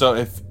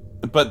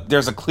 But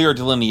there's a clear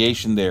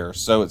delineation there,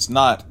 so it's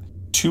not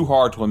too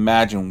hard to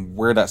imagine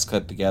where that's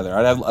cut together.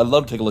 I'd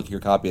love to take a look at your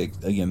copy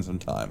again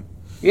sometime.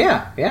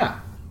 Yeah.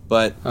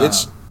 But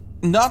it's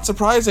not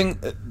surprising.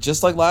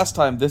 Just like last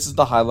time, this is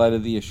the highlight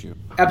of the issue.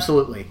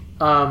 Absolutely.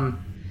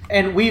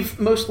 And we've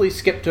mostly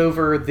skipped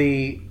over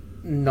the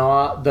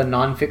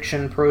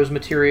nonfiction prose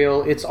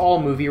material. It's all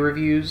movie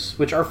reviews,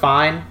 which are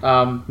fine,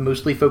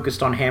 mostly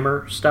focused on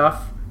Hammer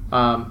stuff.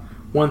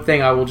 One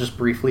thing I will just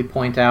briefly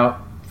point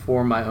out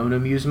for my own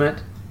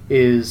amusement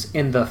is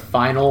in the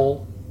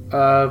final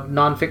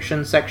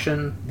nonfiction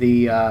section,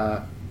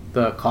 the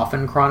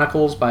Coffin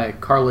Chronicles by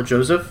Carla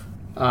Joseph,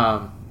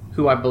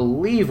 who I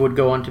believe would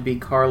go on to be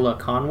Carla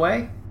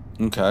Conway.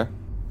 Okay.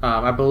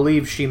 I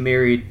believe she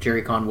married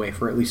Jerry Conway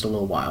for at least a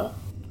little while.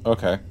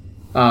 Okay.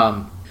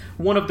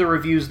 One of the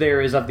reviews there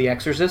is of The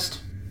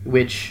Exorcist,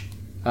 which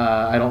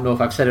I don't know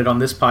if I've said it on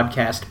this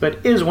podcast,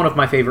 but is one of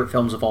my favorite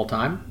films of all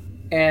time.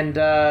 And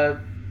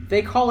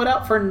they call it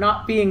out for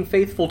not being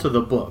faithful to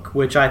the book,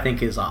 which I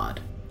think is odd.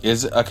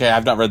 Is it? Okay,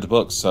 I've not read the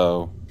book,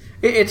 so...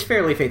 It's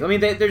fairly faithful. I mean,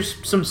 there's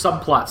some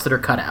subplots that are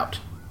cut out,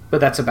 but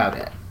that's about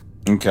it.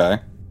 Okay.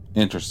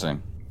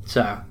 Interesting.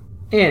 So,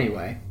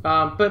 anyway.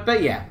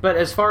 But yeah. But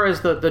as far as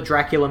the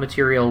Dracula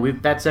material,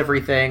 that's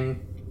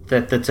everything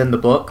that's in the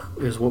book,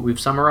 is what we've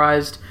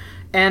summarized.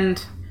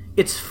 And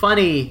it's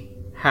funny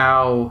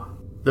how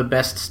the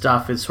best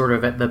stuff is sort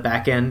of at the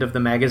back end of the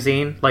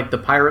magazine. Like the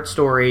pirate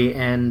story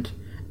and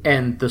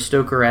the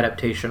Stoker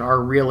adaptation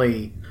are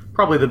really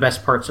probably the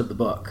best parts of the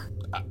book.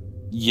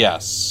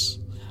 Yes.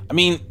 I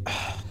mean,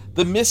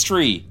 the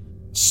mystery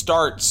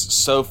starts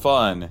so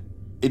fun.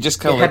 It just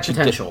kind of lets you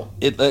potential.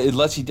 It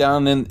lets you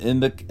down in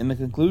the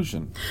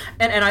conclusion.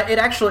 And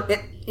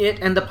it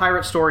and the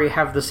pirate story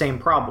have the same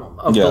problem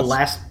of the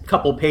last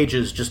couple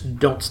pages just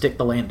don't stick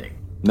the landing.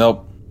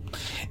 Nope.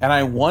 And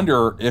I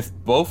wonder if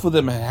both of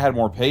them had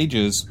more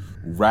pages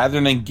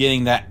rather than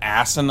getting that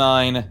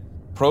asinine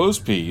prose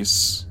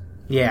piece.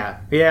 Yeah.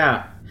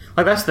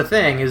 Like that's the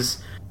thing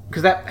is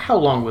because how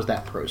long was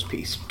that prose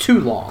piece? Too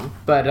long,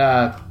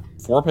 but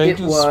 4 pages,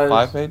 it was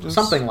 5 pages,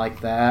 something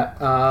like that.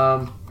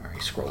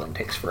 Scrolling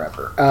takes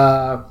forever.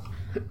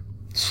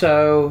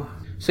 So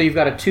you've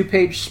got a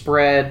 2-page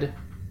spread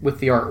with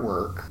the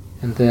artwork,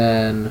 and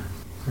then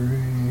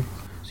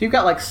so you've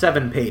got like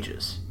 7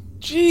 pages.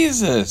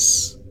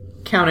 Jesus,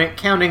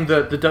 counting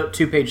the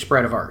 2-page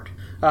spread of art.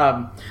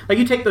 Like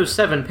you take those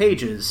 7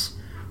 pages,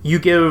 you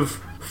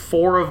give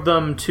 4 of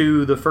them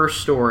to the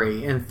first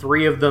story and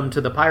 3 of them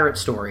to the pirate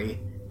story,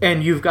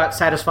 And you've got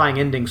satisfying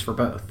endings for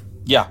both.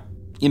 Yeah.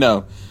 You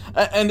know,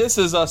 and this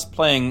is us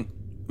playing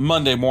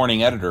Monday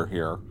morning editor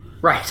here.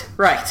 Right.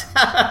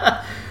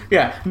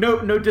 Yeah,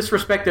 no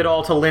disrespect at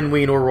all to Len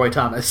Wein or Roy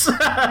Thomas.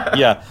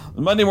 Yeah,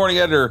 the Monday morning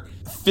editor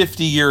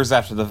 50 years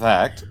after the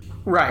fact.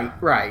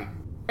 Right.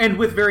 And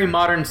with very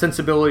modern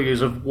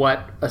sensibilities of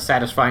what a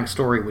satisfying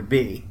story would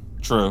be.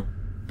 True.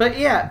 But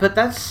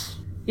that's,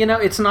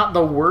 it's not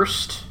the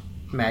worst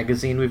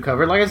magazine we've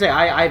covered. Like I say,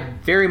 I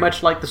very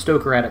much like the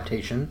Stoker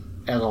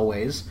adaptation, as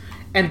always.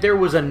 And there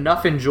was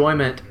enough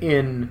enjoyment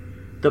in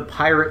the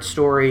pirate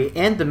story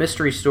and the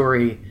mystery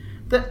story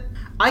that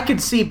I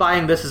could see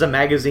buying this as a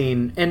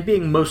magazine and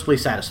being mostly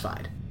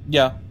satisfied.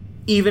 Yeah.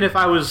 Even if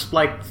I was,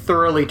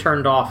 thoroughly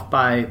turned off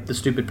by the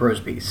stupid prose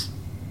piece.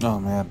 Oh,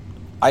 man.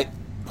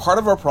 Part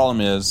of our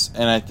problem is,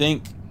 and I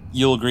think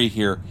you'll agree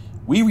here,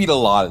 we read a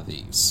lot of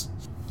these.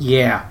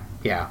 Yeah.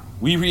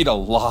 We read a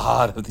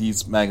lot of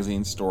these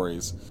magazine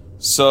stories.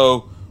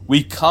 So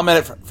we come at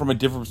it from a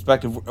different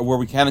perspective where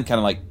we can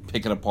kind of,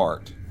 pick it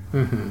apart.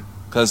 Mm-hmm.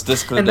 Because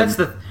this could have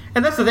been...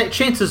 And that's the thing.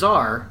 Chances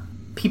are,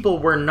 people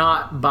were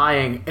not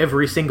buying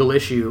every single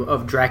issue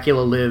of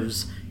Dracula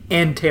Lives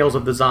and Tales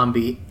of the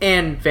Zombie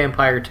and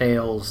Vampire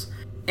Tales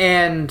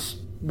and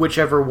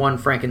whichever one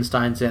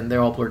Frankenstein's in.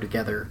 They're all blurred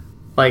together.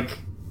 Like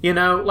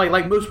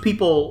most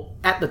people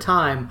at the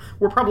time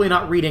were probably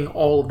not reading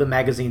all of the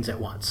magazines at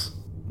once.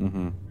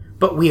 Mm-hmm.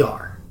 But we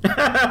are.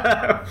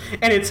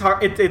 And it's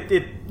hard.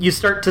 You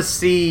start to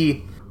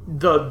see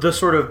the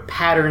sort of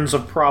patterns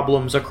of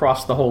problems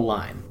across the whole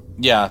line.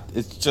 Yeah,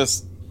 it's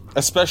just...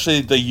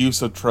 Especially the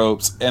use of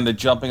tropes and the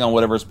jumping on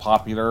whatever's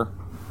popular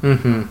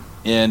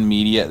in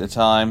media at the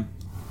time.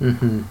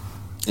 Mm-hmm.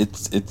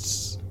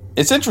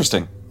 It's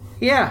interesting.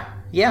 Yeah.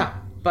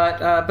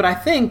 But I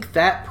think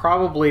that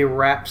probably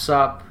wraps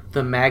up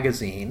the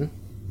magazine.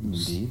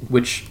 Indeed.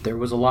 Which there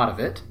was a lot of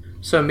it.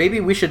 So maybe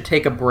we should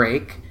take a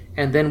break,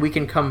 and then we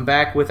can come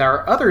back with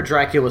our other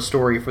Dracula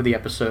story for the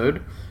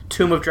episode,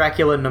 Tomb of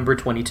Dracula number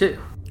 22.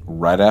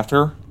 Right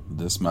after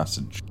this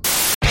message.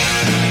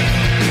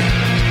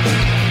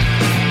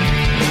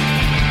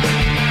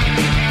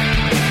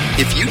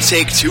 If you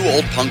take two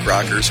old punk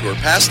rockers who are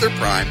past their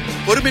prime,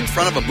 put them in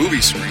front of a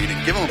movie screen,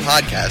 and give them a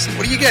podcast,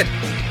 what do you get?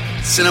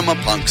 Cinema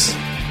Punks.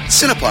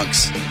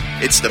 Cinepunks.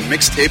 It's the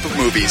mixtape of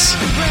movies.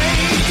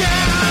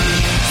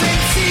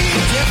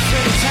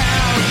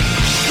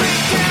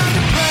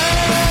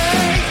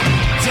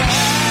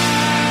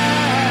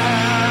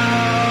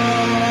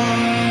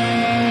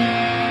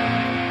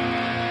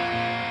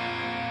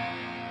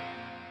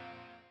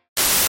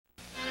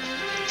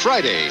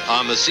 Friday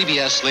on the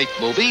CBS Slate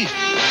movie...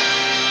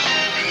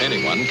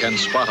 Anyone can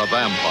spot a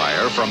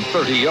vampire from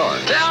 30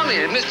 yards. Tell me,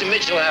 did Mr.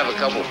 Mitchell have a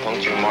couple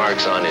puncture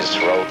marks on his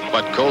throat?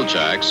 But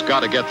Kolchak's got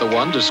to get the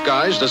one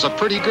disguised as a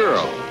pretty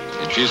girl.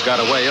 And she's got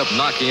a way of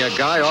knocking a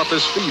guy off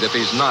his feet if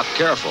he's not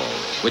careful,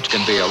 which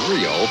can be a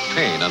real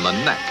pain in the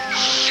neck.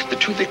 The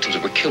two victims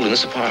that were killed in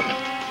this apartment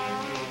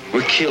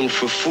were killed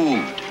for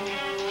food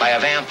by a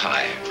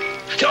vampire.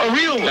 A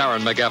real one.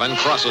 Darren McGavin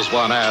crosses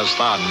one as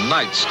the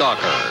Night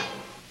Stalker.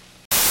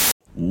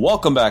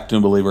 Welcome back,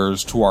 Tomb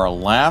Believers, to our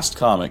last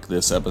comic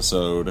this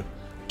episode,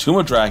 Tomb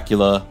of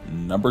Dracula,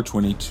 number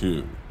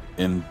 22,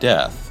 In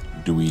Death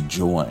Do We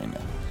Join.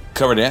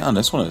 Cover date on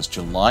this one is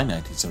July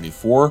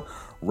 1974.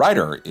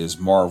 Writer is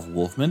Marv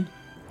Wolfman.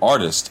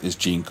 Artist is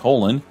Gene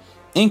Colan.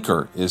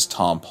 Inker is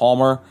Tom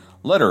Palmer.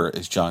 Letterer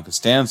is John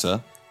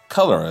Costanza.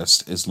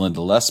 Colorist is Linda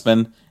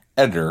Lessman.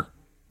 Editor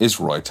is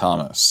Roy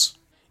Thomas.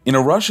 In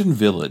a Russian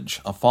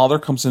village, a father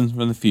comes in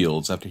from the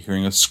fields after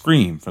hearing a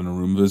scream from the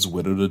room of his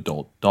widowed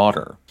adult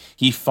daughter.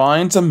 He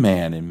finds a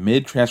man in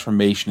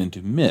mid-transformation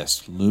into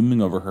mist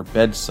looming over her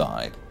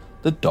bedside,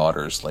 the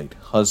daughter's late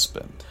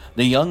husband.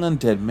 The young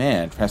undead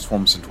man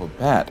transforms into a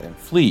bat and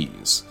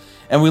flees,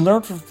 and we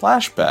learn from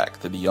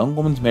flashback that the young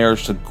woman's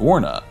marriage to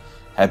Gorna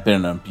had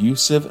been an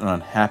abusive and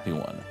unhappy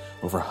one,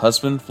 with her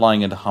husband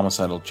flying into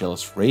homicidal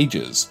jealous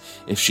rages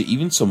if she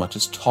even so much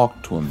as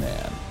talked to a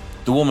man.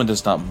 The woman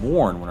does not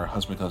mourn when her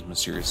husband becomes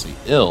mysteriously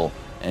ill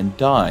and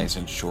dies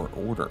in short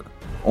order,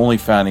 only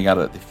finding out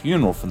at the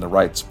funeral from the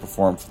rites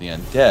performed for the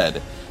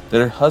undead that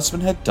her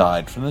husband had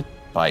died from the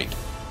bite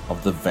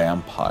of the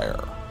vampire.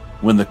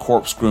 When the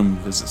corpse groom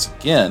visits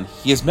again,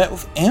 he is met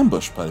with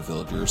ambush by the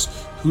villagers,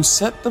 who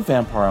set the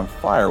vampire on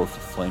fire with a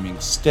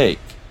flaming stake.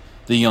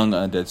 The young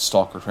undead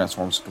stalker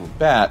transforms into a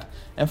bat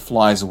and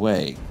flies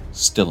away,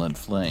 still in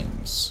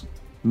flames.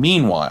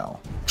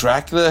 Meanwhile,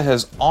 Dracula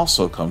has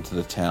also come to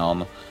the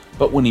town,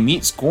 but when he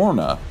meets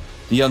Gorna,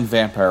 the young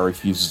vampire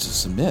refuses to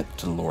submit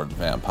to the Lord of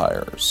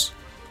Vampires.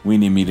 When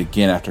they meet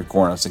again after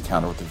Gorna's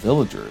encounter with the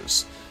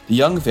villagers, the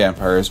young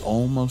vampire is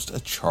almost a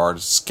charred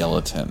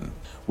skeleton,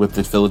 with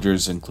the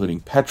villagers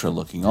including Petra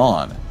looking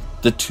on.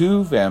 The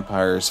two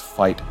vampires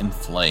fight in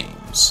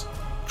flames.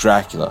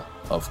 Dracula,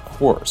 of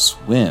course,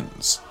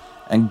 wins,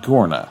 and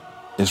Gorna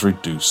is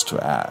reduced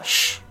to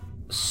ash.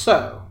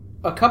 So,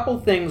 a couple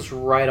things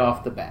right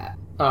off the bat.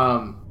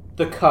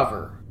 The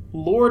cover.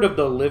 Lord of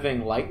the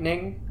Living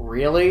Lightning?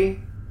 Really?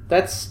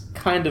 That's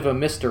kind of a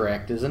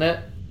misdirect, isn't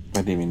it? I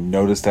didn't even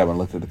notice that when I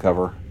looked at the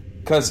cover.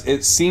 Because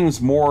it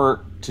seems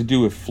more to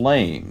do with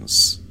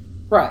flames.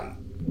 Right.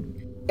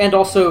 And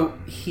also,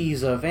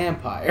 he's a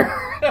vampire.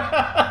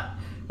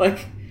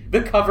 Like,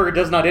 the cover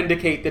does not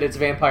indicate that it's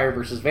vampire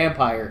versus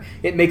vampire.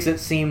 It makes it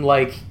seem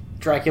like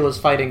Dracula's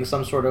fighting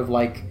some sort of,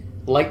 like,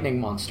 lightning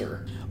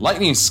monster.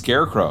 Lightning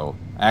Scarecrow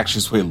actually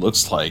is what it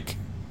looks like.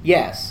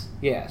 Yes.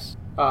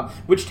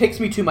 Which takes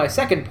me to my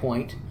second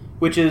point,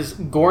 which is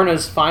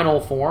Gorna's final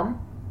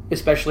form,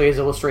 especially as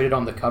illustrated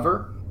on the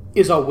cover,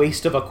 is a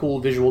waste of a cool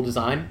visual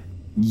design.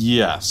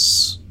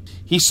 Yes.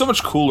 He's so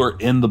much cooler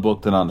in the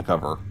book than on the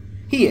cover.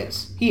 He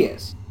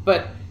is.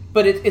 But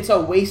it's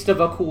a waste of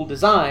a cool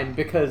design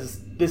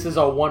because this is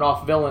a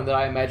one-off villain that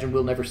I imagine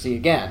we'll never see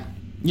again.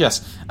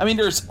 Yes. I mean,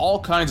 there's all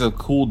kinds of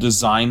cool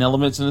design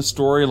elements in the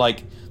story,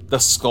 like the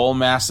skull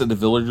mask that the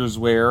villagers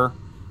wear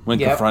when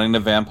confronting the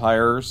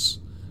vampires,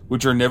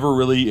 which are never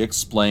really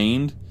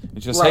explained.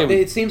 It's just, right. Hey,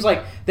 it seems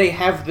like they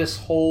have this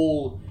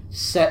whole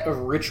set of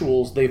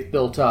rituals they've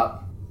built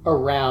up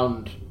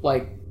around,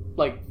 like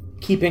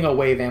keeping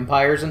away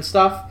vampires and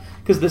stuff.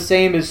 Because the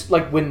same is,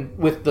 like,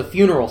 with the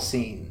funeral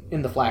scene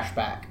in the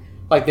flashback.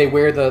 Like, they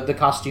wear the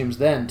costumes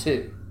then,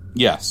 too.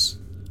 Yes.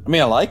 I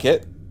mean, I like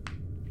it.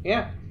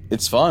 Yeah.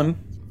 It's fun.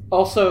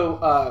 Also,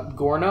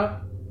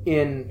 Gorna,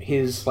 in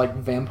his, like,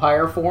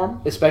 vampire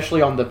form,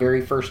 especially on the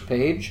very first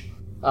page,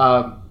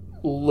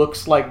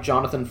 looks like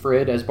Jonathan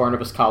Frid as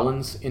Barnabas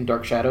Collins in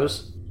Dark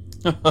Shadows.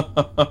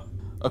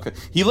 Okay.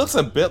 He looks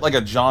a bit like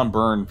a John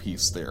Byrne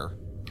piece there.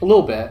 A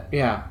little bit,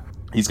 yeah.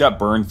 He's got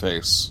Byrne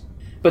face.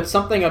 But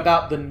something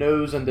about the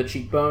nose and the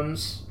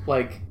cheekbones,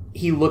 like,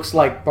 he looks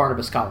like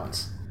Barnabas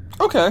Collins.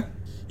 Okay.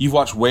 You've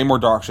watched way more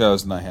Dark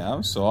Shadows than I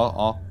have, so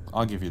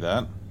I'll give you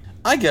that.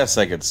 I guess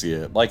I could see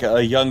it. Like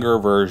a younger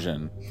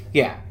version.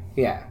 Yeah.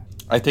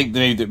 I think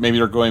maybe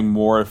they're going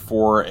more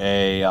for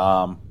a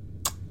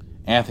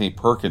Anthony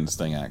Perkins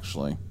thing,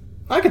 actually.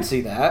 I could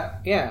see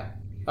that, yeah.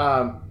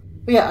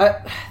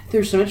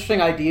 There's some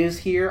interesting ideas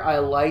here. I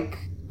like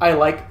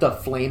the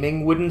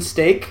flaming wooden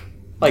stake.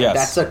 Like, yes.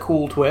 That's a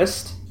cool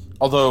twist.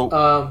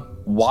 Although,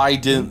 why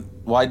did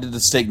the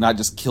stake not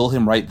just kill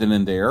him right then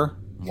and there?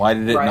 Why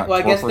did it not torture him? Well,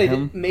 I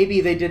guess maybe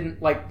they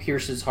didn't, like,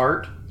 pierce his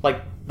heart.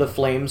 Like, the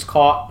flames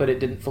caught, but it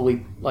didn't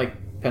fully,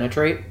 like,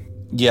 penetrate.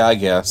 Yeah, I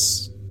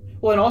guess.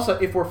 Well, and also,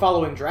 if we're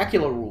following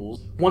Dracula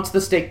rules, once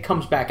the stake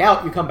comes back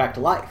out, you come back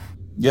to life.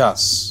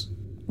 Yes.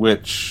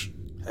 Which,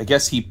 I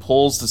guess he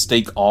pulls the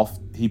stake off.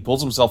 He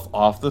pulls himself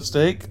off the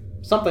stake?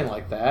 Something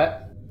like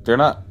that. They're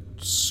not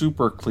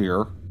super clear.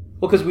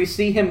 Well, because we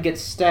see him get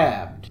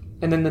stabbed,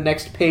 and then the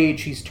next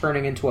page he's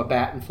turning into a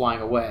bat and flying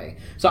away.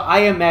 So I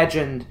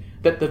imagined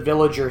that the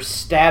villager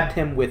stabbed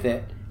him with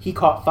it, he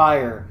caught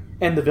fire,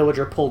 and the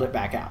villager pulled it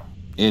back out.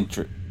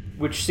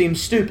 Which seems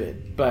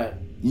stupid, but...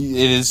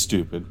 It is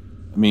stupid.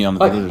 I mean, on the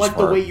villager's part. Like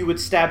the way you would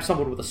stab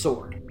someone with a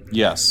sword.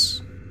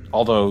 Yes.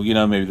 Although,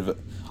 maybe...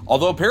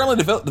 Although apparently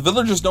the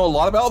villagers know a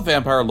lot about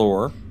vampire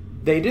lore.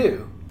 They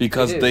do.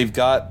 Because they've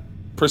got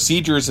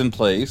procedures in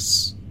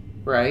place.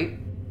 Right.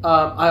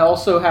 I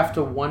also have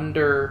to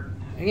wonder...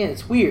 Again,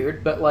 it's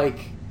weird, but, like...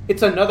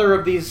 It's another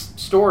of these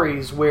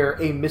stories where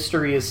a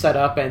mystery is set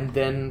up and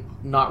then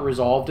not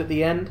resolved at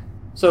the end.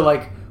 So,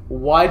 like,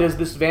 why does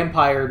this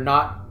vampire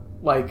not,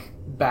 like,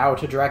 bow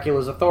to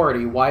Dracula's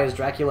authority? Why is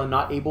Dracula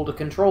not able to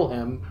control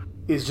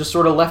him? Is just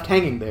sort of left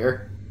hanging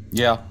there.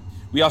 Yeah.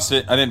 We also,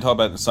 I didn't talk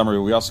about it in the summary,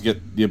 we also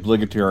get the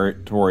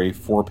obligatory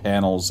 4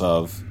 panels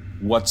of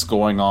what's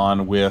going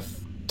on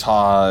with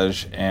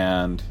Taj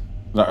and...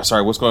 what's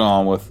going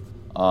on with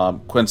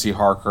Quincy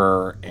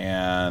Harker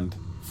and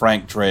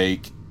Frank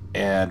Drake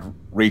and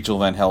Rachel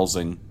Van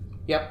Helsing.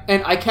 Yep,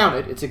 and I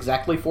counted. It's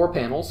exactly 4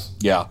 panels.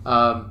 Yeah.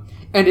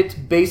 And it's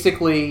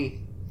basically...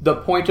 The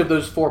point of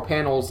those 4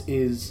 panels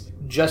is,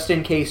 just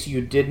in case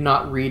you did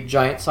not read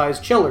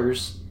Giant-Sized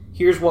Chillers,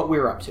 here's what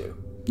we're up to.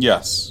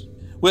 Yes.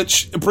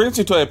 Which brings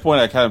me to a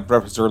point I kind of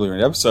referenced earlier in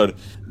the episode.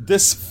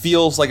 This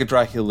feels like a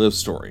Dracula Lives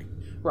story.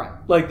 Right.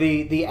 Like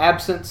the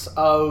absence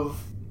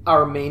of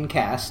our main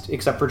cast,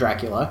 except for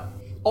Dracula.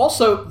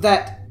 Also,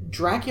 that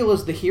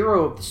Dracula's the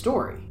hero of the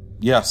story.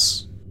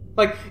 Yes.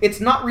 Like, it's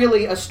not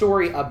really a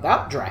story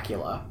about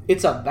Dracula.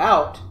 It's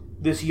about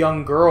this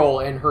young girl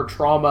and her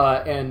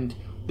trauma and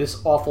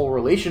this awful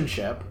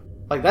relationship.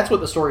 Like, that's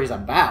what the story's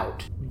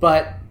about.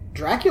 But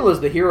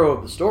Dracula's the hero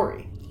of the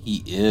story.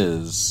 He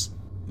is.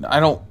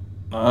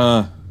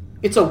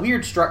 It's a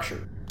weird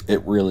structure.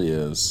 It really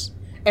is.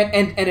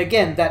 And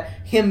again, that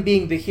him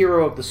being the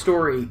hero of the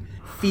story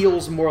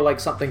feels more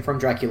like something from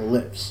Dracula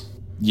Lives.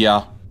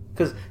 Yeah.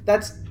 Because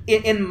that's,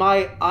 in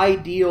my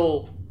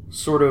ideal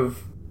sort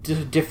of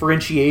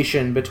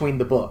differentiation between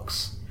the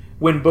books,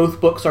 when both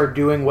books are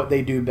doing what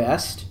they do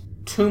best,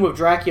 Tomb of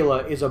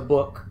Dracula is a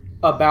book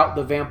about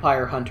the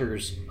vampire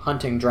hunters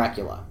hunting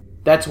Dracula.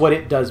 That's what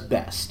it does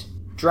best.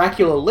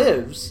 Dracula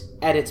Lives,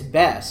 at its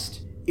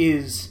best,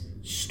 is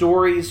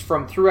stories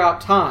from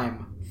throughout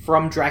time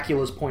from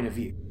Dracula's point of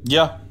view.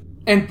 Yeah.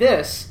 And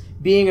this,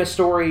 being a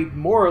story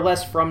more or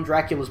less from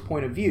Dracula's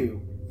point of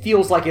view,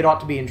 feels like it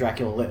ought to be in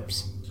Dracula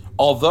Lives.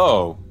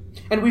 Although,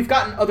 And we've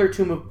gotten other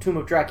Tomb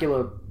of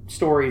Dracula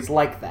stories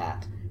like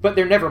that, but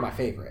they're never my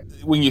favorite.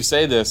 When you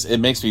say this, it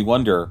makes me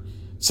wonder,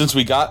 since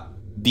we got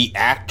the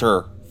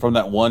actor from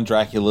that one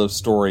Dracula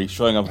story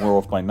showing up in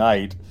Werewolf by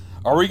Night,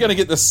 are we going to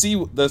get the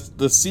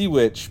sea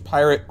witch,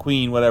 pirate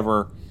queen,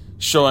 whatever,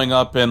 showing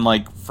up in,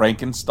 like,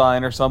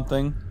 Frankenstein or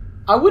something?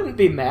 I wouldn't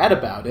be mad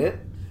about it.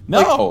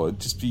 No,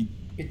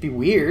 it'd be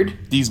weird.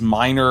 These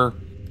minor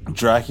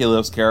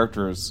Dracula's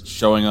characters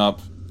showing up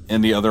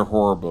in the other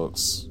horror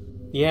books.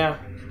 Yeah.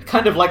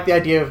 Kind of like the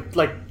idea of,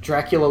 like,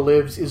 Dracula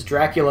Lives is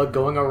Dracula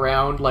going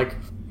around, like,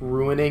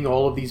 ruining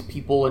all of these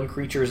people and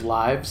creatures'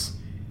 lives,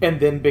 and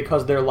then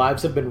because their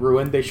lives have been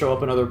ruined, they show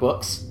up in other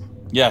books.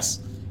 Yes.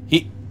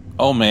 He's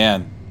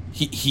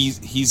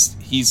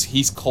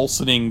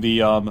Coulsoning the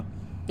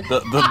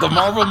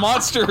Marvel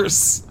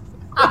monsters.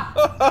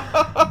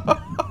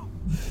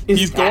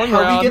 Is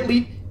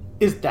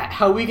that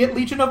how we get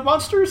Legion of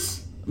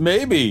Monsters?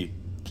 Maybe.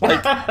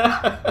 Like,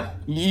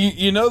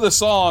 you know the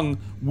song,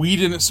 "We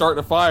Didn't Start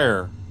the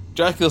Fire."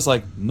 Dracula's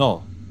like,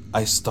 "No,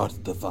 I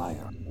started the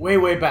fire."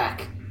 Way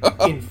back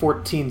in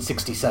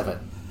 1467,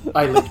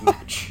 I lit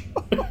match.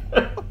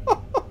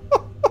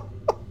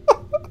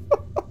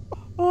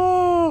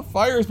 Oh,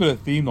 fire's been a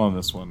theme on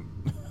this one.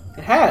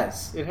 It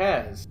has.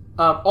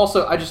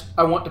 Also,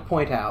 I want to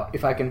point out,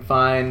 if I can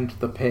find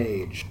the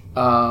page.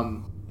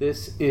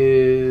 This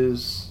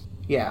is...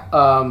 Yeah,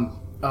 I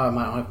don't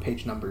have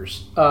page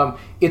numbers.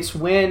 It's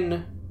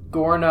when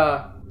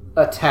Gorna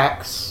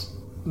attacks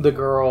the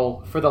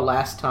girl for the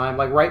last time.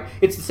 Like, right?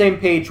 It's the same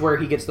page where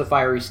he gets the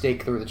fiery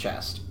stake through the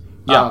chest.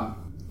 Yeah.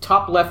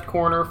 Top left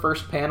corner,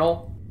 first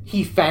panel.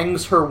 He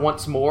fangs her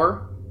once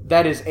more.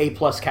 That is A+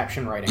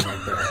 caption writing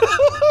right there.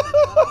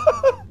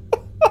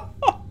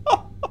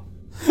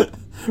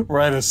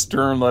 Write a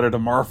stern letter to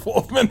Marv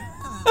Wolfman.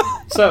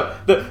 So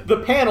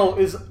the panel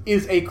is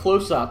a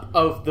close-up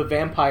of the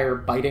vampire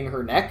biting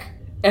her neck,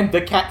 and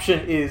the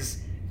caption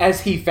is,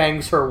 "As he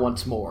fangs her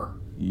once more."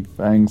 He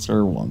fangs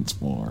her once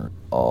more.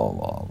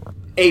 All over.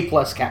 A+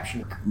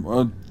 caption.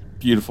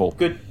 Beautiful.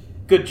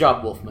 Good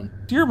job, Wolfman.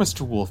 Dear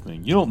Mr.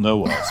 Wolfman, you don't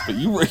know us, but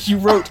you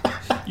wrote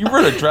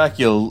a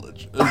Dracula,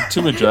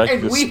 Tomb of Dracula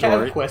and we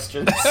story. Have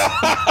questions.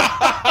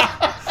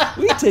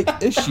 We take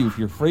issue with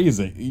your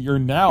phrasing. You're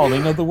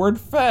nowing of the word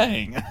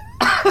fang.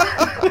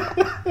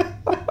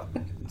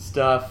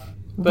 Stuff.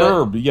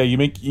 Verb. Yeah,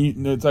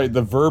 sorry,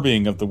 the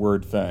verbing of the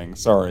word fang.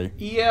 Sorry.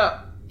 Yeah.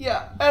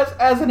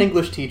 As an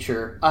English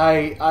teacher,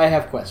 I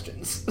have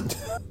questions.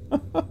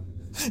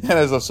 And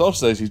as a social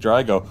studies teacher,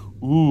 I go,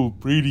 "Ooh,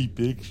 pretty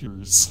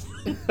pictures."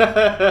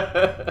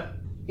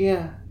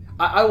 Yeah.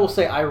 I will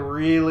say I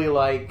really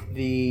like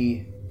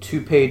the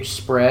 2-page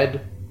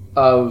spread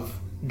of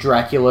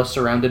Dracula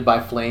surrounded by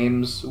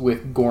flames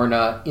with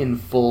Gorna in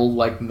full,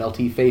 like,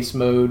 melty face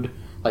mode,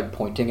 like,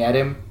 pointing at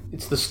him.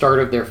 It's the start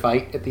of their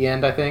fight at the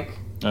end, I think.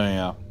 Oh,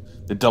 yeah.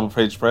 The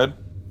double-page spread?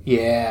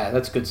 Yeah,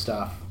 that's good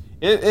stuff.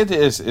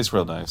 It's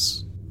real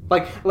nice.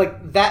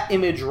 Like that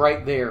image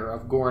right there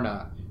of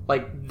Gorna,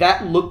 like,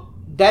 that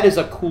is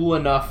a cool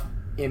enough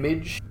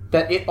image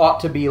that it ought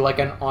to be, like,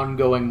 an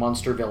ongoing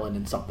monster villain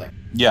in something.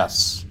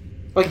 Yes.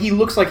 Like, he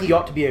looks like he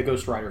ought to be a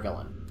Ghost Rider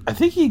villain. I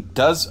think he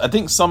does. I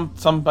think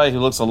somebody who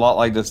looks a lot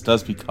like this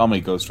does become a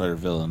Ghost Rider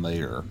villain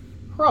later.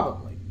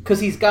 Probably. Because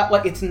he's got,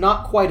 like, it's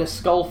not quite a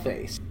skull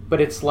face,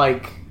 but it's,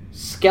 like,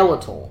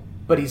 skeletal,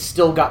 but he's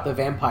still got the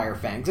vampire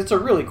fangs. It's a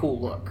really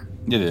cool look.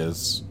 It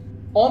is.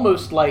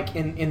 Almost like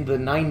in the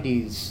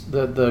 90s,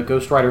 the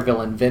Ghost Rider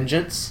villain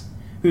Vengeance,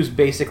 who's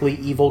basically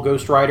evil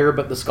Ghost Rider,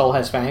 but the skull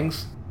has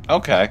fangs.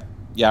 Okay.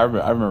 Yeah, I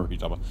remember who you're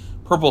talking about.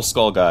 Purple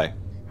Skull Guy.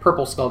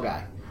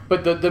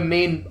 But the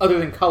main, other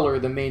than color,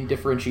 the main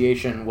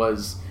differentiation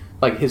was,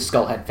 like, his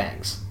skull had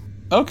fangs.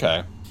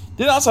 Okay.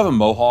 Did it also have a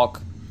mohawk?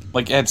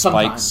 Like, it had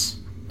sometimes. Spikes?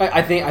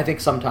 I think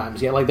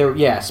sometimes, yeah. Like,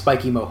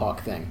 spiky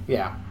mohawk thing,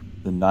 yeah.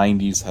 The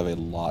 90s have a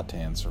lot to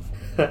answer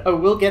for. Oh,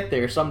 we'll get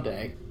there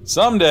someday.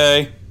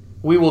 Someday!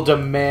 We will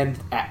demand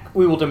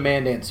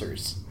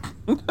answers.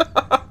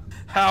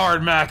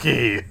 Howard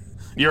Mackie,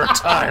 your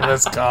time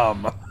has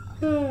come.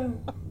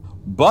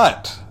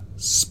 But,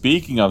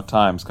 speaking of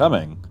times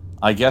coming,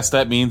 I guess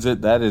that means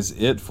that is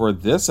it for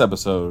this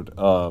episode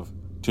of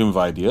Tomb of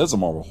Ideas, a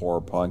Marvel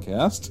Horror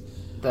podcast.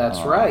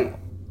 That's right.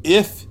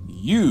 If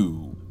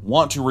you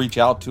want to reach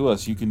out to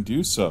us, you can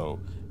do so.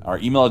 Our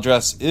email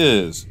address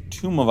is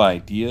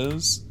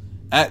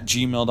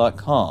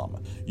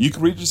tombofideas@gmail.com. You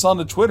can reach us on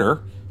the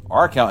Twitter.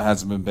 Our account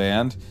hasn't been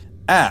banned,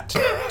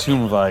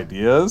 @Tomb of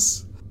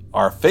Ideas.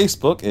 Our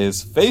Facebook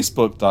is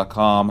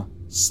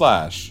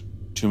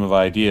facebook.com/Tomb of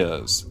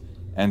Ideas.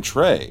 And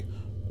Trey,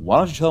 why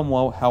don't you tell them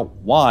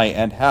why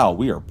and how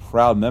we are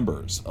proud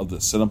members of the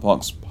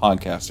Cinepunks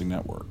Podcasting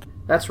Network?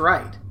 That's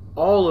right.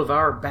 All of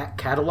our back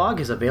catalog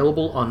is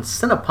available on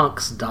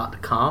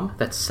Cinepunks.com.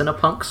 That's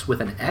Cinepunks with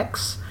an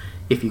X.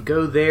 If you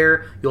go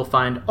there, you'll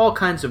find all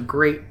kinds of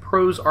great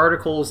prose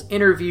articles,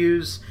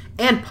 interviews,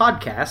 and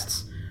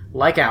podcasts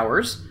like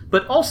ours,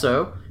 but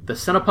also the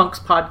Cinepunks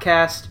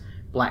podcast,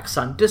 Black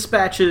Sun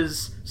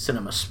Dispatches,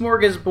 Cinema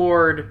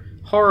Smorgasbord,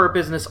 Horror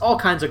Business, all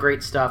kinds of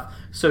great stuff.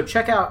 So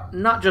check out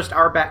not just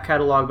our back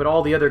catalog, but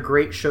all the other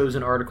great shows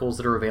and articles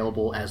that are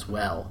available as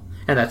well.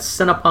 And that's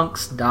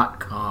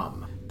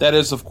Cinepunks.com. That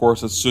is, of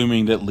course,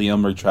 assuming that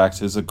Liam retracts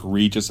his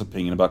egregious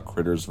opinion about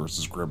Critters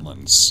vs.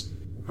 Gremlins.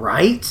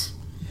 Right?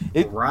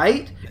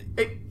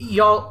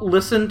 Y'all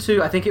listen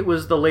to, I think it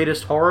was the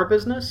latest Horror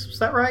Business, is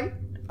that right?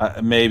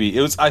 Maybe.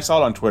 I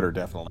saw it on Twitter,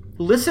 definitely.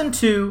 Listen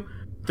to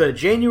the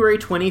January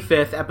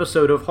 25th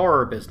episode of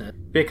Horror Business,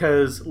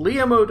 because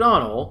Liam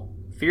O'Donnell,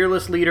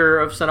 fearless leader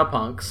of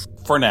Cinepunks,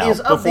 for now,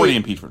 before the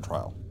impeachment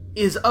trial,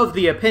 is of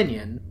the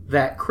opinion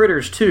that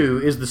Critters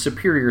 2 is the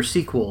superior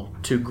sequel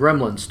to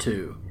Gremlins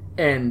 2.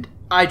 And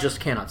I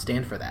just cannot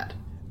stand for that.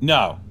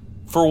 No.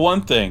 For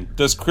one thing,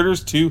 does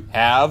Critters 2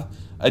 have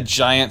a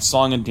giant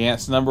song and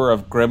dance number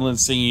of gremlins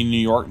singing New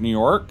York, New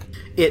York?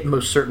 It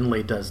most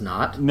certainly does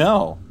not.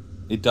 No,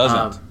 it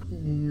doesn't.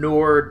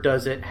 Nor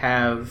does it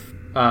have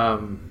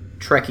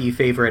Trekkie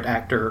favorite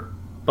actor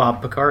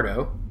Bob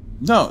Picardo.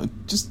 No,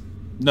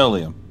 no,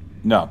 Liam.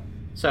 No.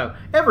 So,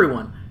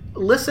 everyone,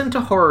 listen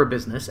to Horror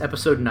Business,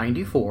 episode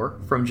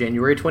 94 from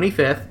January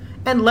 25th,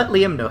 and let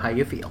Liam know how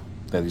you feel.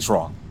 That he's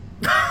wrong.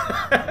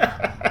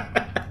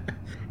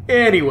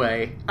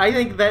 Anyway, I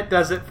think that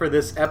does it for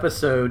this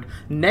episode.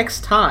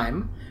 Next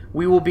time,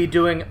 we will be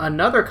doing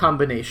another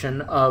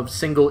combination of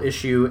single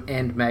issue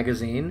and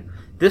magazine,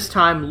 this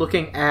time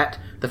looking at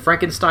The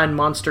Frankenstein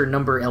Monster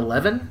number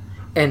 11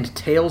 and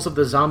Tales of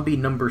the Zombie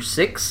number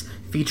 6,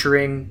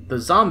 featuring the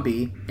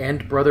zombie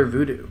and Brother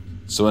Voodoo.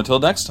 So until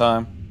next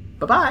time.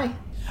 Bye-bye.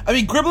 I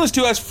mean, Gremlins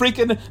 2 has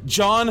freaking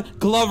John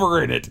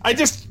Glover in it. I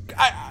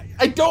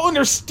don't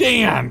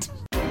understand.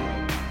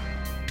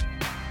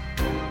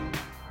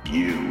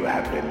 You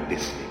have been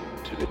listening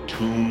to the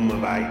Tomb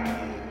of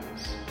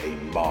Ideas, a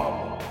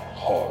Marvel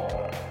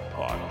horror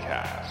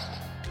podcast.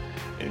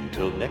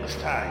 Until next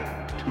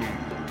time,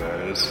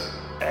 Tombers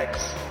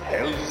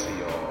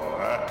Excelsior.